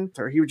Sebastian.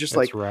 Or he was just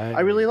I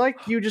really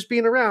like you just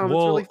being around. It's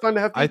really fun to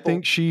have people. I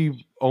think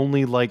she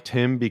only liked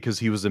him because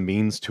he was a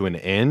means to an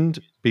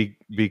end,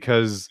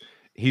 because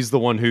he's the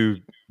one who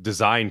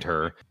designed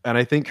her. And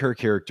I think her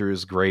character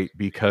is great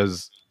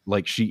because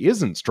like she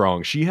isn't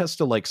strong. She has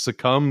to like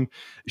succumb.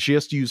 She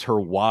has to use her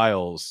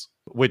wiles,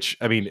 which,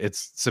 I mean,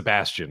 it's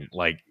Sebastian.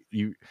 Like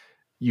you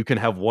can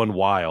have one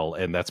wile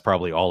and that's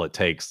probably all it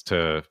takes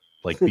to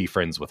like be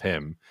friends with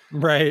him.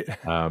 Right.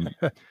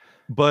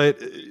 But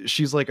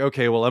she's like,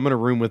 okay, well, I'm going to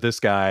room with this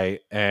guy.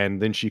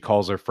 And then she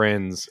calls her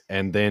friends,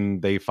 and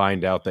then they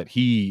find out that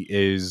he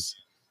is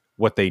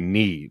what they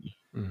need.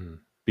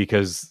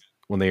 Because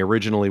when they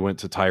originally went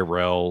to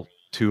Tyrell,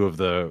 2 of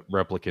the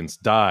replicants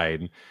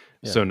died.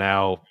 Yeah. So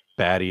now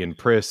Batty and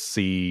Pris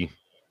see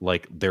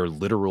like their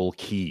literal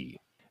key.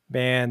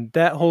 Man,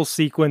 that whole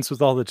sequence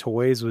with all the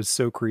toys was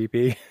so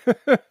creepy.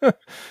 Dude,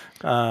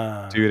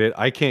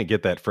 I can't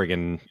get that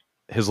friggin'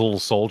 his little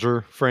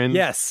soldier friend.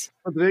 Yes.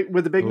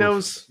 With the big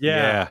nose?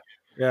 Yeah.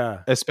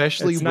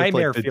 Especially It's with like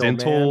nightmare the fuel,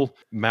 dental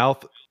man.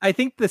 mouth. I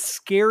think the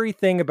scary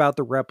thing about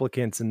the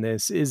replicants in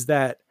this is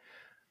that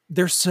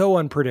they're so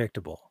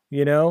unpredictable,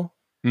 you know?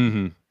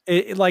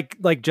 It,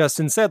 like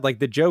Justin said, like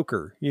the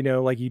Joker, you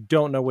know, like you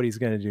don't know what he's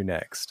going to do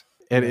next.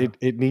 And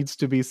it needs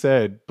to be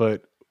said,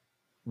 but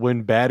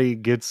when Batty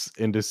gets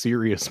into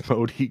serious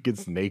mode, he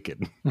gets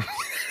naked.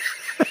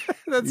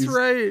 That's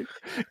right.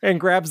 And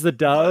grabs the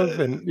dove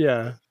and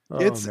man.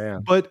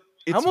 But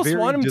it's I almost very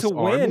want him disarming.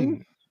 to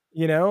win,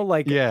 you know,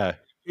 like,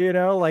 you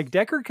know, like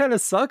Deckard kind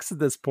of sucks at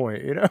this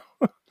point, you know?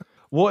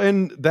 Well,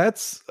 and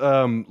that's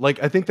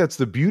like, I think that's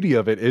the beauty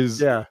of it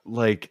is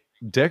like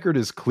Deckard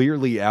is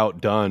clearly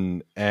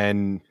outdone,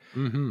 and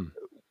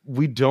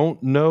we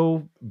don't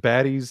know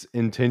Batty's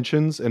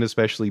intentions, and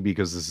especially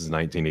because this is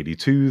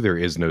 1982, there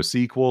is no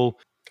sequel.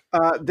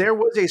 There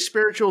was a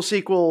spiritual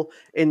sequel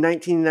in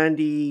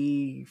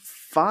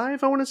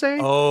 1995, I want to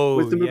say,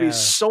 with the movie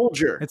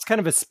Soldier. It's kind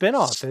of a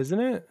spin-off, isn't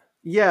it?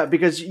 Yeah,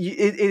 because it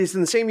is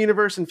in the same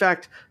universe. In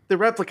fact, the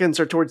replicants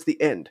are towards the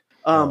end.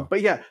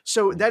 But yeah,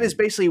 so that is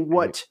basically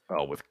what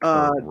with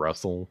Kurt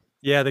Russell.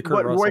 Yeah, the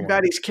Kurt Russell Roy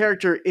Batty's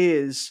character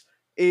is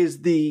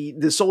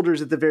the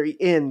soldiers at the very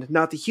end,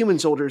 not the human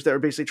soldiers that are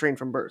basically trained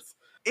from birth.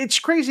 It's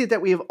crazy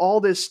that we have all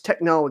this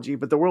technology,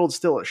 but the world's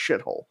still a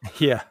shithole.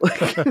 Yeah.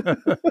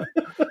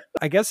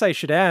 I guess I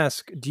should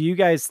ask, do you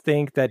guys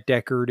think that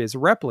Deckard is a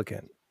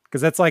replicant?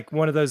 Because that's like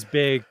one of those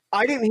big...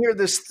 I didn't hear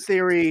this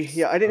theory.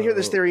 Yeah, I didn't hear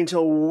this theory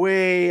until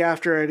way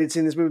after I had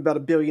seen this movie about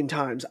 1 billion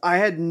times. I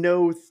had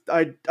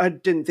I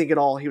didn't think at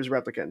all he was a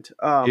replicant.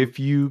 If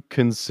you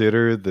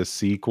consider the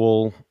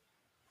sequel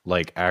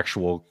like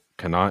actual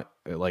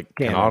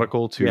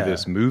canonical to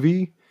this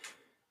movie,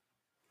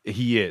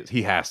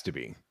 he has to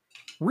be.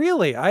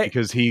 Really?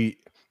 Because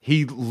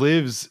he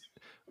lives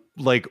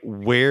like,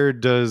 where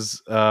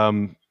does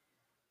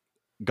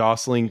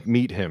Gosling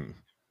meet him?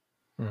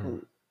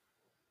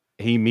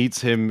 He meets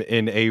him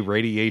in a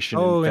radiation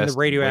in the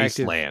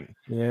radioactive wasteland.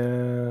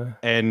 Yeah.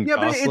 And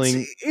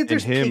Gosling and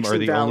him are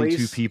the only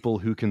 2 people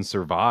who can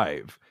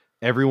survive.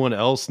 Everyone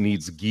else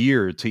needs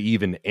gear to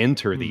even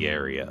enter the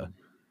area.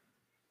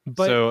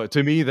 But, so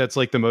to me, that's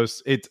like the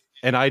most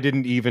and I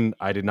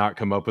did not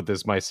come up with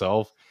this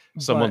myself.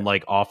 Someone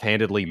like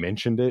offhandedly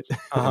mentioned it.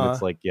 And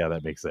it's like, yeah,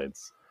 that makes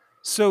sense.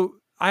 So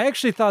I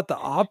actually thought the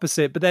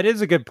opposite, but that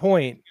is a good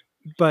point.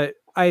 But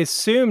I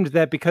assumed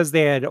that because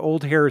they had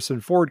old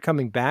Harrison Ford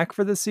coming back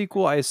for the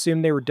sequel, I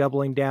assumed they were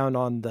doubling down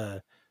on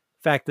the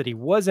fact that he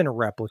wasn't a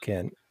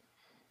replicant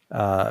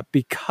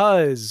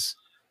because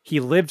he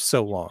lived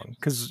so long.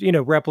 Because, you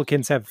know,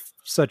 replicants have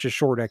such a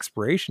short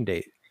expiration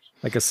date.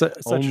 Like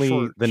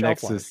only the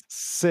Nexus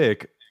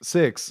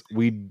 6,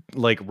 we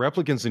like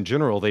replicants in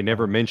general, they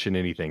never mention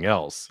anything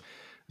else.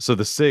 So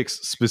the 6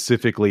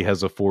 specifically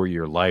has a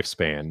 4-year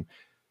lifespan.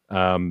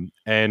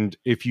 And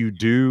if you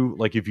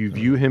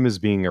view him as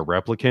being a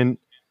replicant,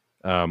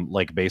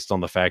 like based on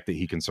the fact that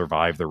he can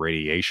survive the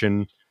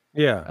radiation.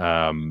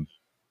 Yeah.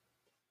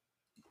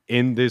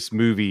 In this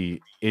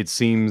movie, it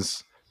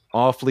seems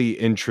awfully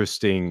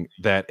interesting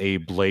that a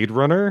Blade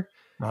Runner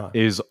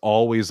is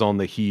always on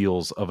the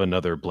heels of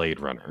another Blade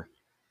Runner,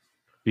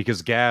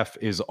 because Gaff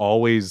is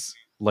always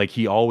like,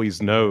 he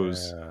always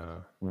knows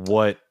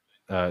what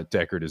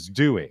Deckard is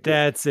doing.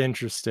 That's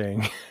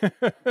interesting.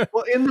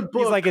 Well, in the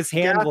book, he's like his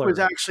handler. Gaff was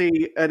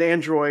actually an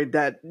android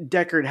that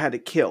Deckard had to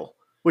kill,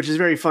 which is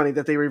very funny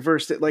that they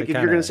reversed it. Like, if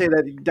you're going to say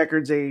that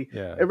Deckard's a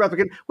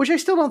replicant, which I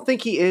still don't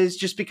think he is,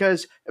 just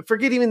because,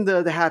 forget even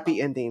the happy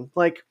ending.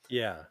 Like,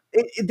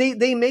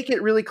 they make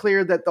it really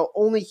clear that the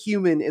only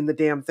human in the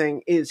damn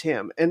thing is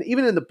him. And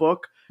even in the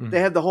book, they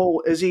had the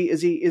whole, is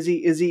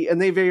he,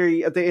 and they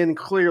very, at the end,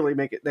 clearly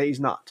make it that he's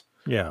not.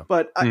 Yeah.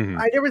 But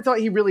I never thought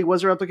he really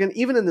was a replicant.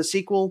 Even in the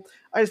sequel,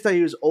 I just thought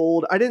he was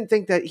old. I didn't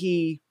think that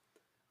he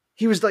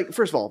was like,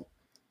 first of all,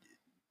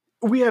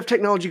 we have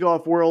technology go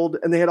off-world,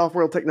 and they had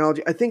off-world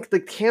technology. I think the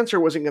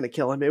cancer wasn't going to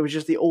kill him. It was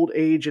just the old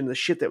age and the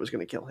shit that was going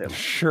to kill him.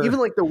 Sure. Even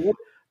like the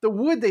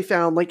wood they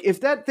found, like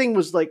if that thing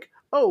was like,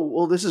 oh,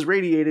 well, this is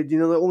radiated,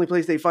 the only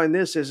place they find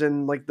this is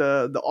in like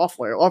the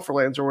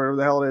Offerlands or whatever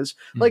the hell it is.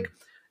 Like,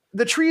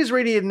 the tree is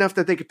radiated enough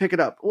that they could pick it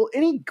up. Well,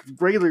 any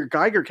regular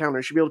Geiger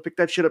counter should be able to pick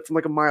that shit up from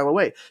like a mile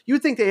away. You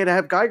would think they had to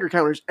have Geiger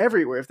counters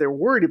everywhere if they're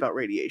worried about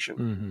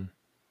radiation.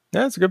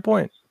 That's a good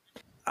point.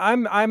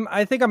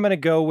 I think I'm going to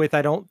go with,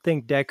 I don't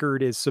think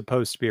Deckard is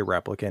supposed to be a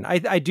replicant.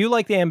 I do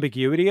like the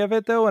ambiguity of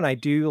it though. And I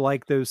do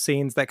like those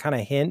scenes that kind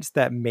of hint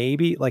that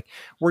maybe like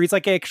where he's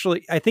like,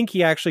 actually, I think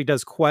he actually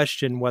does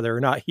question whether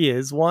or not he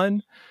is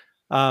one.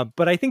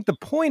 But I think the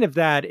point of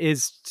that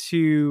is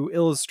to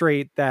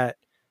illustrate that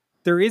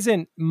there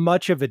isn't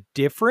much of a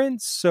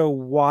difference. So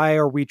why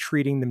are we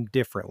treating them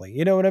differently?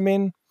 You know what I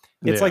mean?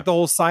 It's like the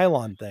whole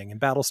Cylon thing in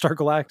Battlestar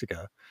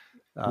Galactica.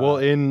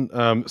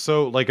 Well,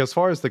 so like as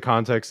far as the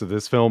context of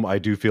this film, I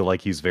do feel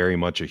like he's very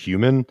much a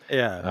human.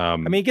 Yeah. I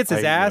mean, he gets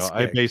his ass kicked.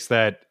 I base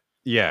that.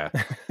 Yeah.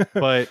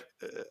 But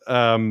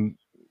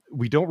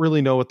we don't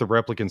really know what the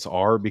replicants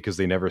are because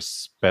they never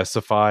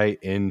specify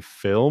in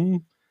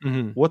film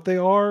what they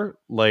are.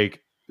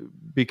 Like,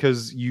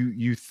 because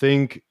you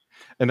think,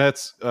 and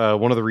that's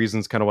one of the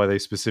reasons kind of why they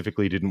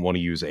specifically didn't want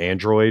to use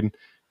android,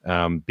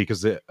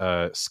 because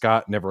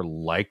Scott never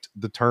liked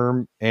the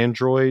term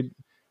android.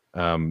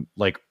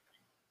 Like,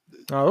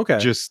 oh, okay.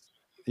 Just,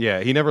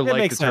 yeah, he never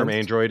liked the term sense.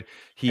 android.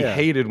 He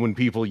hated when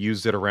people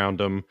used it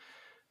around him.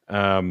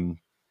 And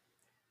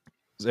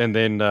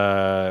then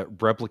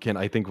replicant,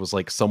 I think, was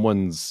like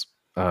someone's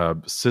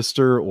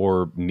sister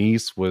or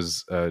niece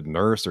was a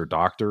nurse or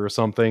doctor or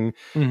something.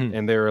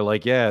 And they were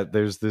like, yeah,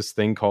 there's this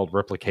thing called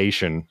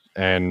replication.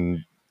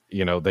 And,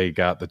 they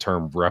got the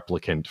term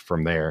replicant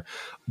from there.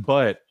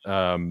 But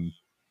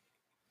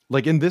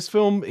like in this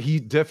film, he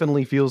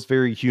definitely feels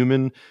very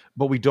human,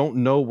 but we don't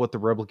know what the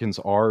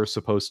replicants are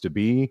supposed to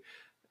be.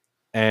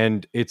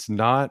 And it's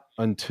not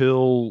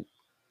until,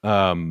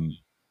 I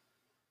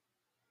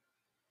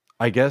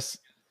guess,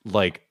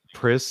 like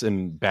Pris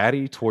and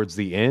Batty towards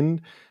the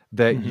end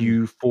that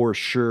you for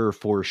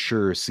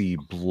sure see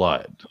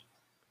blood.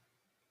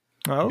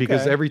 Oh, okay.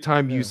 Because every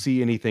time you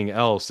see anything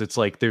else, it's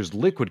like there's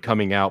liquid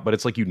coming out, but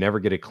it's like you never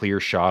get a clear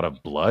shot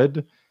of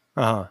blood.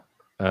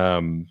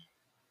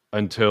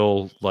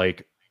 Until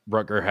like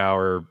Rutger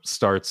Hauer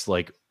starts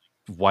like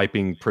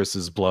wiping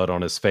Pris's blood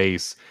on his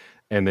face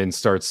and then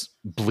starts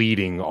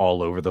bleeding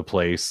all over the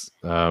place,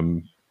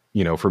 from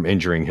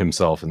injuring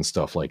himself and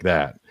stuff like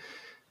that.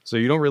 So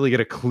you don't really get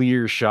a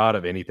clear shot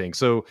of anything.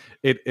 So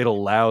it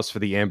allows for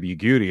the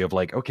ambiguity of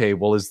like, okay,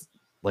 well, is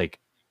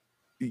like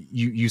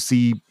you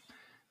see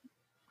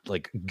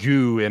like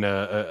goo in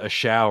a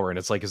shower and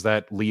it's like, is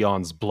that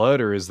Leon's blood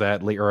or is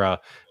that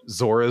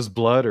Zora's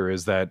blood or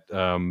is that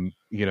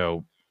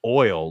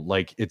oil?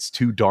 Like, it's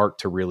too dark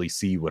to really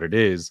see what it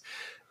is.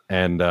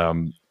 And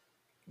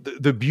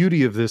the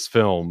beauty of this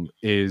film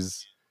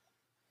is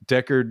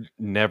Deckard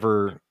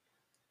never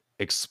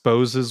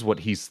exposes what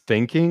he's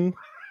thinking,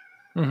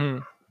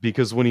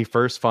 because when he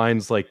first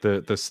finds like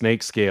the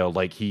snake scale,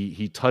 like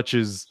he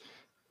touches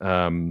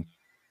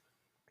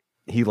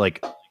he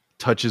like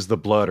touches the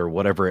blood or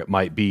whatever it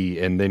might be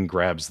and then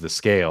grabs the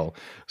scale.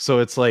 So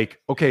it's like,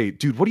 okay,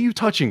 dude, what are you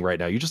touching right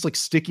now? You're just like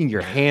sticking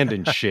your hand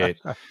in shit.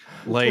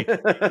 Like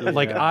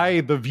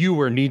I, the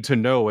viewer, need to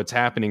know what's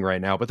happening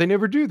right now, but they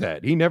never do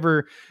that. He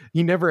never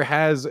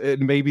has,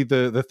 and maybe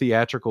the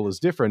theatrical is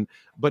different,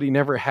 but he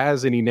never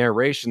has any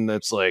narration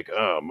that's like,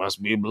 oh,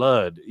 must be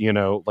blood,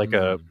 like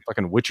a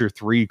fucking Witcher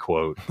 3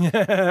 quote.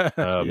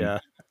 Yeah.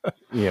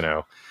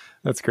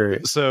 That's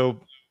great. So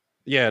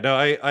yeah, no,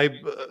 I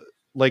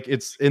like,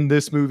 it's in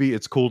this movie,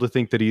 it's cool to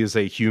think that he is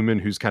a human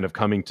who's kind of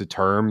coming to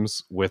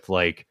terms with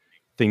like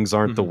things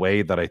aren't the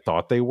way that I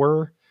thought they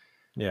were.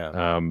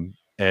 Yeah.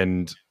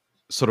 And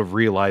sort of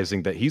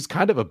realizing that he's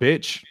kind of a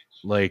bitch.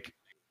 Like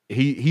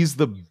he's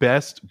the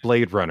best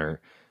Blade Runner,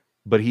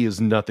 but he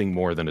is nothing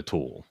more than a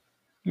tool.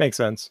 Makes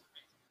sense.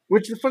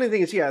 Which the funny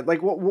thing is, like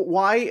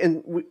why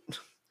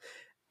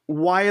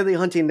are they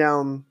hunting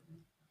down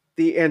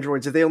the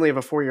androids if they only have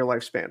a 4-year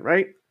lifespan,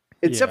 right?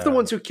 Except the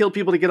ones who killed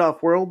people to get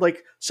off world.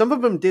 Like, some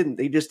of them didn't.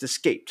 They just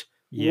escaped.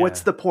 Yeah. What's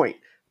the point?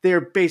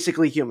 They're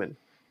basically human.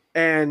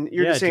 And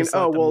you're just saying,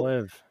 oh, well,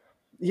 live.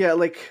 Yeah,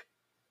 like,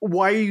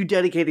 why are you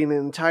dedicating an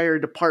entire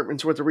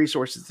department's worth of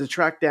resources to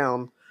track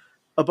down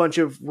a bunch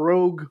of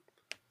rogue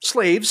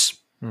slaves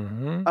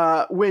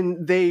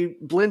when they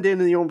blend in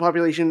the own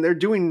population, they're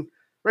doing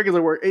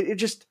regular work.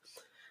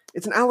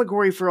 It's an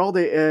allegory for all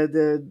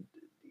the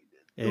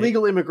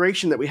illegal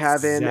immigration that we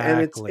have and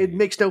it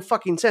makes no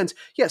fucking sense.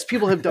 Yes,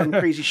 people have done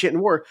crazy shit in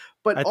war,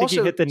 but I think also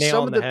you hit the nail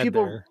some on of the the head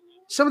people, there.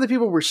 some of the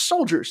people were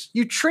soldiers.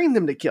 You train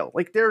them to kill.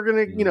 Like they're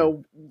gonna,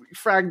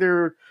 frag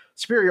their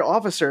superior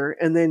officer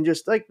and then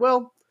just like,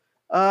 well,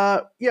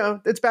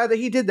 it's bad that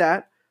he did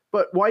that,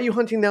 but why are you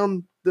hunting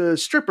down the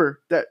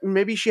stripper that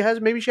maybe she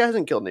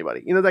hasn't killed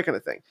anybody? That kind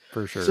of thing.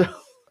 For sure. So,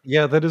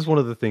 yeah, that is one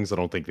of the things I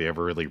don't think they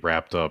ever really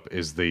wrapped up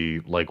is the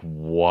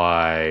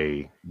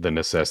why the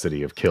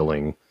necessity of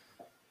killing.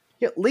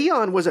 Yeah,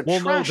 Leon was a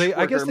trash worker,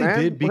 I guess they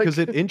did because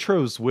like, it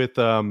intros with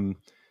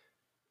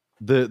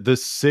the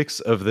six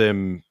of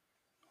them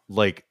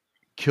like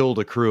killed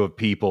a crew of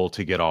people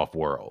to get off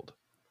world.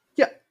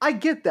 Yeah, I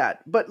get that,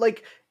 but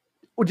like,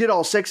 did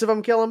all six of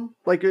them kill him?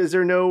 Like, is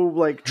there no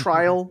like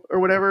trial or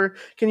whatever?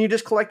 Can you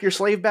just collect your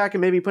slave back and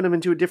maybe put them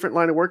into a different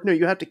line of work? No,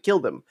 you have to kill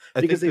them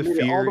because they made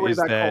it all the way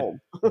back home.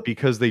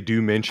 Because they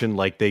do mention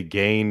like they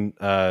gain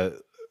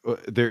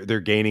they're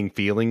gaining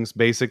feelings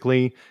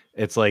basically.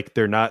 It's like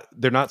they're not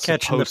Catching the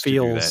supposed to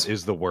do feels. that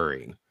is the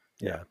worry.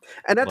 Yeah.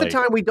 And at the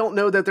time, we don't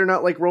know that they're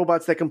not like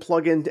robots that can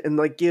plug in and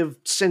like give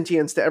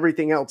sentience to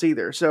everything else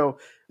either. So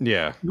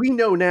yeah, we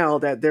know now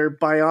that they're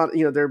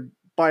they're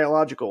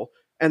biological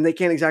and they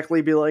can't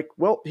exactly be like,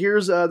 well,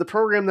 here's the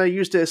program that I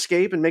used to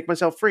escape and make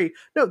myself free.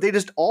 No, they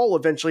just all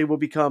eventually will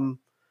become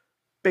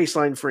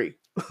baseline free.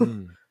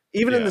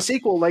 Even in the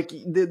sequel, like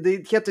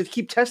they have to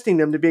keep testing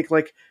them to be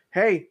like,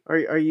 hey,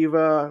 are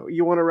you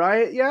you want to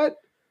riot yet?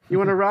 You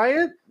want to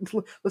riot?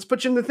 Let's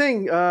put you in the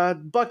thing.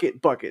 Bucket.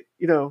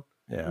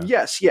 Yeah.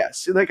 Yes,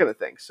 that kind of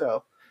thing.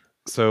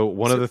 So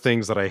one of the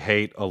things that I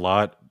hate a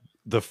lot,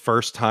 the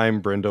first time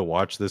Brenda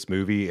watched this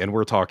movie, and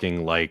we're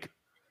talking like,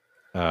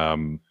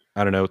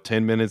 I don't know,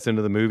 10 minutes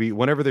into the movie,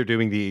 whenever they're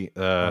doing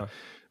the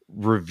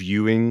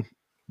reviewing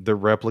the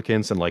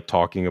replicants and like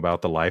talking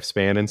about the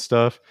lifespan and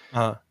stuff,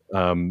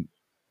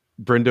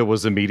 Brenda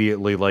was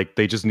immediately like,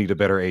 they just need a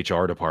better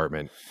HR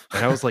department.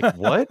 And I was like,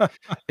 what?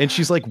 And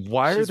she's like,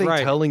 why are they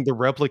telling the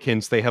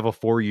replicants they have a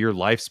 4-year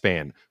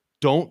lifespan?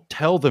 Don't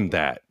tell them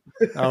that.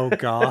 Oh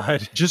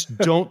God. Just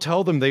don't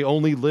tell them they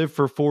only live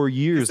for 4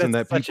 years and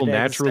that people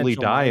naturally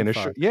die in a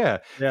short. Yeah.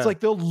 It's like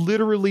they'll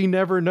literally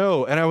never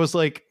know. And I was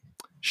like,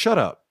 shut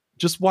up.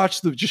 Just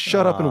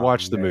shut up and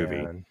watch the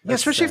movie. Yeah,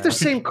 especially if they're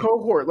same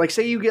cohort. Like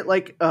say you get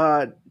like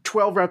 12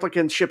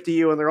 replicants shipped to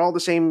you and they're all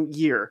the same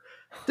year.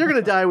 They're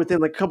going to die within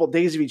like a couple of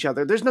days of each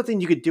other. There's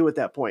nothing you could do at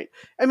that point.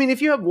 I mean,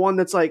 if you have one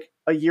that's like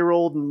a year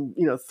old and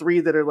 3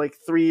 that are like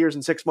 3 years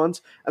and 6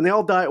 months and they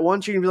all die at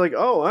once, you can be like,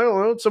 oh, I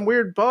don't know, it's some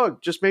weird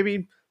bug. Just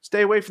maybe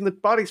stay away from the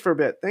bodies for a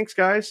bit. Thanks,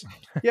 guys.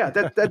 Yeah,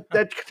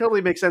 that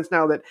totally makes sense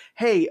now that,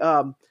 hey,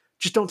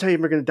 just don't tell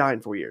them we're going to die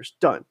in 4 years.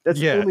 Done. That's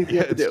the only thing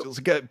you have to do.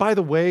 Just, by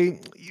the way,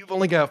 you've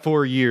only got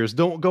 4 years.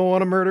 Don't go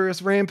on a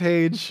murderous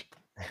rampage.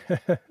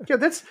 Yeah,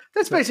 that's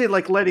basically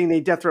like letting a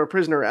death row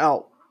prisoner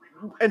out.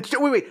 And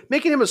wait,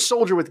 making him a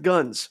soldier with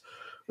guns.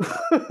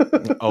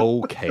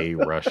 Okay,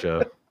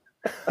 Russia.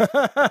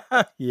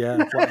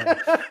 Yeah.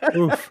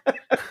 Oof.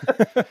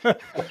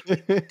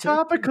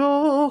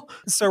 Topical.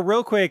 So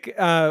real quick,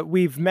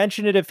 we've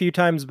mentioned it a few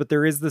times, but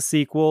there is the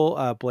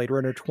sequel, Blade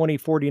Runner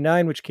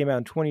 2049, which came out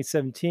in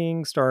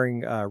 2017,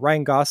 starring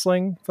Ryan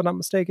Gosling, if I'm not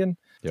mistaken.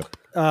 Yep.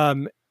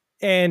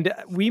 And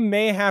we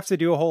may have to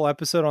do a whole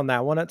episode on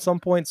that one at some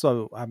point.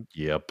 So I'm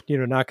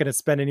not going to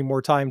spend any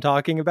more time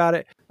talking about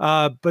it.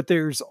 But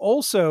there's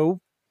also,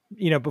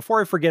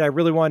 before I forget, I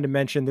really wanted to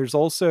mention there's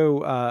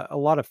also a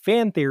lot of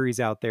fan theories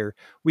out there.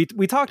 We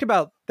talked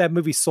about that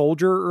movie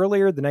Soldier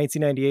earlier, the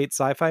 1998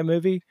 sci-fi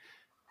movie,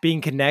 being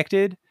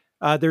connected.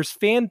 There's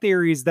fan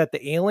theories that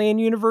the Alien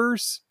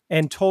universe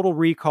and Total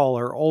Recall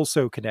are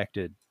also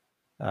connected.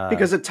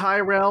 Because of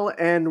Tyrell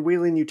and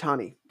Wheeling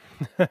Yutani.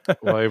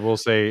 Well, I will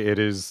say it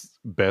is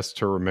best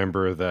to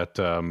remember that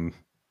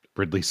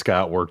Ridley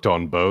Scott worked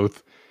on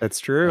both. That's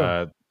true.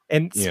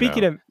 And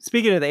speaking of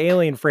the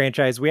Alien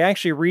franchise, we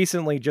actually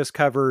recently just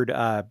covered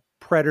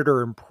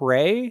Predator and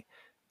Prey,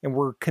 and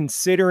we're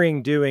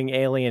considering doing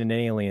Alien and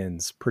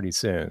Aliens pretty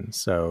soon.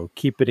 So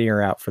keep an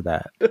ear out for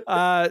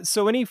that.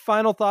 So any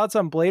final thoughts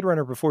on Blade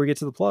Runner before we get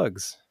to the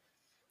plugs?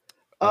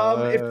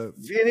 If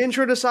an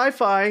intro to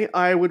sci-fi,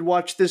 I would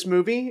watch this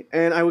movie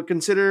and I would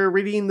consider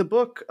reading the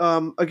book.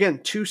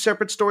 Again, 2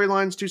 separate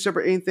storylines, 2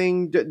 separate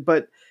anything,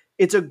 but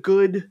it's a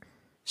good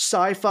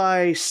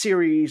sci-fi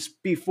series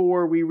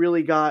before we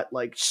really got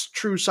like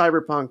true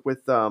cyberpunk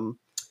with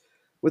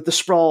the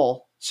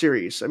Sprawl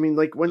series. I mean,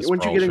 like once you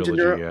get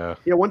into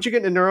once you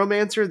get into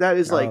Neuromancer, that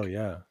is like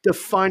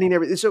defining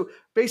everything. So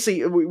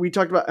basically, we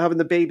talked about having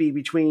the baby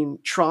between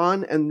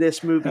Tron and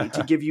this movie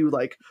to give you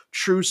like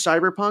true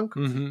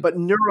cyberpunk. But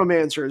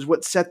Neuromancer is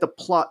what set the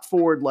plot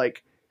forward.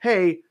 Like,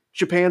 hey,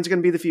 Japan's going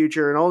to be the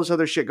future, and all this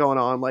other shit going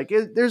on. Like,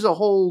 there's a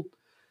whole.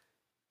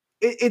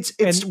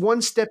 It's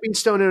one stepping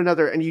stone in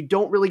another, and you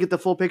don't really get the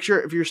full picture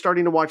if you're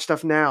starting to watch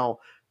stuff now.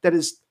 That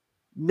is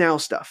now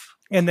stuff.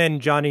 And then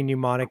Johnny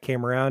Mnemonic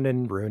came around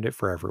and ruined it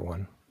for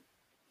everyone.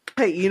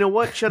 Hey, you know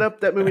what? Shut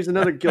up. That movie's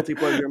another guilty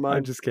pleasure of mine.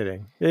 I'm just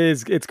kidding.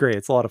 It's great.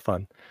 It's a lot of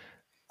fun.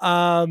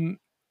 I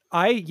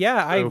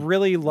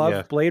really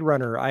love Blade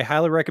Runner. I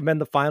highly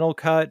recommend the final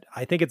cut.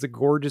 I think it's a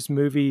gorgeous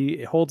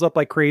movie. It holds up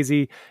like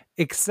crazy,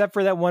 except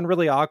for that one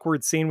really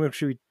awkward scene,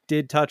 which we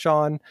did touch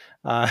on.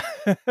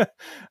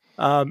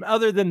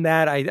 Other than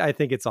that, I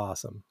think it's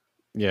awesome.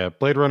 Yeah,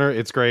 Blade Runner,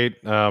 it's great.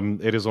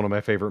 It is one of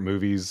my favorite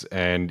movies,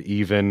 and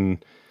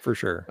even for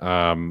sure,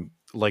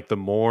 like the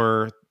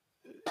more,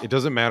 it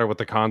doesn't matter what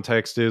the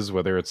context is,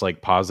 whether it's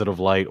like positive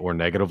light or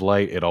negative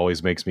light, it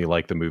always makes me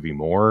like the movie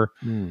more.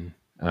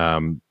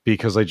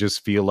 Because I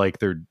just feel like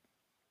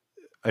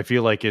I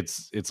feel like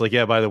it's like,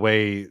 yeah, by the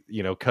way,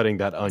 cutting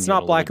that onion, it's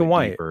not black and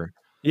white. Deeper.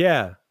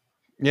 Yeah,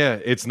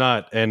 it's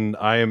not. And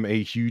I am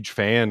a huge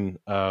fan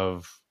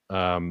of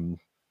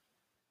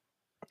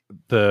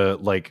the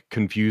like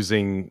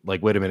confusing,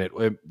 like, wait a minute,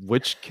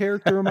 which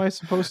character am I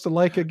supposed to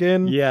like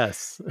again?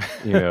 Yes.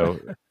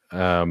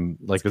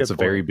 Like that's a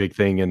very big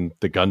thing in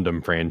the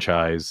Gundam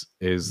franchise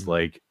is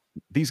like,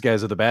 these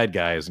guys are the bad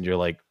guys, and you're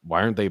like,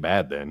 why aren't they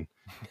bad then?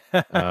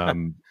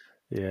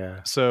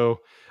 Yeah. So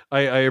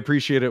I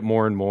appreciate it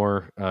more and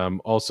more.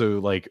 Also,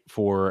 like,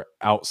 for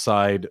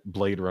outside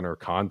Blade Runner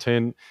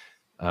content,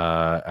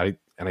 I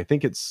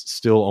think it's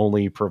still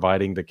only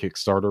providing the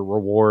Kickstarter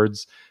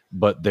rewards,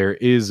 but there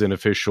is an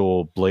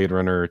official Blade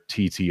Runner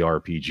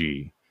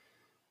TTRPG.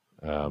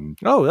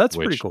 That's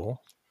pretty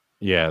cool.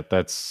 Yeah,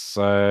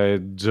 I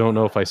don't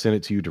know if I sent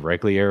it to you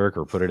directly, Eric,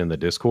 or put it in the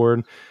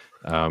Discord,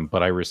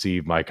 but I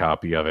received my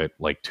copy of it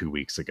like 2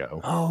 weeks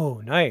ago.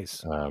 Oh,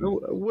 nice. I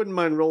wouldn't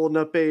mind rolling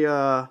up a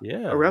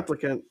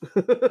replicant.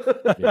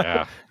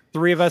 Yeah.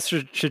 3 of us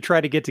should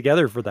try to get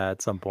together for that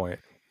at some point.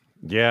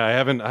 Yeah, I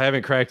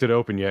haven't cracked it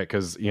open yet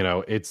because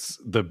it's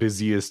the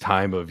busiest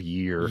time of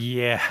year.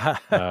 Yeah,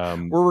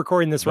 we're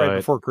recording this right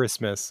before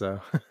Christmas, so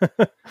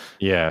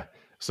yeah.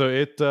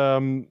 So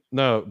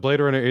no,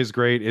 Blade Runner is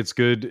great. It's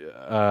good.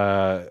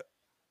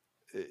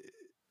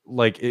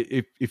 Like,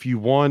 if you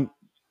want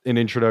an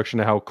introduction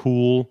to how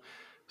cool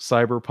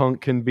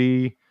cyberpunk can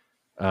be,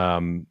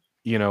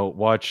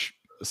 watch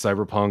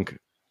Cyberpunk,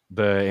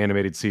 the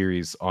animated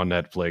series on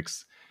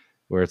Netflix,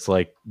 where it's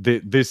like,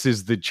 this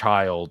is the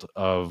child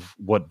of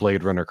what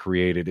Blade Runner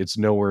created. It's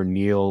nowhere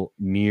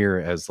near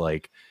as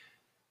like,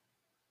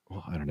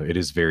 well, I don't know. It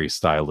is very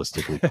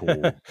stylistically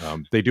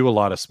cool. They do a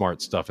lot of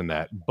smart stuff in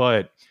that,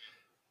 but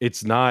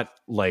it's not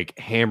like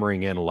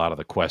hammering in a lot of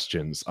the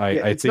questions.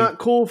 I think not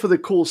cool for the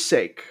cool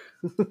sake.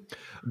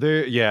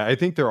 I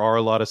think there are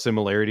a lot of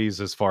similarities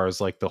as far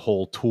as like the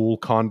whole tool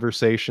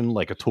conversation,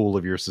 like a tool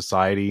of your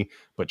society,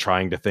 but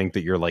trying to think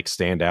that you're like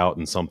stand out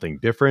in something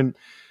different.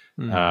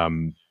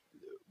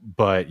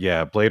 But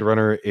yeah, Blade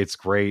Runner, it's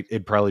great.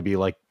 It'd probably be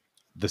like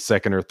the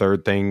second or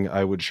third thing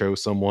I would show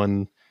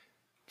someone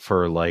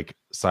for like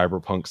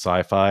cyberpunk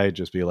sci-fi.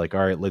 Just be like,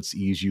 all right, let's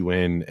ease you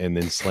in, and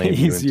then slam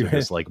you into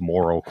this like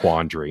moral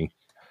quandary.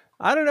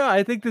 I don't know.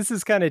 I think this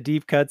is kind of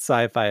deep cut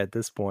sci-fi at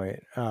this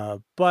point.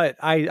 But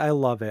I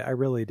love it. I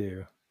really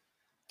do.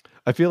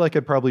 I feel like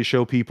I'd probably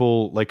show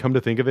people, like, come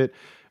to think of it,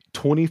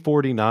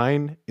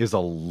 2049 is a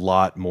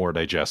lot more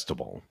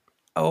digestible.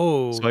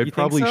 Oh, so I'd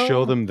probably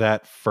show them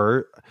that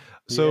first.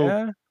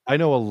 So I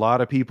know a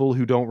lot of people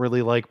who don't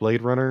really like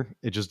Blade Runner.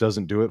 It just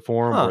doesn't do it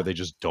for them, or they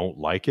just don't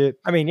like it.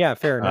 I mean, yeah,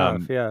 fair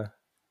enough. Yeah.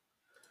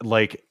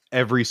 Like,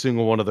 every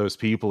single one of those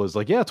people is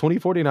like, yeah,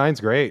 2049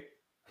 is great.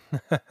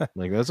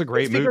 Like, that's a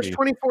great movie. Because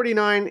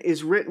 2049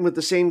 is written with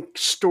the same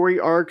story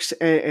arcs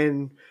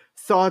and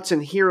thoughts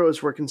and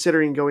heroes we're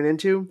considering going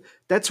into.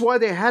 That's why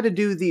they had to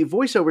do the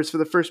voiceovers for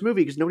the first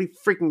movie, because nobody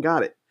freaking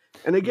got it.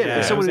 And again,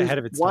 as someone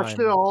who's watched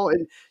it all,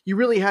 and you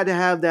really had to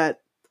have the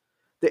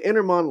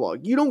inner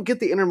monologue. You don't get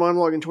the inner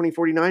monologue in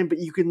 2049, but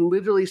you can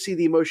literally see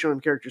the emotion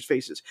on characters'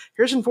 faces.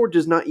 Harrison Ford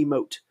does not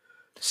emote.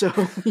 So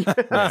you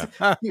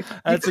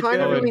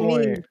kind of really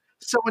need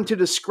someone to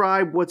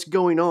describe what's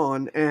going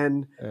on,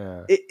 and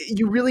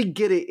you really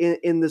get it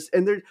in this.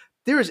 And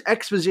there is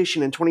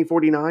exposition in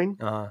 2049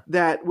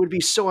 that would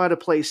be so out of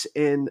place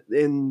in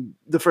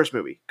the first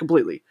movie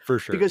completely, for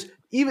sure. Because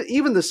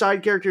even the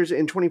side characters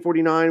in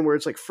 2049, where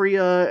it's like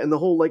Freya and the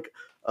whole like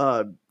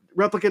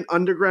replicant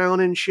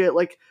underground and shit,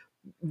 like,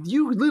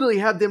 you literally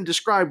have them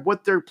describe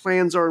what their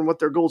plans are and what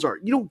their goals are.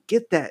 You don't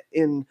get that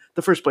in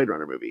the first Blade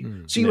Runner movie.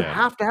 So you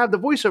have to have the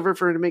voiceover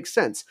for it to make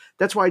sense.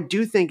 That's why I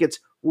do think it's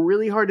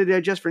really hard to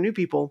digest for new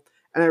people.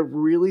 And I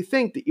really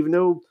think that even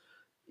though,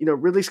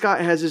 Ridley Scott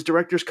has his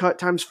director's cut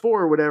times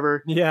 4 or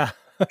whatever,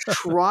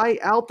 try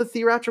out the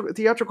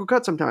theatrical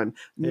cut sometime.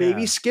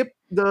 Maybe skip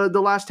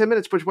the last 10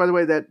 minutes, which, by the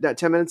way, that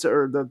 10 minutes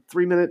or the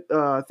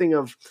 3-minute thing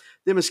of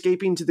them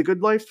escaping to the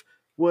good life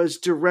was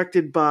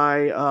directed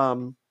by,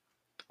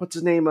 what's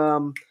his name?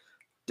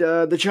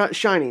 The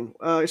Shining,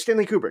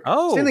 Stanley Kubrick.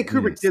 Oh, Stanley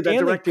Kubrick did that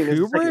directing.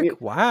 Kubrick?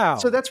 Wow.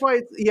 So that's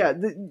why,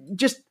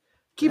 just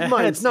keep in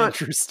mind, it's not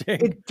interesting.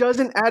 It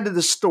doesn't add to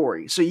the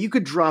story, so you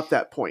could drop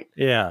that point.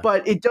 Yeah,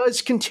 but it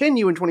does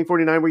continue in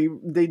 2049, where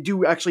they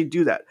do actually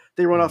do that.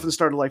 They run off and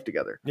start a life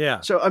together.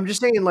 Yeah. So I'm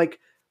just saying, like,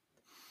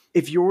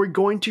 if you're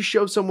going to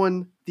show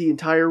someone the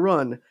entire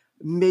run,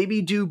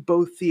 maybe do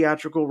both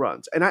theatrical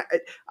runs. And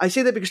I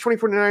say that because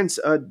 2049's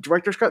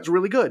director's cut is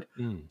really good,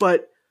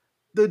 but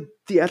the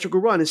theatrical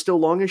run is still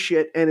long as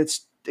shit, and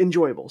it's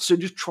enjoyable. So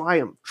just try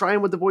them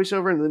with the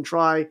voiceover, and then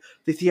try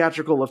the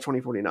theatrical of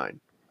 2049.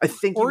 I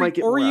think you might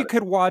get more. Or you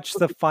could watch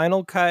the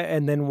final cut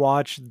and then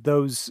watch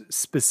those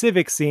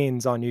specific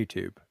scenes on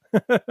YouTube.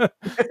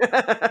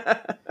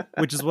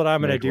 Which is what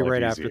I'm going to do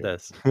right after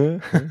this.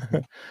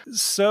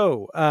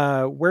 So,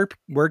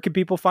 where can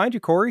people find you,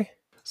 Corey?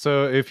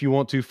 So if you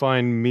want to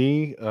find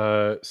me,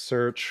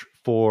 search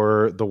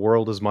for The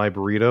World Is My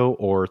Burrito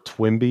or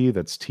Twimby,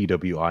 that's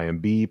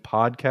TWIMB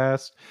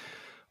podcast,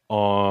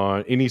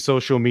 on any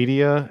social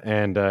media,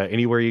 and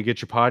anywhere you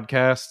get your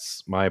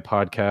podcasts. My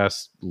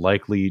podcast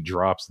likely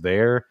drops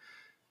there.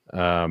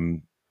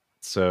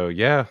 So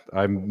yeah,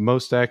 I'm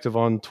most active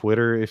on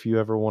Twitter if you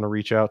ever want to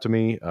reach out to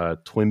me,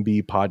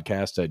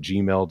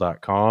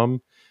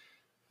 twimbypodcast@gmail.com.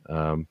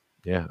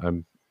 Yeah,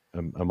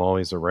 I'm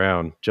always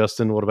around.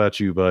 Justin, what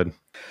about you, bud?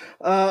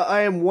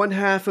 I am one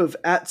half of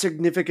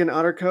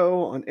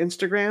 @SignificantOtterCo on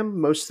Instagram.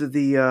 Most of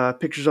the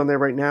pictures on there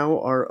right now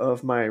are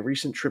of my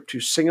recent trip to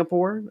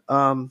Singapore.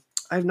 I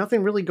have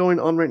nothing really going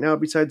on right now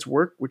besides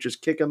work, which is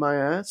kicking my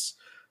ass.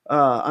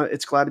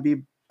 It's glad to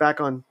be back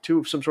on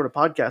some sort of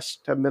podcast.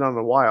 Haven't been on in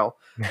a while.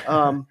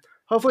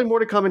 Hopefully more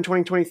to come in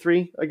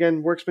 2023.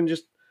 Again, work's been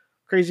just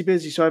crazy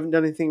busy, so I haven't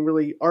done anything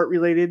really art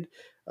related.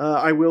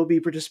 I will be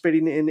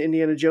participating in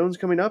Indiana Jones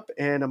coming up,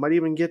 and I might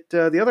even get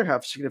the other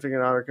half of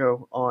Significant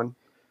Otterco on.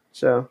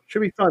 So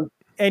should be fun.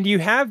 And you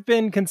have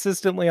been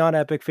consistently on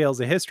Epic Fails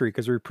of History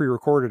because we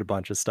pre-recorded a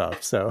bunch of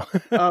stuff. So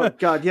oh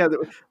god, yeah,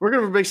 we're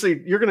gonna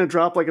basically, you're gonna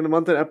drop like in a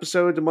month an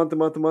episode, a month, and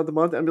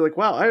be like,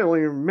 wow, I don't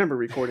even remember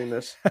recording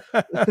this.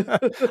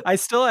 I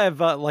still have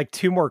like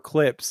 2 more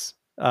clips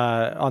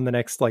on the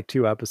next like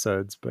 2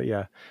 episodes, but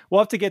yeah,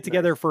 we'll have to get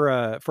together for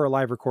a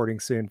live recording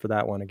soon for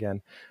that one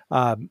again.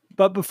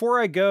 But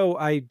before I go,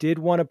 I did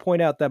want to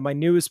point out that my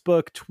newest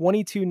book,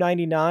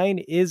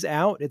 $22.99, is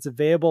out. It's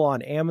available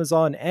on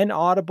Amazon and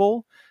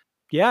Audible.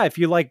 Yeah, if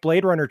you like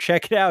Blade Runner,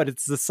 check it out.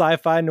 It's the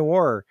sci-fi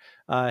noir,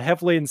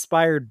 heavily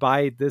inspired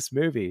by this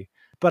movie.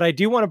 But I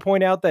do want to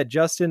point out that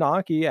Justin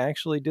Aki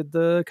actually did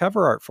the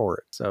cover art for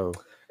it. So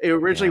it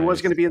originally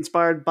was going to be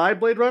inspired by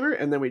Blade Runner,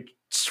 and then we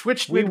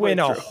switched. We went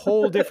a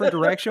whole different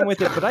direction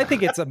with it, but I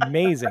think it's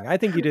amazing. I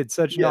think you did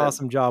such an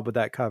awesome job with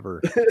that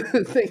cover.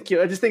 Thank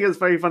you. I just think it's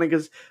very funny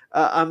because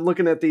I'm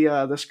looking at the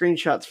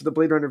screenshots for the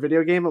Blade Runner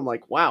video game. I'm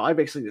like, wow, I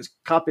basically just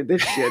copied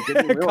this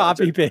shit.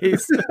 Copy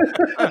paste.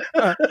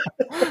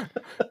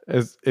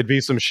 It'd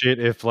be some shit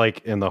if,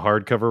 like, in the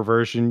hardcover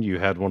version, you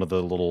had one of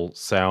the little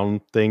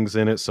sound things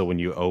in it. So when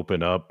you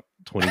open up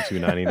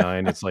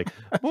 $22.99, it's like,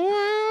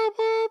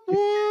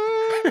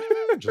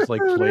 just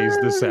like plays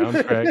the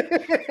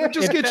soundtrack.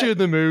 Just get you in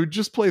the mood.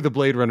 Just play the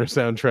Blade Runner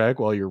soundtrack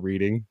while you're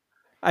reading.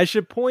 I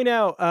should point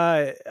out,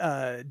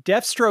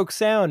 Deathstroke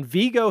Sound,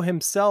 Vigo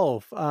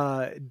himself,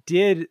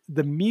 did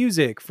the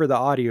music for the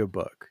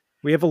audiobook.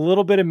 We have a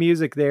little bit of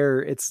music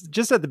there. It's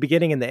just at the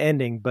beginning and the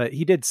ending, but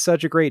he did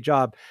such a great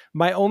job.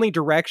 My only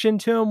direction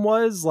to him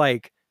was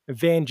like,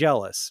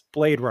 Vangelis,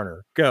 Blade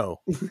Runner,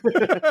 go.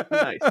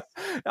 Nice.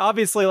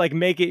 Obviously, like,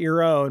 make it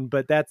your own,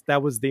 but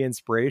that was the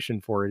inspiration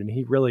for it, and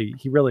he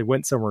really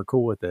went somewhere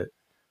cool with it.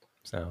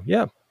 So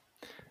yeah,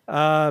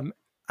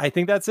 I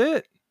think that's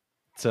it.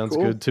 Sounds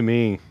good to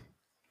me.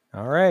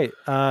 All right,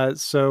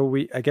 so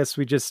I guess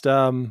we just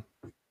kind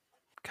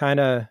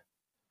of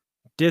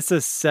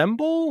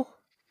disassemble.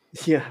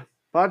 Yeah,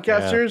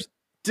 podcasters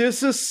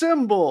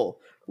disassemble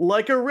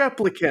like a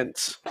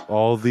replicant.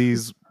 All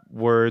these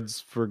words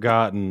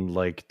forgotten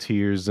like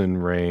tears in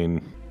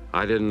rain.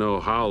 I didn't know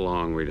how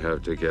long we'd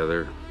have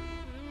together.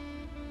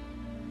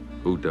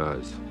 Who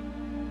does?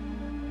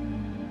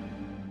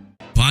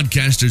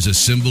 Podcasters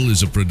Assemble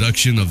is a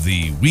production of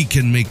the We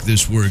Can Make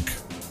This Work,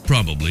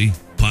 Probably,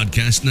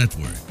 Podcast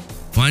Network.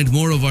 Find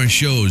more of our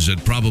shows at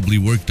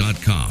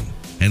probablywork.com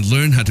and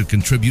learn how to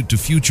contribute to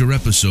future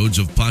episodes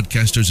of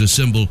Podcasters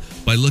Assemble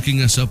by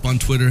looking us up on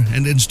Twitter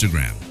and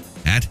Instagram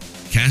at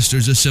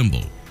Casters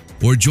Assemble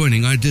or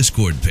joining our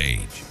Discord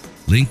page.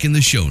 Link in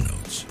the show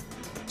notes.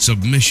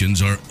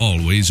 Submissions are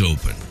always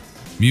open.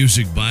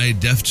 Music by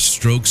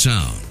Deathstroke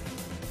Sound.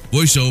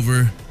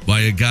 Voiceover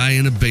by a guy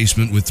in a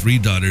basement with 3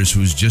 daughters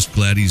who's just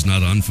glad he's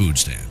not on food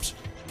stamps.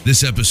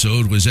 This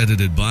episode was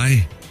edited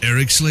by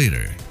Eric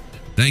Slater.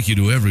 Thank you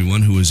to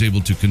everyone who was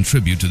able to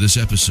contribute to this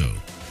episode.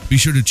 Be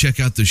sure to check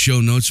out the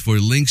show notes for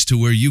links to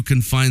where you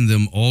can find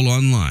them all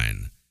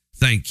online.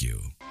 Thank you.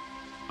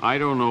 I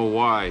don't know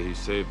why he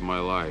saved my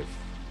life.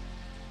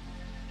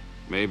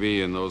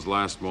 Maybe in those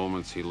last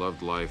moments he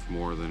loved life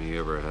more than he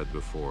ever had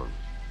before.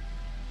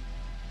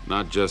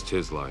 Not just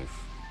his life.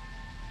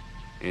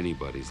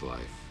 Anybody's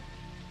life.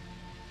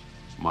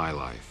 My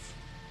life.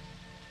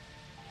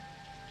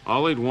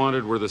 All he'd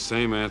wanted were the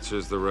same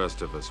answers the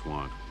rest of us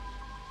want.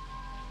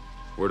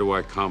 Where do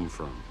I come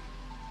from?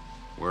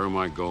 Where am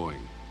I going?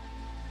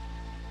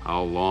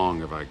 How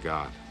long have I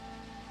got?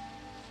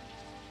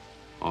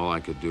 All I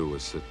could do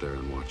was sit there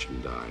and watch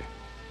him die.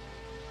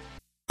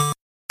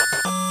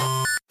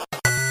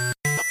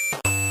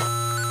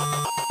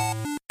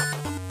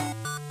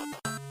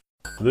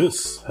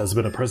 This has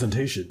been a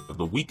presentation of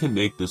the We Can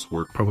Make This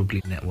Work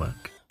Probably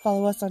Network.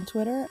 Follow us on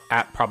Twitter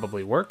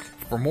 @ProbablyWork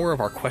for more of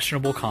our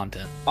questionable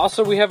content.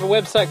 Also, we have a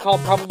website called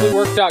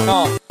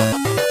probablywork.com.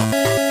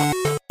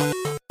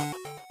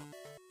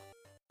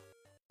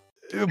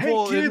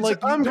 Hey kids,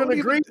 I'm gonna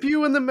grape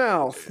you in the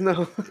mouth.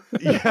 No.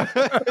 Yeah,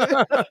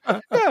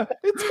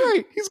 it's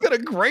great. He's gonna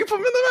grape him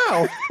in the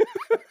mouth.